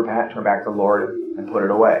you have to repent, turn back to the Lord, and put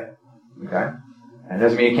it away. Okay? And it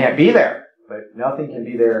doesn't mean it can't be there, but nothing can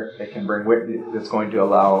be there that can bring that's going to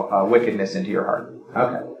allow wickedness into your heart.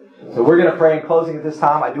 Okay. So we're going to pray in closing at this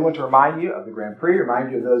time. I do want to remind you of the Grand Prix,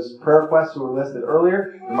 remind you of those prayer requests who were listed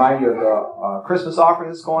earlier, remind you of the Christmas offering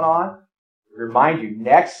that's going on, remind you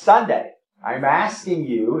next Sunday, I'm asking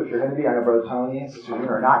you, if you're going to be, I know Brother Tony and Sister June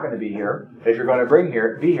are not going to be here, if you're going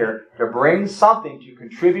to be here, to bring something to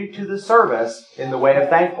contribute to the service in the way of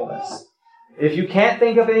thankfulness. If you can't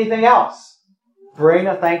think of anything else, bring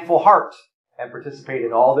a thankful heart and participate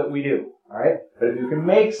in all that we do. All right? But if you can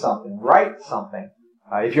make something, write something.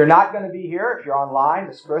 If you're not going to be here, if you're online,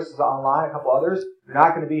 Miss Chris is online, a couple others, if you're not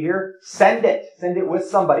going to be here, send it. Send it with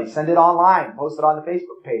somebody. Send it online. Post it on the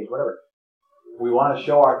Facebook page, whatever. We want to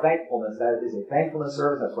show our thankfulness. That is a thankfulness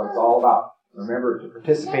service. That's what it's all about. Remember to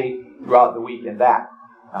participate throughout the week in that.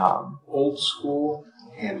 Old school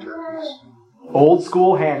hand turkeys. Old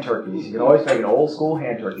school hand turkeys. You can always make an old school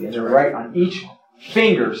hand turkey. And then write on each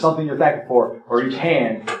finger something you're thankful for, or each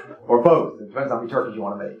hand, or both. It depends on how many turkeys you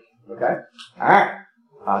want to make. Okay? All right.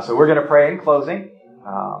 So we're going to pray in closing.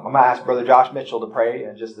 I'm going to ask Brother Josh Mitchell to pray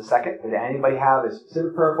in just a second. Did anybody have a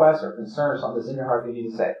specific prayer request or concern or something that's in your heart you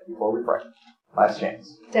need to say before we pray? Last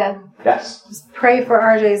chance. Dad. Yes. Just pray for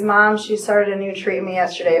RJ's mom. She started a new treatment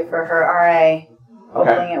yesterday for her RA.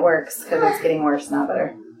 Hopefully it works because it's getting worse, not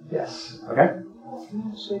better. Yes. Okay. I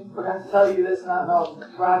actually forgot to tell you this, and I don't know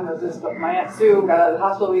if Ron knows this, but my Aunt Sue got out of the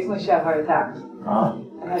hospital recently. She had a heart attack.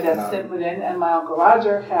 And had that stent put in, and my Uncle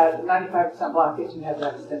Roger had a 95% blockage and had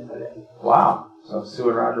that stent put in. Wow. So Sue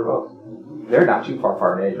and Roger both. They're not too far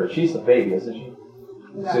apart in age, but she's the baby, isn't she?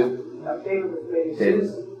 No, Sue? no, David was the baby. David.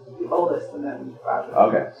 Sue's the oldest, and then Roger.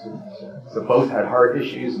 Okay. So both had heart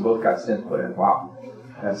issues and both got stents put in. Wow.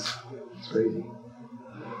 That's crazy.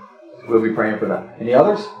 We'll be praying for them. Any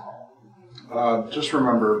others? Just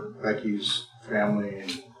remember Becky's family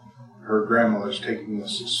and her grandmother's taking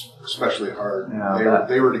this especially hard. Yeah,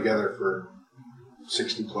 they were together for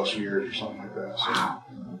 60 plus years or something like that.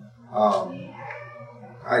 So,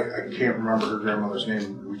 I can't remember her grandmother's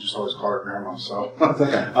name. We just always call her Grandma. So That's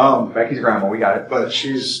okay. Becky's grandma, we got it. But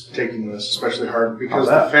she's taking this especially hard because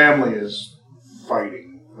the family is fighting.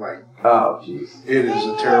 Like, oh, jeez. It is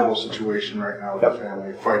a terrible situation right now with the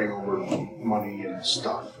family fighting over money and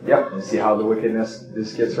stuff. Yep. You see how the wickedness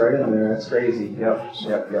just gets right in there. That's crazy. Yep.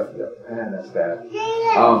 Man, that's bad.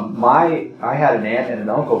 I had an aunt and an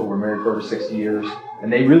uncle who were married for over 60 years,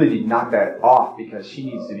 and they really need to knock that off because she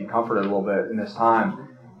needs to be comforted a little bit in this time.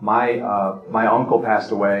 My uncle passed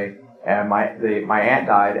away, and my aunt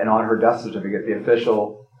died, and on her death certificate, the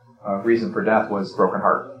official reason for death was broken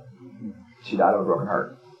heart. She died of a broken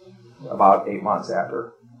heart about 8 months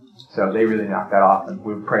after. So they really knocked that off, and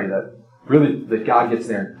we pray that God gets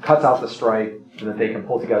there and cuts out the strife so that they can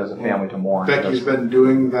pull together as a family to mourn. Becky's been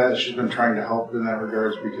doing that. She's been trying to help in that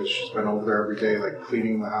regards because she's been over there every day, like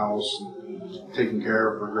cleaning the house and taking care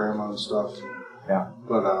of her grandma and stuff. Yeah.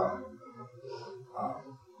 But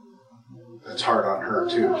it's hard on her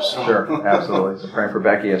too. So. Sure, absolutely. So praying for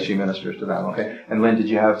Becky as she ministers to them. Okay. And Lynn, did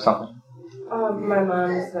you have something? My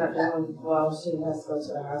mom is not doing well. She has to go to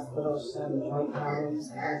the hospital. She's having joint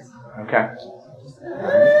problems. Okay.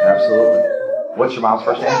 Absolutely. What's your mom's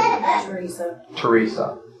first name? Teresa.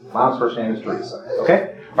 Teresa. Mom's first name is Teresa.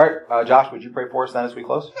 Okay. All right. Josh, would you pray for us then as we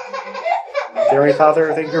close? Dear Heavenly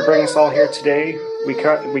Father, thank you for bringing us all here today.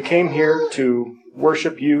 We came here to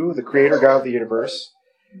worship you, the Creator God of the universe,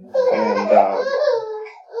 and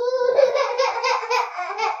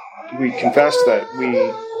we confess that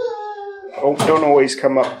we don't always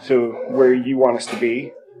come up to where you want us to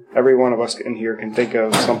be. Every one of us in here can think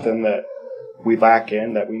of something that we lack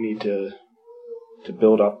in, that we need to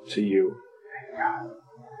build up to you.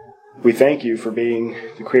 We thank you for being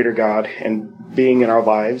the Creator God and being in our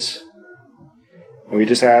lives. And we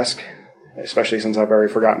just ask, especially since I've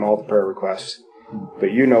already forgotten all the prayer requests,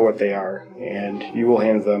 but you know what they are, and you will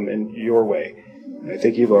handle them in your way. And I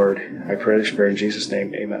thank you, Lord. I pray this prayer in Jesus'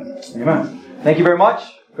 name. Amen. Amen. Thank you very much.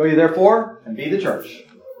 Go ye therefore and be the church.